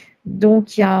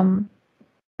 Donc,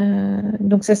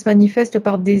 donc ça se manifeste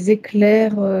par des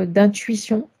éclairs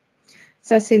d'intuition.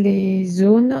 Ça, c'est les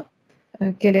zones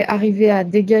qu'elle est arrivée à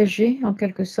dégager, en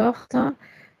quelque sorte,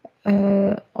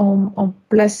 en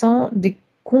plaçant des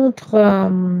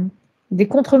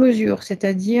contre-mesures,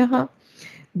 c'est-à-dire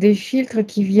des filtres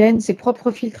qui viennent, ses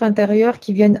propres filtres intérieurs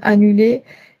qui viennent annuler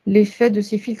l'effet de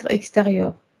ces filtres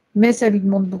extérieurs. Mais ça lui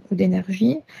demande beaucoup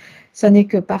d'énergie, ça n'est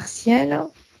que partiel,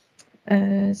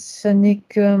 ça n'est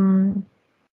que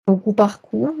au coup par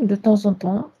coup, de temps en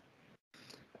temps.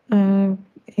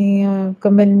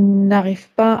 Comme elle n'arrive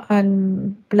pas à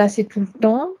le placer tout le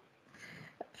temps,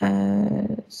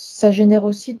 ça génère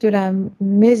aussi de la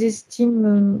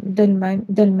mésestime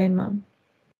d'elle-même.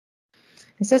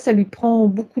 Et ça lui prend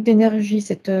beaucoup d'énergie,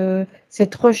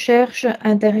 cette recherche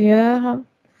intérieure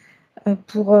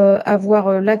pour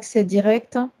avoir l'accès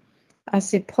direct à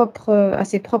ses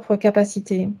propres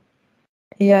capacités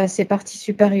et à ses parties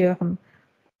supérieures,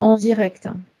 en direct.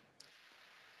 Parce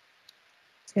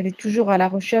qu'elle est toujours à la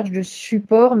recherche de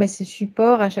support, mais ces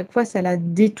supports, à chaque fois, ça la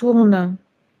détourne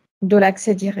de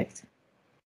l'accès direct.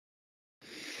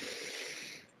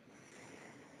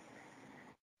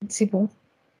 C'est bon.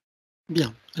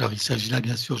 Bien, alors il s'agit là,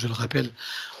 bien sûr, je le rappelle,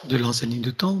 de l'enseigne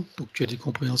de temps. Donc tu as des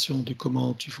compréhensions de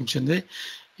comment tu fonctionnais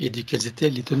et de quels étaient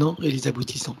les tenants et les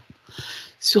aboutissants.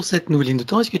 Sur cette nouvelle ligne de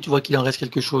temps, est-ce que tu vois qu'il en reste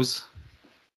quelque chose?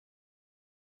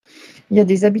 Il y a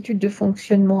des habitudes de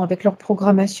fonctionnement avec leur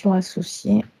programmation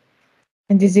associée,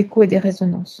 des échos et des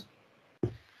résonances.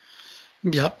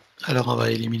 Bien, alors on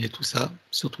va éliminer tout ça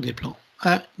sur tous les plans.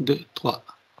 1, 2, 3.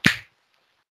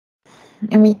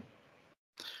 Oui.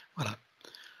 Voilà.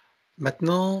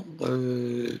 Maintenant,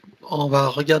 on va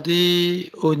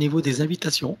regarder au niveau des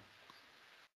invitations.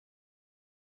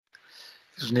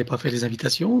 Je n'ai pas fait les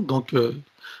invitations, donc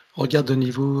regarde au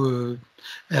niveau,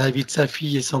 elle invite sa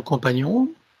fille et son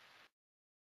compagnon.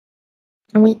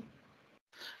 Oui.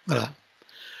 Voilà.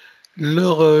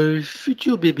 Leur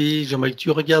futur bébé, j'aimerais que tu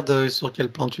regardes sur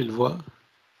quel plan tu le vois.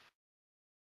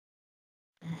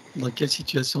 Dans quelle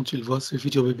situation tu le vois, ce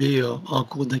futur bébé en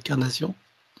cours d'incarnation?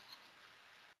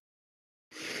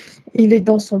 Il est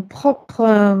dans son propre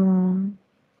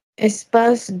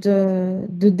espace de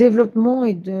développement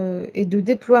et de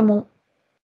déploiement.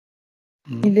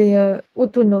 Il est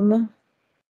autonome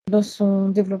dans son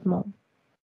développement.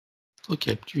 Ok,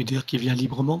 tu veux dire qu'il vient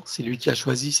librement? C'est lui qui a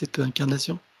choisi cette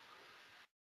incarnation?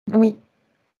 Oui,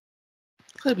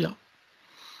 Très bien.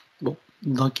 Bon,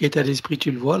 dans quel état d'esprit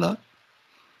tu le vois là?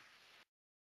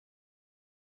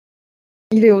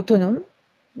 il est autonome,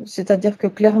 c'est-à-dire que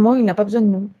clairement, il n'a pas besoin de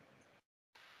nous.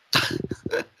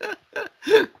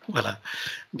 Voilà,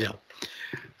 bien.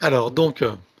 Alors, donc,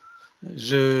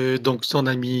 donc son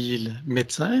ami le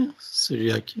médecin,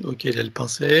 celui auquel elle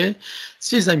pensait,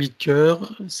 ses amis de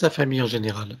cœur, sa famille en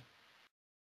général.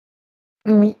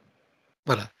 Oui,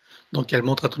 Voilà. Donc, elle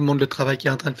montre à tout le monde le travail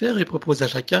qu'elle est en train de faire et propose à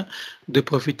chacun de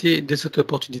profiter de cette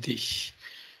opportunité.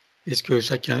 Est-ce que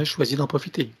chacun choisit d'en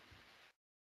profiter?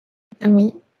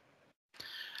 oui,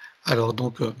 Alors,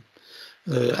 donc,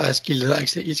 est-ce qu'ils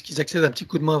accèdent un petit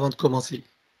coup de main avant de commencer?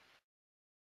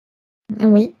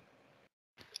 oui,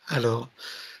 Alors,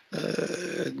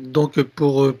 donc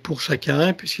pour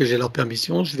chacun, puisque j'ai leur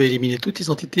permission, je vais éliminer toutes les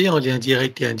entités en lien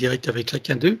direct et indirect avec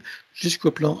chacun d'eux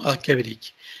jusqu'au plan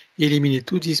archéologique. Éliminer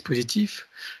tout dispositif,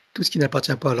 tout ce qui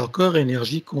n'appartient pas à leur corps,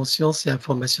 énergie, conscience et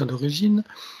information d'origine,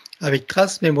 avec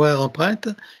traces, mémoire, empreinte,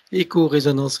 écho,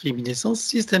 résonance, réminiscence,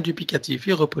 système duplicatif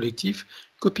et reproductif,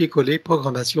 copier-coller,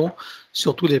 programmation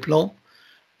sur tous les plans,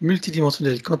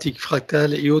 multidimensionnels, quantiques,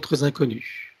 fractales et autres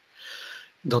inconnus,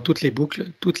 dans toutes les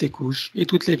boucles, toutes les couches et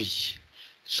toutes les vies.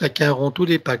 Chacun rompt tous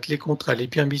les pactes, les contrats, les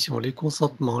permissions, les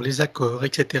consentements, les accords,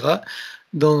 etc.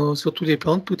 Sur tous les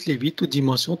plans, toutes les vies, toutes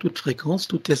dimensions, toutes fréquences,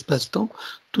 tout espace-temps,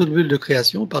 toute bulle de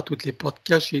création, par toutes les portes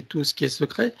cachées, tout ce qui est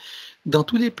secret, dans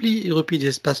tous les plis et replis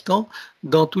d'espace-temps,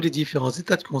 dans tous les différents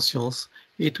états de conscience,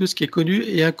 et tout ce qui est connu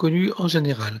et inconnu en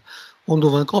général. On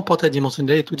ouvre un grand portail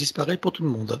dimensionnel et tout disparaît pour tout le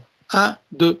monde. 1,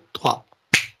 2, 3.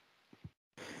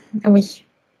 oui,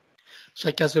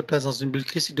 Chacun se place dans une bulle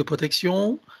christique de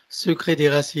protection, se crée des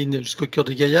racines jusqu'au cœur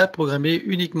de Gaïa, programmées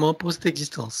uniquement pour cette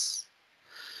existence.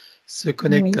 Se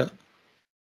connecte oui,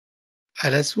 à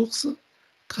la source,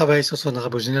 travaille sur son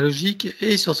arbre généalogique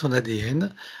et sur son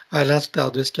ADN, à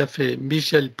l'instar de ce qu'a fait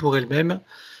Michel pour elle-même,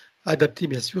 adapté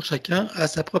bien sûr chacun à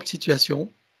sa propre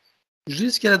situation,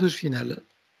 jusqu'à la douche finale.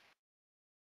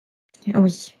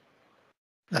 oui,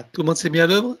 Ah, tout le monde s'est mis à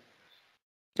l'œuvre?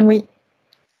 oui.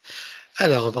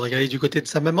 Alors, on va regarder du côté de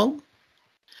sa maman.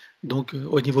 Donc,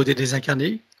 au niveau des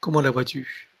désincarnés, comment la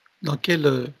vois-tu?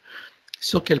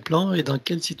 Sur quel plan et dans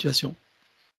quelle situation?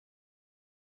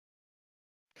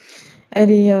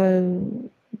 Elle est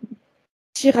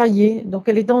tiraillée, donc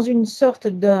elle est dans une sorte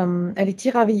elle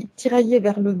est tiraillée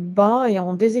vers le bas et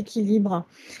en déséquilibre.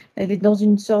 Elle est dans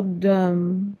une sorte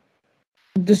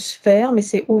de sphère, mais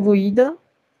c'est ovoïde,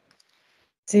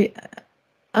 c'est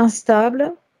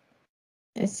instable.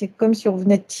 Et c'est comme si on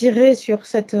venait tirer sur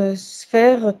cette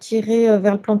sphère, tirer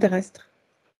vers le plan terrestre.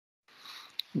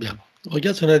 Bien.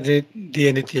 Regarde son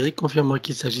ADN éthérique, confirme-moi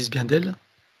qu'il s'agisse bien d'elle.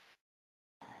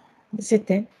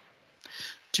 C'était,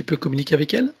 Tu peux communiquer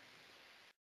avec elle?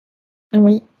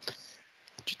 oui,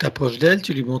 Tu t'approches d'elle,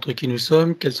 tu lui montres qui nous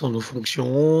sommes, quelles sont nos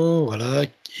fonctions, voilà,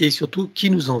 et surtout qui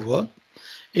nous envoie,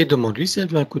 et demande-lui si elle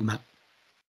veut un coup de main.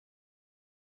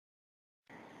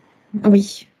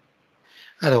 oui,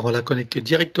 Alors, on la connecte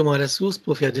directement à la source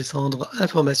pour faire descendre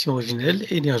information originelle,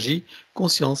 énergie,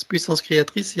 conscience, puissance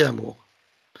créatrice et amour.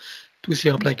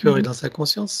 Touchée en plein cœur et oui. dans sa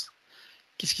conscience,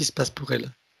 qu'est-ce qui se passe pour elle?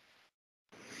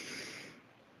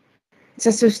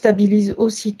 Ça se stabilise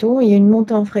aussitôt et il y a une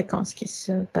montée en fréquence qui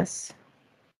se passe.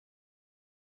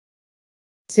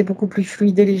 C'est beaucoup plus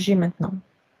fluide et léger maintenant.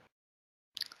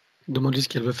 Demande-lui ce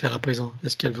qu'elle veut faire à présent.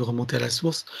 Est-ce qu'elle veut remonter à la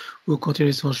source ou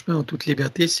continuer son chemin en toute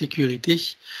liberté, sécurité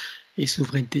et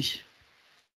souveraineté?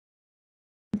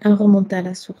 Un remonter à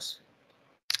la source.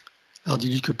 Alors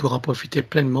dis-lui que pour en profiter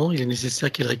pleinement, il est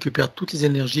nécessaire qu'elle récupère toutes les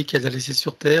énergies qu'elle a laissées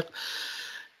sur Terre,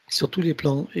 sur tous les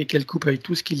plans, et qu'elle coupe avec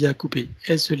tout ce qu'il y a à couper.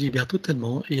 Elle se libère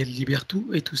totalement et elle libère tout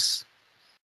et tous.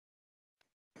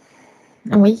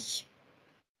 Oui,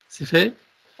 C'est fait?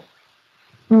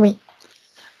 oui.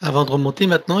 Avant de remonter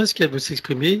maintenant, est-ce qu'elle veut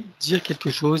s'exprimer, dire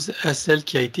quelque chose à celle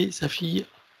qui a été sa fille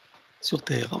sur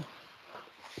Terre?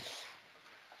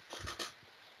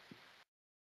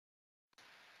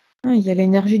 Ah, il y a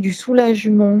l'énergie du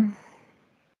soulagement,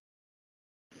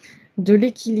 de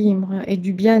l'équilibre et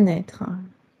du bien-être.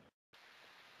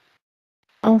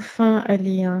 Enfin, elle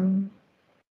est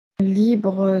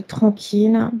libre,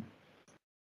 tranquille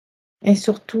et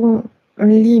surtout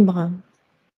libre.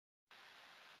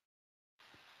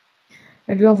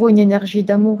 Elle lui envoie une énergie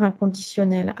d'amour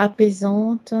inconditionnel,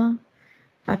 apaisante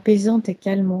et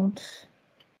calmante,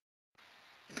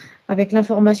 avec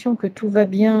l'information que tout va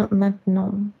bien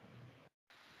maintenant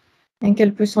et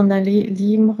qu'elle peut s'en aller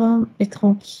libre et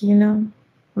tranquille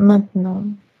maintenant.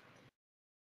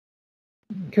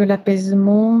 que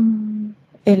l'apaisement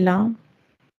est là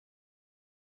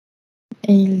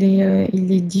et il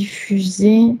est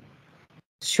diffusé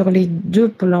sur les deux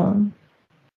plans,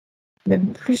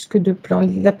 même plus que deux plans.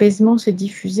 L'apaisement s'est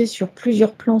diffusé sur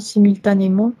plusieurs plans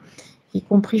simultanément, y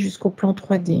compris jusqu'au plan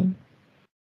 3D.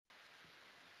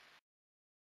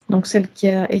 Donc celle qui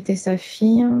a été sa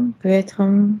fille peut être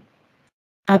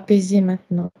apaisée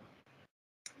maintenant,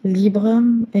 libre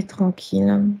et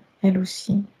tranquille, elle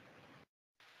aussi.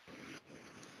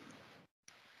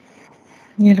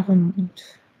 Et elle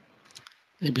remonte.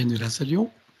 Eh bien, nous la saluons.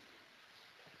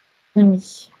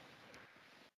 Oui.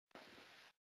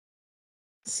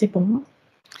 C'est bon.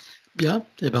 Bien.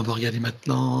 Eh bien, on va regarder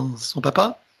maintenant son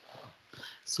papa.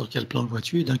 Sur quel plan le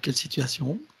vois-tu et dans quelle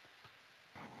situation?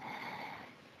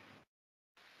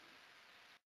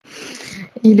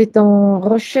 Il est en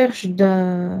recherche il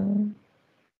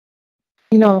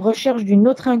est en recherche d'une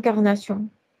autre incarnation.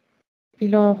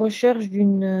 Il est en recherche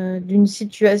d'une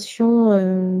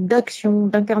situation d'action,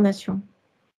 d'incarnation.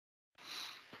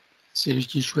 C'est lui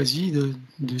qui choisit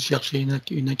de chercher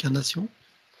une incarnation.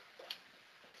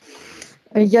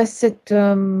 Il y a cette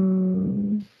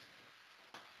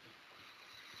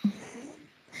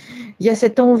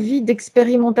envie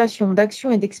d'expérimentation,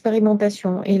 d'action et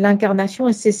d'expérimentation. Et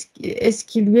l'incarnation, c'est ce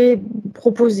qui lui est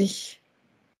proposé.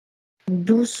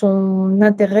 D'où son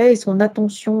intérêt et son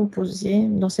attention posée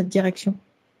dans cette direction.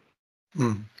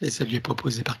 Et ça lui est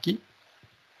proposé par qui?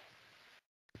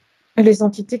 Les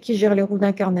entités qui gèrent les roues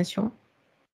d'incarnation.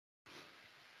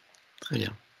 Très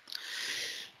bien.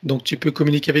 Donc, tu peux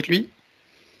communiquer avec lui?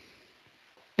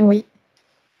 Oui.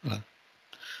 Voilà.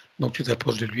 Donc, tu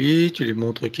t'approches de lui, tu lui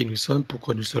montres qui nous sommes,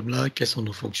 pourquoi nous sommes là, quelles sont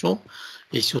nos fonctions,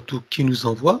 et surtout qui nous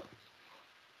envoie,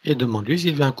 et demande-lui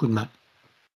s'il veut un coup de main.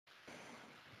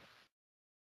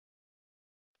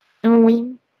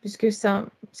 Oui, puisque ça,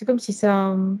 c'est comme si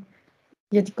ça,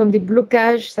 il y a comme des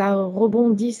blocages, ça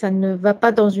rebondit, ça ne va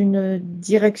pas dans une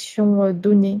direction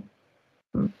donnée.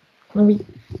 Oui.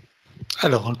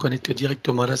 Alors, on le connecte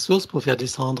directement à la source pour faire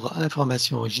descendre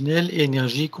information originelle,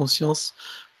 énergie, conscience,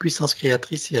 puissance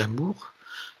créatrice et amour.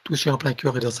 Touché en plein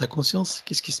cœur et dans sa conscience,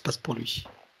 qu'est-ce qui se passe pour lui?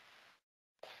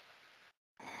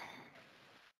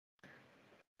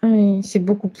 Oui, c'est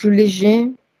beaucoup plus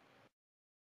léger.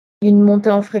 Il y a une montée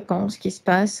en fréquence qui se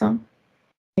passe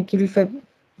et qui lui fait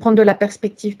prendre de la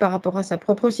perspective par rapport à sa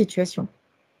propre situation.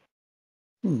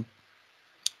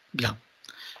 Bien.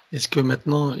 Est-ce que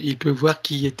maintenant, il peut voir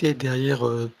qui était derrière,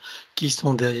 qui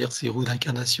sont derrière ces roues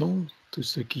d'incarnation, tous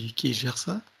ceux qui gèrent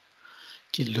ça,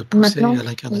 qui le poussaient Maintenant, à oui.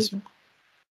 l'incarnation?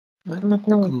 Ouais.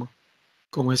 Maintenant, oui.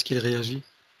 Comment est-ce qu'il réagit?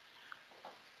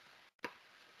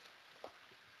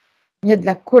 Il y a de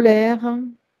la colère,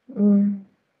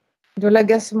 de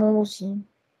l'agacement aussi,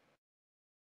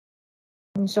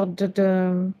 une sorte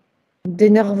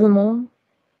d'énervement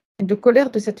et de colère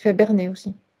de cette fait berner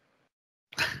aussi.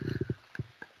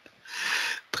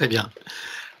 Très bien.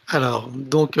 Alors,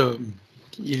 donc,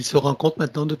 il se rend compte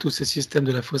maintenant de tous ces systèmes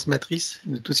de la fausse matrice,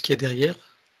 de tout ce qui est derrière.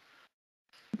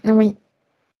 Oui,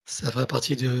 Ça fait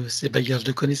partie de ses bagages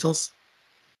de connaissances.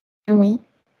 oui.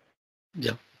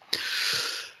 Bien.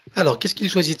 Alors, qu'est-ce qu'il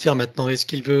choisit de faire maintenant? Est-ce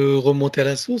qu'il veut remonter à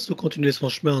la source ou continuer son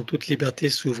chemin en toute liberté,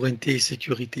 souveraineté et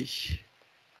sécurité?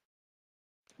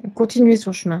 Continuer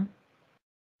son chemin.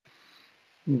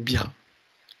 Bien.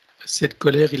 Cette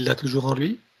colère, il l'a toujours en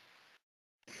lui?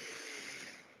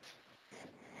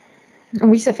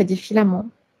 Oui, ça fait des filaments.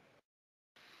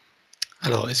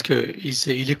 Alors, est-ce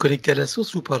qu'il est connecté à la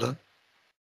source ou pas là?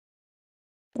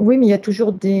 Oui, mais il y a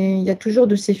toujours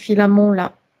de ces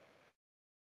filaments-là.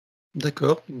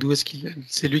 D'accord. D'où est-ce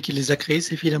c'est lui qui les a créés,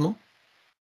 ces filaments?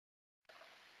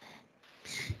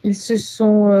 Ils se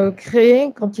sont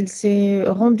créés quand il s'est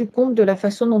rendu compte de la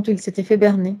façon dont il s'était fait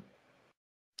berner.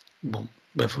 Bon,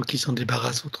 il faut qu'il s'en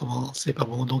débarrasse, autrement, c'est pas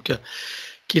bon. Donc,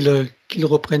 qu'il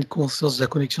reprenne conscience de la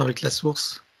connexion avec la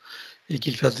source et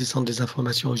qu'il fasse descendre des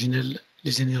informations originelles,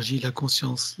 les énergies, la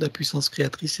conscience, la puissance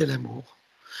créatrice et l'amour.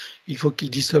 Il faut qu'il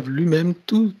dissolve lui-même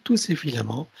tous ces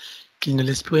filaments, qu'il ne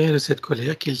laisse plus rien de cette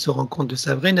colère, qu'il se rende compte de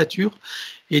sa vraie nature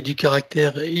et du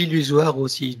caractère illusoire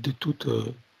aussi de toutes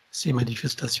ces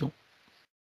manifestations.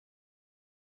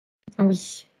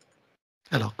 Oui,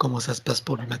 Alors, comment ça se passe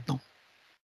pour lui maintenant?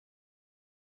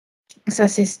 ça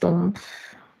s'estompe.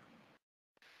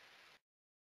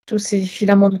 Tous ces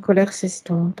filaments de colère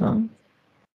s'estompent.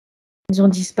 Ils ont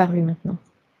disparu maintenant.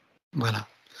 Voilà.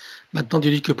 Maintenant,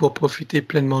 dis-lui que pour profiter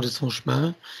pleinement de son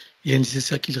chemin, il est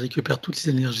nécessaire qu'il récupère toutes les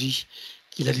énergies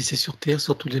qu'il a laissées sur Terre,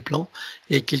 sur tous les plans,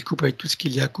 et qu'il coupe avec tout ce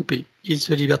qu'il y a à couper. Il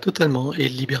se libère totalement et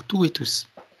il libère tout et tous.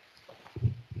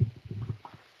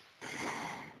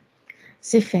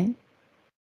 c'est fait.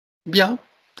 Bien.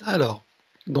 Alors,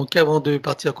 donc avant de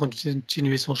partir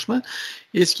continuer son chemin,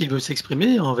 est-ce qu'il veut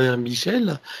s'exprimer envers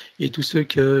Michel et tous ceux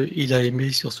qu'il a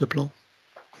aimés sur ce plan?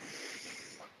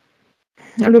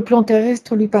 Le plan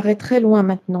terrestre lui paraît très loin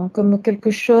maintenant, comme quelque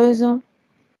chose.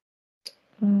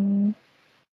 Il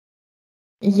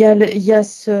y a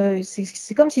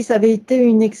c'est comme si ça avait été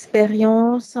une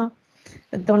expérience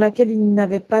dans laquelle il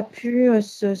n'avait pas pu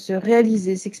se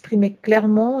réaliser, s'exprimer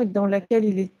clairement, et dans laquelle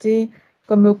il était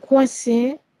comme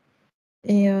coincé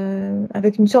et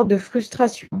avec une sorte de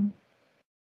frustration.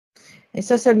 Et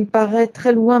ça lui paraît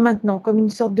très loin maintenant, comme une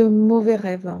sorte de mauvais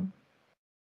rêve.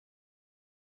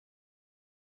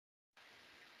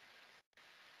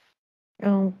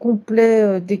 Un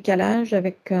complet décalage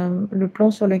avec le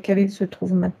plan sur lequel il se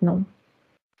trouve maintenant.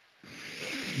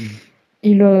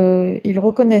 Il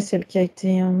reconnaît celle qui a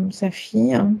été sa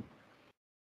fille.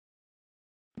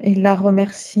 Il la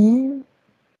remercie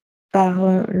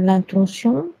par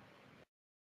l'intention,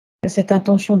 cette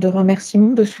intention de remerciement,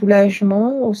 de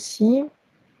soulagement aussi,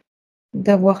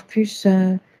 d'avoir pu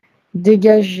se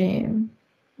dégager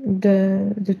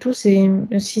de tous ces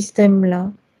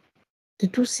systèmes-là, de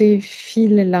tous ces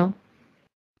fils-là.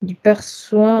 Il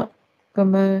perçoit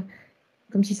comme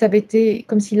comme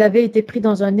s'il avait été pris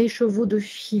dans un écheveau de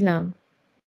fil,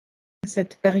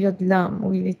 cette période-là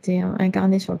où il était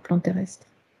incarné sur le plan terrestre.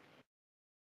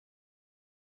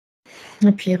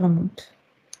 Et puis il remonte.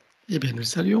 Eh bien, nous le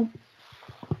saluons.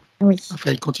 Oui.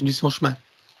 Enfin, il continue son chemin.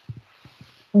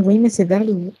 Oui, mais c'est vers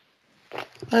le haut.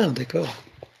 Ah, d'accord.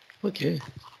 Ok.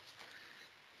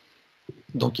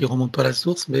 Donc, il remonte pas la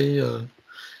source, mais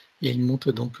il monte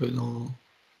donc dans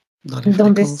les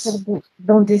fréquences.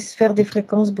 Dans des sphères des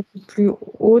fréquences beaucoup plus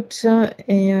hautes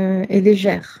et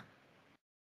légères.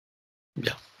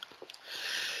 Bien.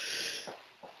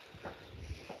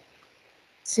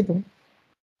 C'est bon.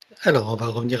 Alors, on va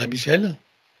revenir à Michel.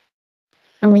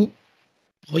 Oui.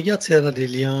 Regarde si elle a des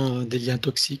liens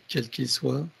toxiques, quels qu'ils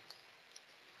soient.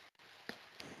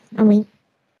 Oui.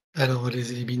 Alors, on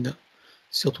les élimine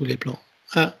sur tous les plans.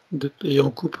 1, 2, et on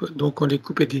coupe, donc on les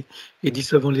coupe et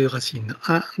dissolvons les racines.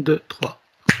 1, 2, 3.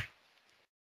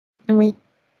 Oui.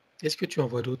 Est-ce que tu en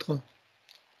vois d'autres?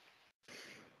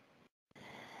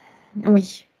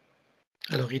 Oui.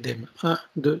 Alors, idem. 1,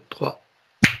 2, 3.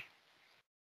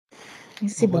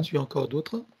 C'est En bon. vois-tu encore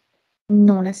d'autres?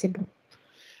 Non, là, c'est bon.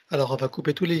 Alors, on va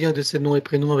couper tous les liens de ces noms et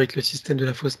prénoms avec le système de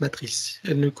la fausse matrice.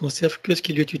 Elle ne conserve que ce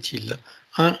qui lui est utile.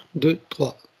 1, 2,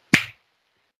 3.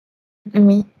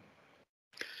 Oui.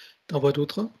 T'en vois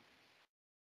d'autres?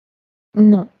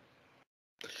 Non.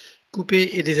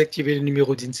 Couper et désactiver le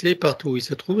numéro d'INSEE partout où il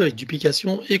se trouve avec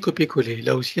duplication et copier-coller.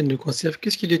 Là aussi, elle ne conserve que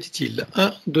ce qui lui est utile.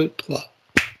 1, 2, 3.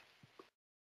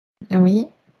 Oui.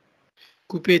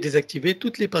 Couper et désactiver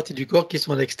toutes les parties du corps qui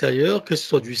sont à l'extérieur, que ce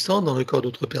soit du sang dans le corps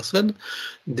d'autres personnes,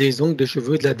 des ongles, des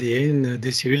cheveux, de l'ADN,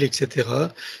 des cellules, etc.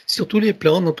 Sur tous les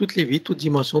plans, dans toutes les vies, toutes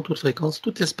dimensions, toutes fréquences,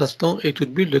 tout espace-temps et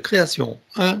toute bulle de création.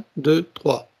 1, 2,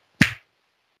 3.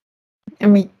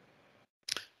 Oui.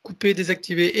 Couper,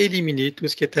 désactiver et éliminer tout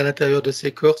ce qui est à l'intérieur de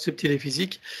ces corps subtils et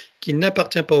physiques qui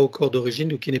n'appartient pas au corps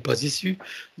d'origine ou qui n'est pas issu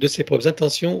de ses propres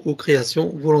intentions ou créations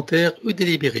volontaires ou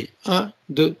délibérées. 1,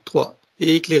 2, 3.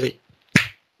 Et éclairer.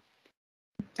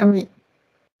 Oui.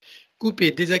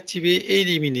 Couper, désactiver et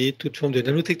éliminer toute forme de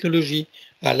nanotechnologie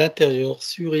à l'intérieur,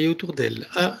 sur et autour d'elle.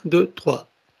 1, 2, 3.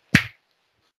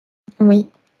 Oui.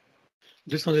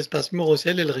 De son espace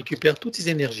morociel, elle récupère toutes ses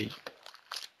énergies.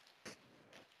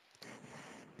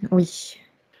 Oui.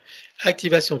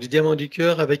 Activation du diamant du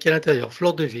cœur avec à l'intérieur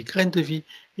fleur de vie, graine de vie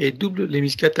et double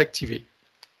l'hémiscate activé.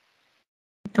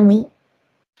 Oui.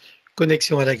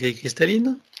 Connexion à la grille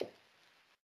cristalline.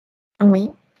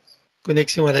 Oui.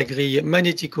 Connexion à la grille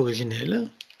magnétique originelle.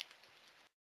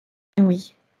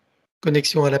 Oui.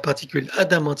 Connexion à la particule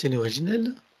adamantine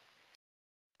originelle.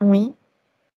 Oui.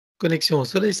 Connexion au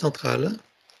soleil central.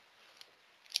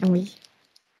 Oui.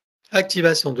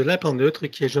 Activation de l'implant neutre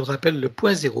qui est, je le rappelle, le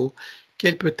point zéro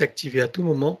qu'elle peut activer à tout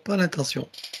moment par l'intention.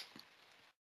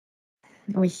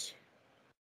 Oui.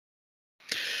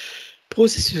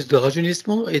 Processus de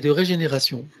rajeunissement et de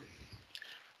régénération.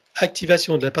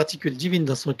 Activation de la particule divine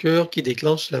dans son cœur qui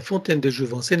déclenche la fontaine de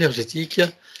jouvence énergétique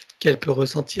qu'elle peut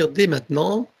ressentir dès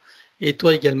maintenant, et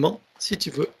toi également, si tu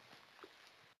veux.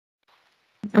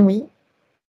 Oui.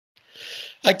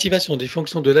 Activation des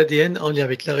fonctions de l'ADN en lien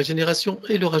avec la régénération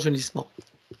et le rajeunissement.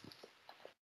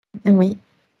 Oui.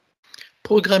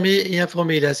 Programmer et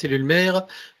informer la cellule mère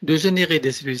de générer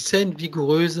des cellules saines,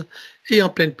 vigoureuses et en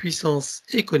pleine puissance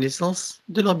et connaissance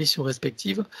de leurs missions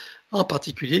respectives, en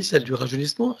particulier celle du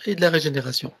rajeunissement et de la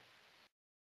régénération.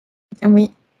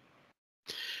 Oui.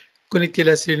 Connecter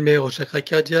la cellule mère au chakra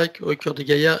cardiaque, au cœur de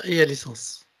Gaïa et à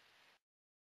l'essence.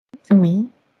 Oui.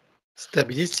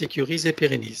 Stabilise, sécurise et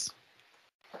pérennise.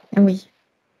 Oui.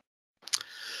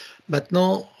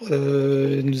 Maintenant,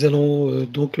 nous allons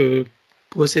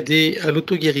procéder à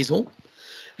l'auto-guérison.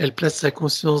 Elle place sa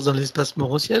conscience dans l'espace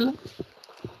morantiel.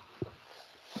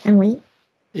 Oui.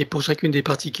 Et pour chacune des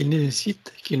parties qu'il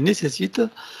nécessite,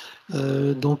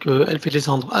 elle fait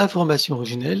descendre information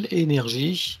originelle,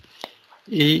 énergie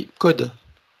et code.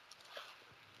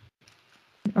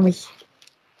 Oui.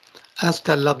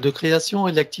 Installe l'arbre de création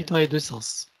et l'active dans les deux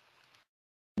sens.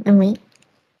 Oui.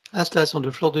 Installation de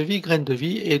fleurs de vie, graines de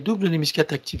vie et double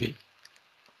némuscate activée.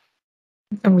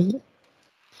 Oui.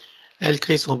 Elle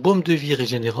crée son baume de vie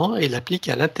régénérant et l'applique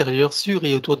à l'intérieur, sur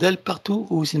et autour d'elle, partout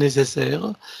où c'est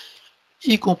nécessaire,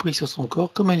 y compris sur son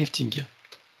corps, comme un lifting.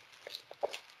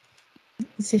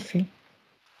 C'est fait.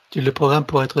 Tu le programmes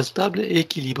pour être stable,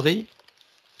 équilibré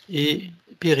et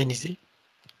pérennisé.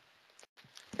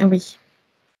 Oui.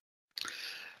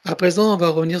 À présent, on va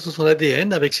revenir sur son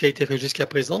ADN avec ce qui a été fait jusqu'à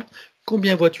présent.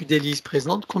 Combien vois-tu d'hélices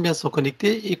présentes, combien sont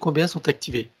connectées et combien sont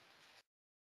activées?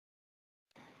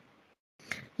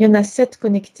 Il y en a 7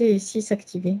 connectés et 6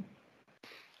 activés.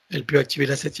 Elle peut activer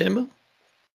la 7e?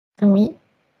 Oui.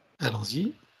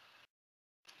 Allons-y.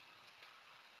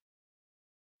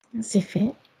 C'est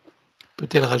fait.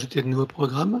 Peut-elle rajouter de nouveaux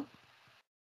programmes?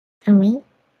 Oui.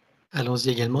 Allons-y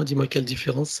également. Dis-moi quelle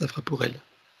différence ça fera pour elle.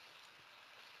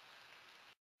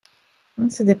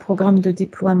 C'est des programmes de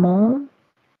déploiement,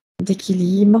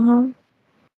 d'équilibre,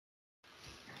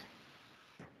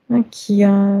 qui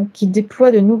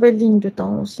déploient de nouvelles lignes de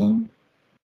temps aussi.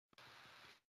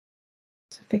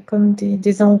 Ça fait comme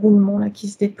des enroulements là, qui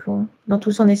se déploient dans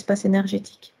tout son espace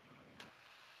énergétique.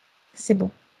 C'est bon.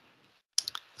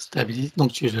 Stabilise.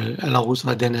 Donc, elle enroule son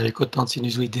ADN avec autant de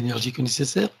sinusoïdes d'énergie que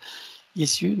nécessaire,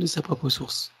 issus de sa propre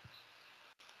source.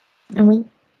 Oui.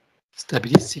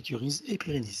 Stabilise, sécurise et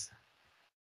pérennise.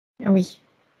 Oui.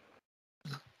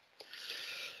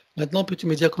 Maintenant, peux-tu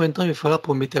me dire combien de temps il va falloir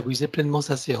pour métaboliser pleinement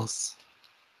sa séance?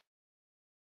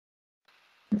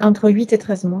 Entre 8 et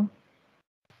 13 mois.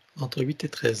 Entre 8 et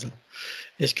 13.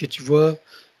 Est-ce que tu vois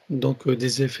donc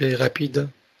des effets rapides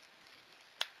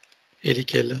et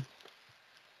lesquels?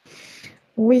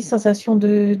 Oui, sensation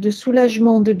de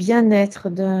soulagement, de bien-être,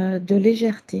 de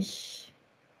légèreté.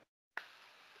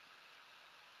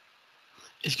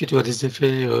 Est-ce que tu as des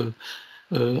effets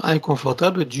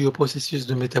inconfortables dus au processus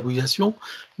de métabolisation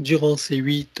durant ces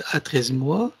 8 à 13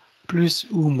 mois, plus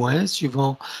ou moins,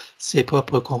 suivant ses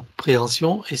propres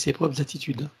compréhensions et ses propres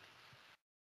attitudes?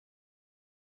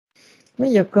 Oui,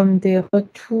 il y a comme des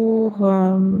retours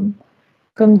à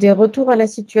la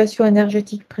situation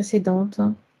énergétique précédente,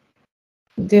 hein.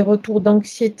 Des retours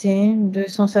d'anxiété, de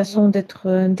sensation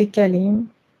d'être décalé.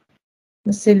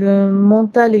 C'est le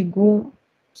mental ego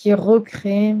qui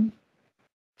recrée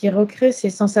ces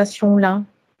sensations-là,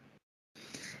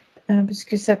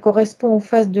 puisque ça correspond aux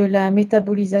phases de la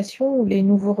métabolisation où les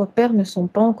nouveaux repères ne sont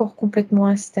pas encore complètement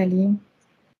installés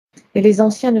et les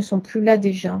anciens ne sont plus là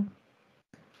déjà.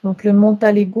 Donc le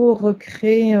mental ego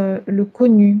recrée le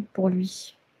connu pour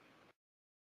lui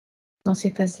dans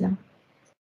ces phases-là.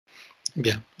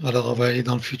 Bien, alors on va aller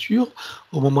dans le futur,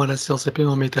 au moment où la séance est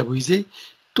pleinement métabolisée,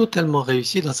 totalement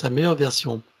réussie dans sa meilleure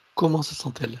version. Comment se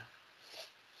sent-elle?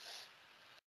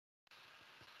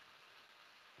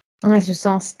 Elle se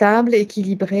sent stable,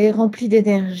 équilibrée, remplie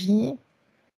d'énergie.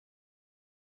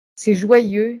 C'est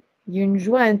joyeux. Il y a une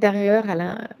joie intérieure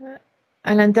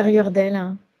à l'intérieur d'elle,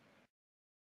 hein.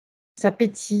 Ça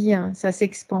pétille, hein, ça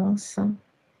s'expanse.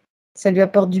 Ça lui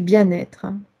apporte du bien-être,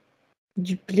 hein,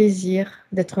 du plaisir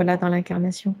d'être là dans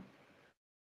l'incarnation.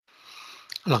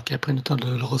 Alors qu'elle prenne le temps de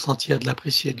le ressentir, de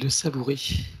l'apprécier, de le savourer.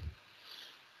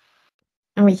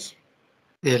 Oui,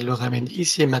 Et elle le ramène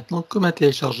ici et maintenant comme un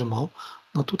téléchargement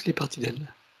dans toutes les parties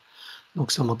d'elle.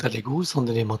 Donc son mental ego, son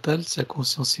élémental, sa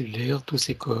conscience cellulaire, tous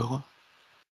ses corps.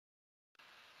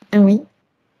 oui,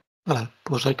 Voilà,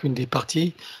 pour chacune des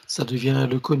parties, ça devient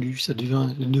le connu, ça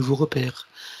devient le nouveau repère.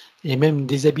 Et même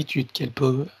des habitudes qu'elle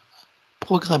peut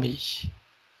programmer.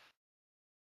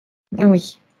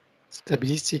 oui,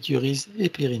 Stabilise, sécurise et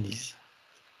pérennise.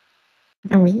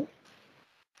 oui.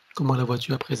 Comment la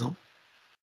vois-tu à présent?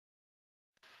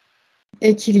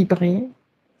 Équilibré,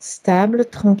 stable,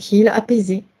 tranquille,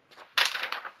 apaisé.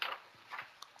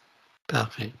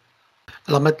 Parfait.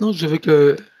 Alors maintenant, je veux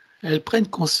qu'elle prenne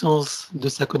conscience de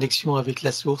sa connexion avec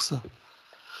la source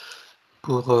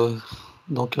pour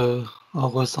en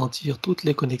ressentir toutes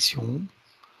les connexions,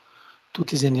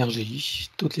 toutes les énergies,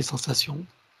 toutes les sensations.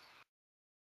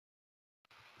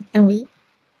 Oui,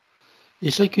 Et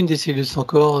chacune des cellules de son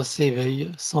corps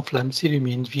s'éveille, s'enflamme,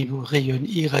 s'illumine, vibre, rayonne,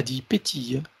 irradie,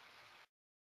 pétille.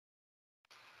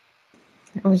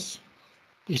 Oui.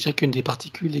 Et chacune des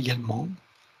particules également,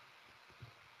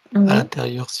 à Oui.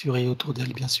 l'intérieur, sur et autour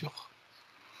d'elle, bien sûr.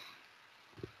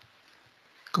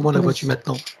 Comment la Oui. vois-tu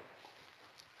maintenant?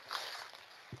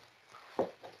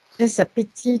 Et ça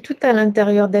pétille tout à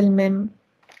l'intérieur d'elle-même,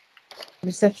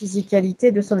 de sa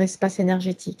physicalité, de son espace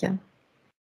énergétique.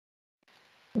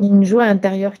 Il y a une joie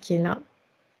intérieure qui est là.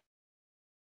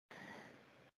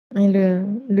 Et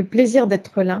le plaisir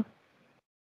d'être là,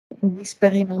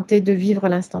 d'expérimenter, de vivre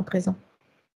l'instant présent.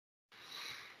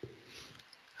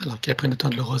 Alors qu'elle prenne le temps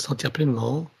de le ressentir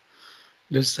pleinement,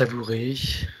 de le savourer,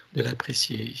 de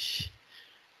l'apprécier,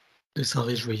 de s'en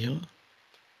réjouir.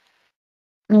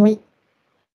 Oui.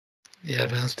 Et elle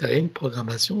va installer une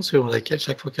programmation selon laquelle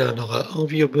chaque fois qu'elle en aura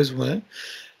envie ou besoin,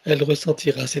 elle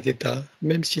ressentira cet état,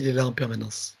 même s'il est là en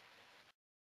permanence.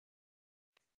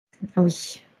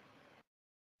 Oui.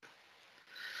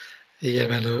 Et elle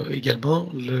va également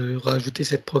rajouter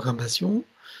cette programmation,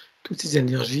 toutes ces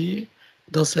énergies,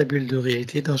 dans sa bulle de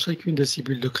réalité, dans chacune de ces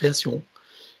bulles de création,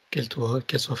 qu'elles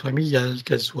soient familiales,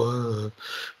 qu'elles soient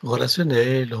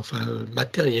relationnelles, enfin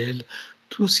matérielles,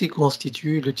 tout ce qui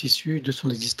constitue le tissu de son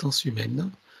existence humaine.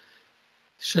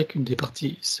 Chacune des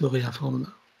parties se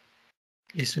réinforme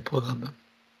et se programme.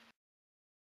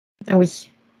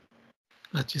 Oui.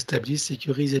 Là, tu stabilises,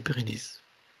 sécurises et pérennises.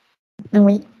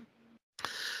 Oui.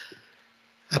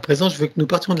 À présent, je veux que nous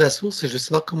partions de la source et je veux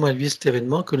savoir comment elle vit cet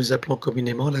événement que nous appelons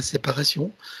communément la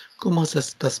séparation. Comment ça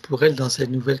se passe pour elle dans ces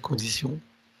nouvelles conditions?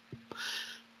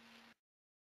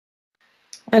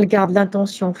 Elle garde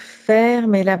l'intention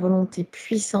ferme et la volonté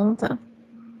puissante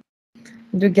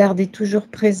de garder toujours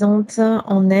présente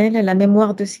en elle la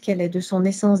mémoire de ce qu'elle est, de son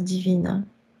essence divine.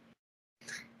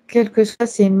 Quelles que soient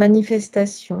ses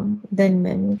manifestations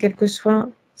d'elle-même, quels que soient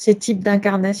ses types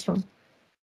d'incarnation,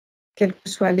 quel que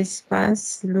soit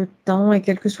l'espace, le temps et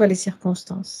quelles que soient les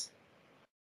circonstances.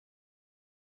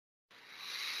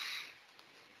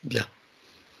 Bien.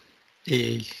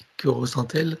 Et que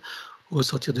ressent-elle au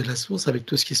sortir de la source avec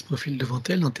tout ce qui se profile devant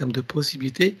elle en termes de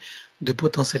possibilités, de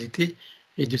potentialités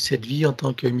et de cette vie en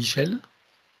tant que Michel?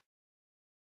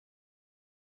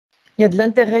 Il y a de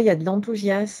l'intérêt, il y a de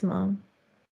l'enthousiasme,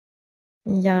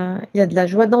 il y a de la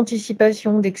joie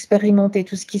d'anticipation, d'expérimenter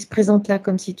tout ce qui se présente là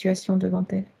comme situation devant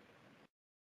elle.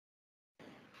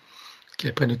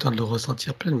 Qu'elle prenne le temps de le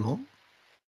ressentir pleinement.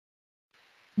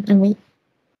 Oui.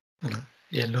 Voilà.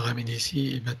 Et elle le ramène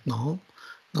ici et maintenant,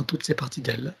 dans toutes ces parties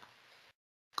d'elle,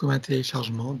 comme un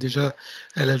téléchargement. Déjà,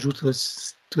 elle ajoute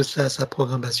tout ça à sa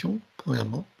programmation,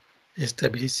 premièrement, et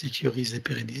stabilise, sécurise et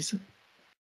pérennise.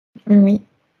 Oui.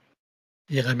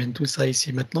 Et ramène tout ça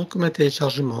ici maintenant comme un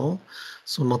téléchargement,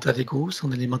 son mental égo,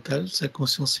 son élémental, sa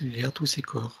conscience cellulaire, tous ses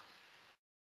corps.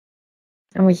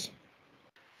 Oui.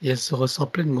 Et elle se ressent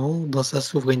pleinement dans sa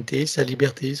souveraineté, sa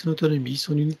liberté, son autonomie,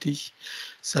 son unité,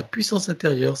 sa puissance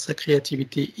intérieure, sa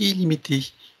créativité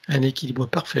illimitée, un équilibre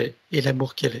parfait et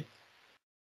l'amour qu'elle est.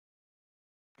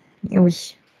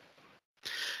 Oui.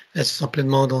 Elle se sent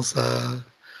pleinement dans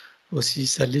aussi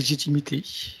sa légitimité,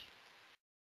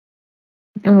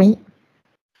 Oui.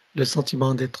 le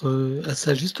sentiment d'être à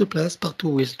sa juste place partout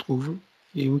où elle se trouve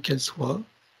et où qu'elle soit,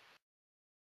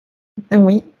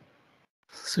 Oui.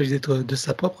 celui d'être de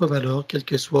sa propre valeur, quels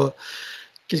que soient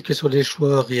les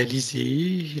choix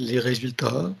réalisés, les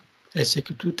résultats. Elle sait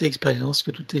que toute expérience,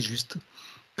 que tout est juste,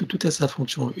 que tout a sa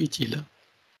fonction utile.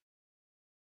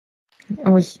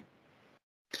 Oui.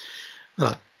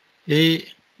 Voilà. Et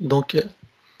donc,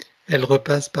 elle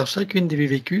repasse par chacune des vies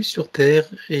vécues sur Terre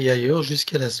et ailleurs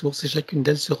jusqu'à la source et chacune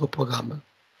d'elles se reprogramme.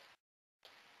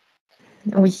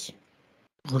 Oui.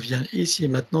 Revient ici et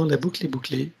maintenant, la boucle est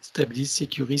bouclée, stabilise,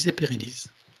 sécurise et pérennise.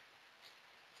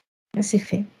 C'est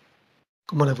fait.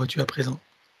 Comment la vois-tu à présent?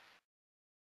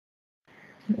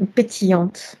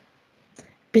 Pétillante.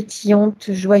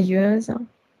 Pétillante, joyeuse,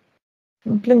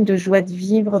 pleine de joie de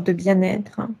vivre, de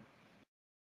bien-être,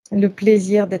 le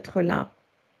plaisir d'être là,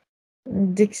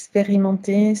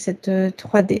 d'expérimenter cette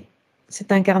 3D,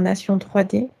 cette incarnation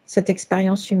 3D, cette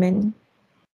expérience humaine.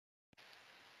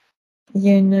 Il y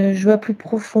a une joie plus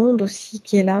profonde aussi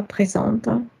qui est là, présente,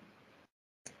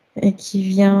 et qui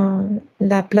vient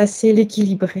la placer,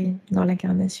 l'équilibrer dans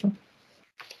l'incarnation.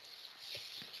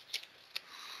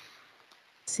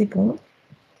 C'est bon.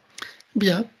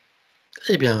 Bien.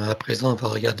 Eh bien, à présent, on va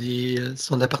regarder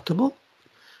son appartement.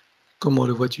 Comment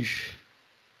le vois-tu?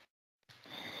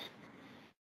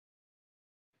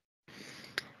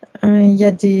 Il y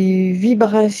a des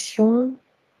vibrations,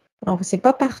 alors c'est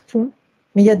pas partout,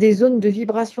 mais il y a des zones de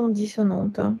vibrations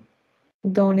dissonantes, hein.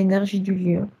 dans l'énergie du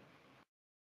lieu.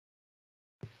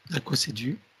 À quoi c'est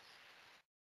dû?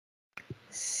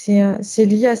 C'est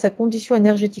lié à sa condition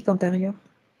énergétique antérieure.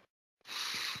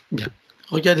 Bien.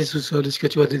 Regarde les sous-sols. Est-ce que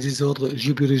tu as des désordres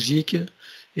géobiologiques,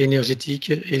 énergétiques,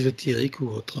 ésotériques ou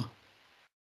autres?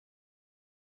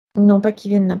 Non pas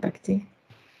qu'ils viennent l'impacter.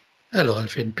 Alors, elle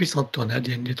fait une puissante tornade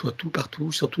et elle nettoie tout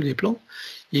partout, sur tous les plans,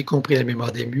 y compris la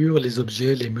mémoire des murs, les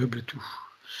objets, les meubles, tout.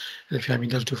 Elle fait un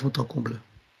ménage de fond en comble.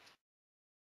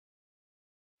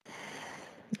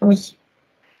 Oui,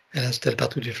 Elle installe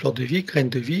partout des fleurs de vie, graines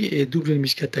de vie et double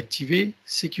muscade activée,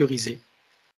 sécurisée.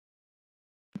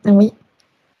 oui,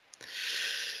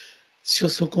 Sur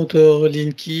son compteur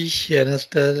Linky,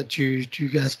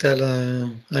 tu installes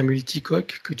un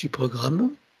multicoque que tu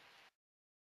programmes.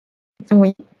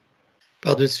 oui,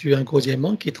 Par-dessus un gros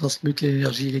diamant qui transmute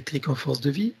l'énergie électrique en force de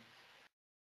vie.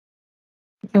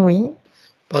 oui,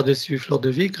 Par-dessus fleur de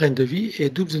vie, graines de vie et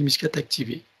double muscade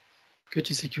activée que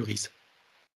tu sécurises.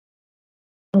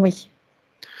 oui,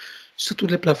 Sur tous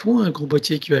les plafonds, un gros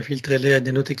boîtier qui va filtrer l'air à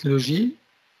nanotechnologie,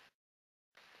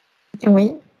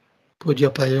 oui,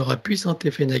 produire par ailleurs un puissant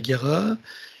effet Naguera,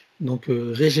 donc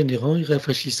régénérant et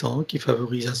rafraîchissant, qui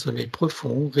favorise un sommeil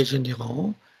profond,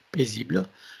 régénérant, paisible,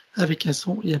 avec un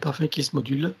son et un parfum qui se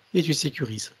modulent et tu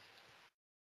sécurises.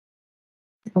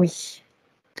 oui,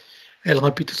 Elle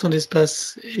remplit tout son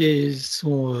espace et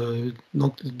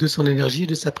donc de son énergie et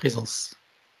de sa présence.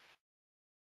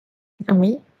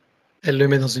 oui, Elle le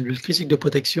met dans une bulle critique de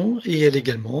protection et elle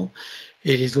également,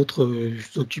 et les autres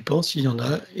occupants s'il y en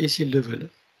a et s'ils le veulent.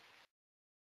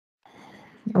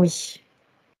 oui,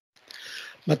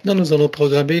 Maintenant, nous allons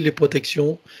programmer les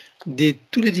protections de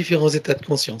tous les différents états de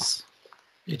conscience.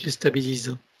 Et tu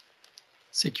stabilises,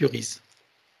 sécurises.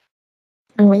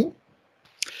 oui,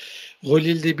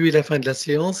 Relis le début et la fin de la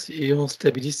séance et on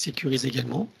stabilise, sécurise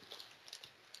également.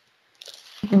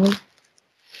 oui,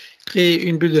 Créer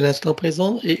une bulle de l'instant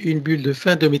présent et une bulle de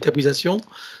fin de métabolisation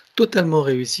totalement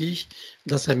réussie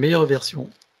dans sa meilleure version.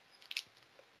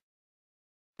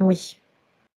 oui,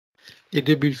 Les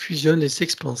deux bulles fusionnent et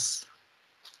s'expansent.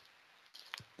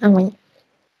 oui,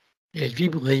 Elles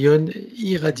vibrent, rayonnent,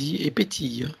 irradient et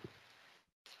pétillent.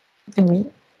 oui,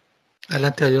 À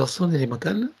l'intérieur son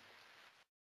élémental,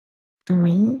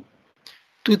 oui,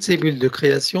 toutes ces bulles de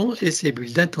création et ces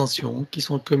bulles d'intention qui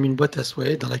sont comme une boîte à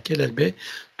souhaits dans laquelle elle met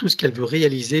tout ce qu'elle veut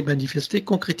réaliser, manifester,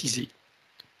 concrétiser.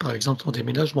 Par exemple, son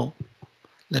déménagement,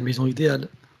 la maison idéale.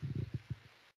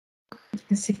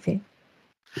 c'est fait.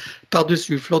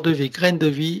 Par-dessus, fleur de vie, graine de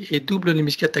vie et double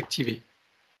muscade activée.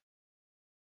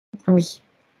 Oui,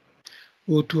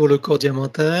 Autour, le corps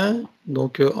diamantin,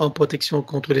 donc en protection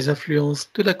contre les influences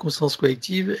de la conscience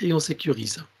collective et on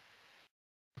sécurise.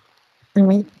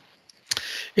 oui,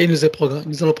 Et nous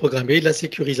allons programmer la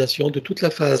sécurisation de toute la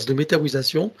phase de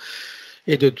métabolisation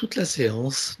et de toute la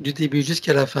séance, du début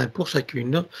jusqu'à la fin pour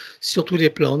chacune, sur tous les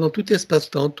plans, dans tout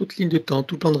espace-temps, toute ligne de temps,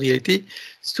 tout plan de réalité,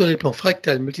 sur les plans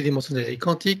fractals, multidimensionnels et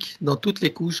quantiques, dans toutes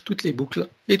les couches, toutes les boucles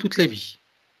et toutes les vies.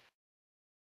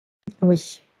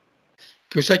 oui,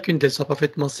 Que chacune d'elles soit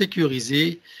parfaitement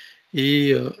sécurisée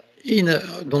et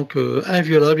donc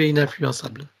inviolable et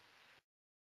ininfluençable.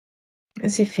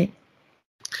 c'est fait.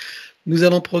 Nous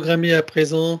allons programmer à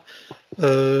présent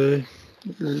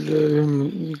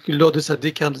lors de sa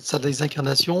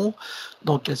désincarnation,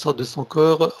 donc elle sort de son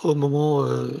corps au moment,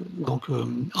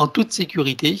 en toute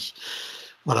sécurité,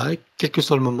 voilà, quel que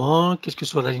soit le moment, quelle que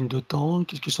soit la ligne de temps,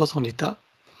 quel que soit son état,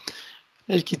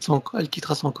 elle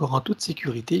quittera son corps en toute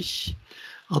sécurité,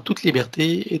 en toute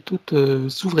liberté et toute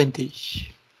souveraineté.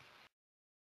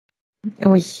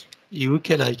 Oui, Et où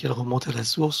qu'elle aille, qu'elle remonte à la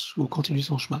source ou continue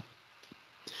son chemin.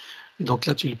 Et donc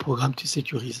là, tu le programmes, tu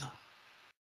sécurises.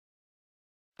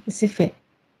 c'est fait.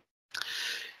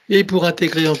 Et pour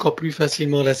intégrer encore plus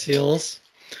facilement la séance,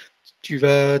 tu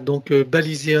vas donc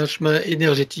baliser un chemin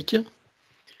énergétique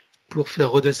pour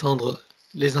faire redescendre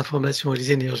les informations et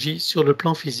les énergies sur le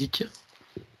plan physique.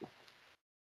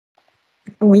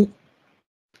 Oui,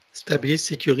 Stabilise,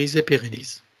 sécurise et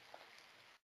pérennise.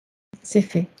 c'est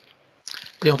fait.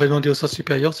 Et on va demander au sens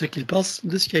supérieur ce qu'il pense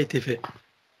de ce qui a été fait.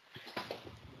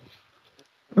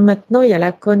 Maintenant, il y a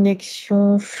la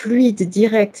connexion fluide,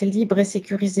 directe, libre et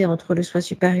sécurisée entre le soi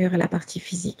supérieur et la partie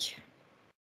physique.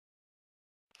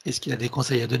 Est-ce qu'il a des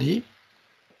conseils à donner?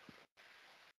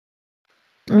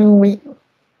 Oui,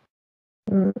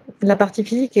 la partie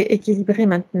physique est équilibrée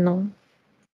maintenant.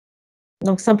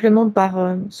 Donc simplement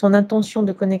par son intention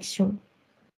de connexion,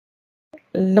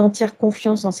 l'entière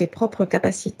confiance en ses propres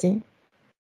capacités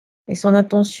et son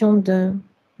intention de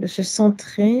se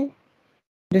centrer,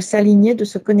 de s'aligner, de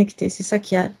se connecter. C'est ça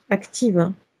qui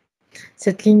active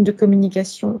cette ligne de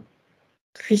communication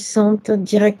puissante,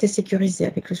 directe et sécurisée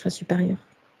avec le soi supérieur.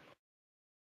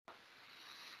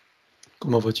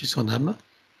 Comment vois-tu son âme?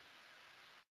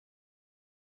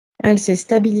 Elle s'est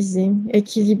stabilisée,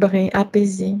 équilibrée,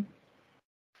 apaisée.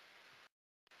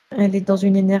 Elle est dans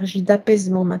une énergie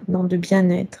d'apaisement maintenant, de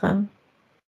bien-être.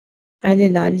 Elle est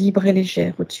là, libre et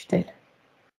légère au-dessus d'elle.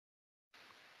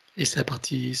 Et sa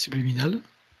partie subliminale?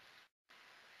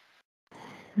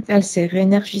 Elle s'est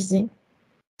réénergisée.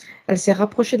 Elle s'est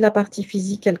rapprochée de la partie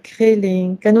physique. Elle crée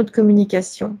les canaux de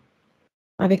communication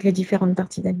avec les différentes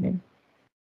parties d'elle-même.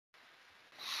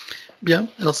 Bien,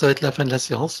 alors ça va être la fin de la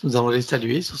séance. Nous allons les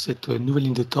saluer sur cette nouvelle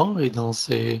ligne de temps et dans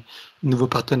ces nouveaux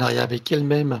partenariats avec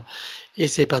elle-même et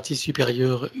ses parties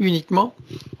supérieures uniquement.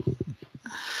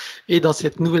 Et dans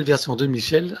cette nouvelle version de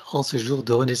Michel, en ce jour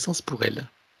de renaissance pour elle.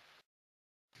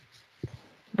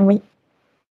 Oui.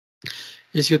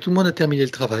 Est-ce que tout le monde a terminé le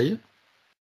travail?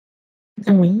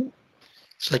 Oui.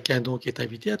 Chacun donc est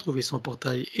invité à trouver son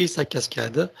portail et sa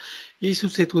cascade, et sous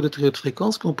ces taux de très haute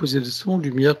fréquence composés de sons,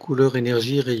 lumière, couleurs,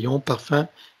 énergie, rayons, parfums,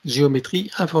 géométrie,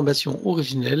 informations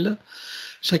originelles,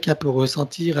 chacun peut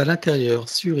ressentir à l'intérieur,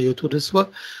 sur et autour de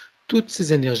soi, toutes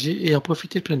ces énergies et en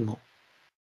profiter pleinement.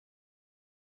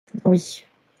 Oui.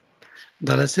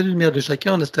 Dans la cellule mère de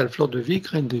chacun, on installe fleur de vie,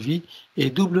 graine de vie et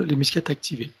double les musclettes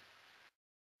activées.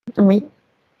 Oui.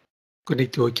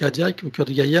 Connecté au cardiaque, au cœur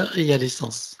de Gaïa et à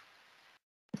l'essence.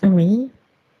 Oui.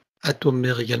 Atome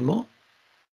mère également.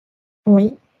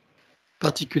 Oui.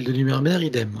 Particules de lumière mère,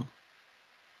 idem.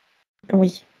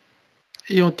 Oui.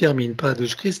 Et on termine par la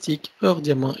douche christique, or,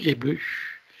 diamant et bleu.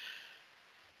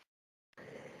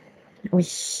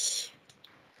 Oui.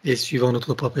 Et suivant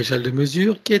notre propre échelle de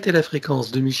mesure, quelle était la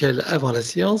fréquence de Michel avant la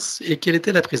séance et quelle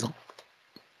était la présent?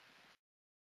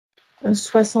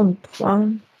 63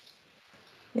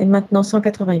 et maintenant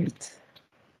 188.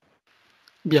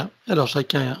 Bien, alors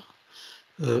chacun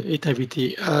est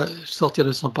invité à sortir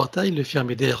de son portail, le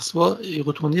fermer derrière soi et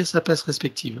retourner à sa place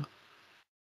respective.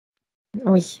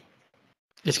 Oui.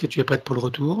 Est-ce que tu es prête pour le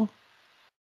retour?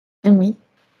 Oui.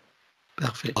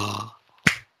 Parfait. Ah,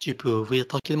 tu peux ouvrir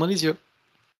tranquillement les yeux.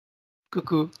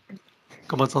 Coucou,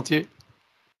 comment te sens-tu?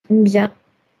 Bien.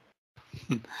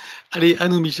 Allez, à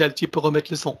nous Michel, tu peux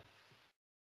remettre le son.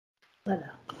 Voilà.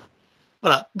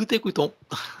 Voilà, nous t'écoutons.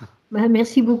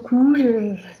 Merci beaucoup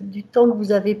du temps que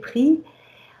vous avez pris.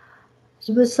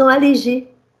 Je me sens allégée.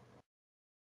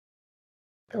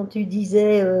 Quand tu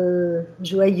disais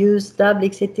joyeuse, stable,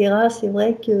 etc., c'est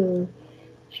vrai que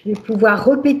je vais pouvoir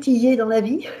repétiller dans la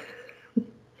vie,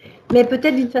 mais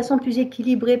peut-être d'une façon plus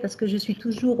équilibrée parce que je suis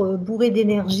toujours bourrée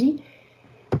d'énergie,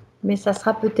 mais ça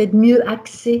sera peut-être mieux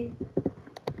axé.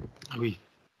 Ah oui,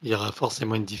 il y aura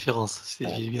forcément une différence, c'est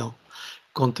évident.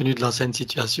 Compte tenu de l'ancienne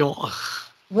situation.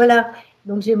 Voilà,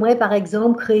 donc j'aimerais par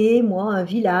exemple créer, moi, un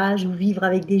village ou vivre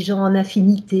avec des gens en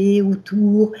affinité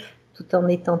autour, tout en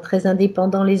étant très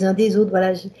indépendants les uns des autres.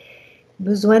 Voilà, j'ai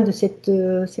besoin de cette,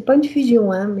 c'est pas une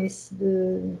fusion, hein, mais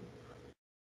je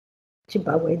sais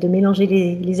pas, ouais, de mélanger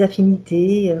les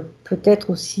affinités, peut-être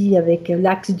aussi avec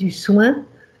l'axe du soin,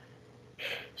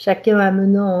 chacun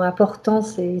apportant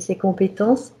ses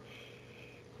compétences,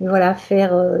 et voilà,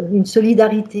 faire une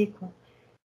solidarité, quoi.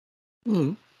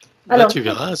 Bah, Alors, tu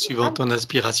verras, suivant ton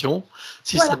inspiration,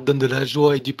 si ça voilà, te donne de la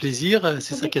joie et du plaisir,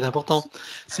 c'est ça qui est important.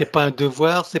 C'est pas un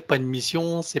devoir, c'est pas une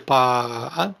mission, c'est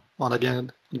pas. Hein, on est bien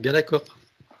d'accord.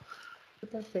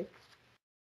 tout à fait.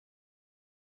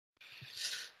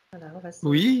 Voilà, on va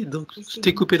Oui, donc je laisser t'ai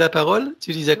guider. coupé la parole.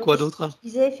 Tu disais Donc, quoi je d'autre?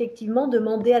 disais effectivement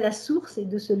demander à la source et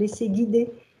de se laisser guider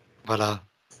Voilà,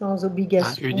 sans hein,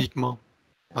 obligation. uniquement.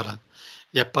 Voilà.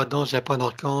 Il n'y a pas d'ange, il n'y a pas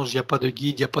d'archange, il n'y a pas de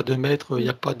guide, il n'y a pas de maître, il n'y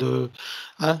a pas de.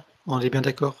 Hein, on est bien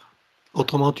d'accord.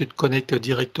 Autrement, tu te connectes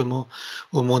directement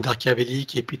au monde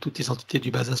archéologique et puis toutes les entités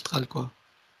du bas astral, quoi.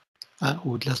 Hein,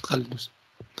 ou de l'astral.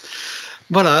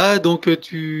 Voilà, donc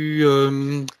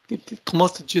comment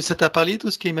ça t'a parlé,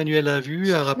 tout ce qu'Emmanuel a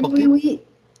vu, a Oui, oui, rapporté? oui.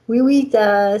 Oui, oui,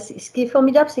 ce qui est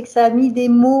formidable, c'est que ça a mis des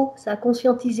mots, ça a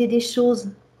conscientisé des choses,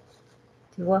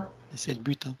 tu vois. Et c'est le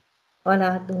but. Hein.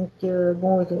 Voilà, donc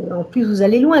bon, en plus vous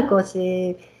allez loin, quoi.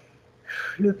 C'est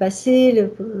le passé,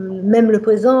 même le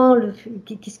présent,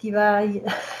 qu'est-ce qui va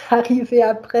arriver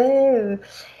après.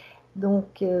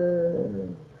 Donc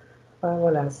enfin,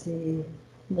 voilà, c'est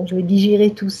bon, je vais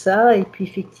digérer tout ça et puis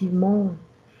effectivement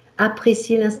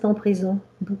apprécier l'instant présent,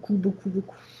 beaucoup, beaucoup,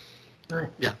 beaucoup. Ouais.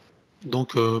 Bien.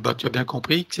 Donc, bah, tu as bien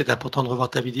compris que c'est important de revoir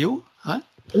ta vidéo, hein,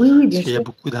 Oui, oui, parce bien qu'il y a sûr.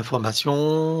 beaucoup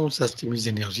d'informations, ça stimule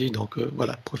l'énergie, donc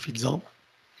voilà, profites-en.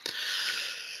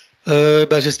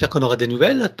 Bah, j'espère qu'on aura des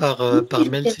nouvelles par, Oui, par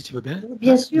mail, si tu veux bien,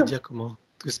 bien hein, de sûr. dire comment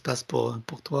tout se passe pour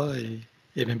toi. Et...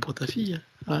 Et même pour ta fille.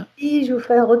 Hein. Et je vous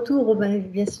ferai un retour,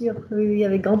 bien sûr, oui,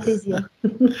 avec grand plaisir.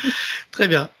 Très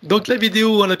bien. Donc la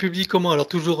vidéo, on la publie comment? Alors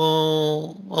toujours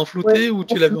en flouté Ouais, ou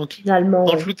tu l'avais finalement,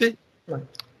 en ouais. flouté? Ouais.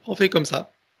 On fait comme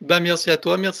ça. Ben, merci à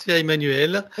toi, merci à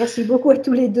Emmanuel. Merci beaucoup à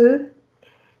tous les deux.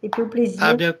 Et puis au À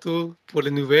plaisir. bientôt pour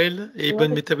les nouvelles et bonne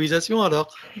Ouais. métabolisation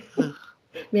alors.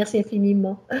 Merci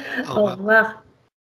infiniment. Au Au revoir. revoir.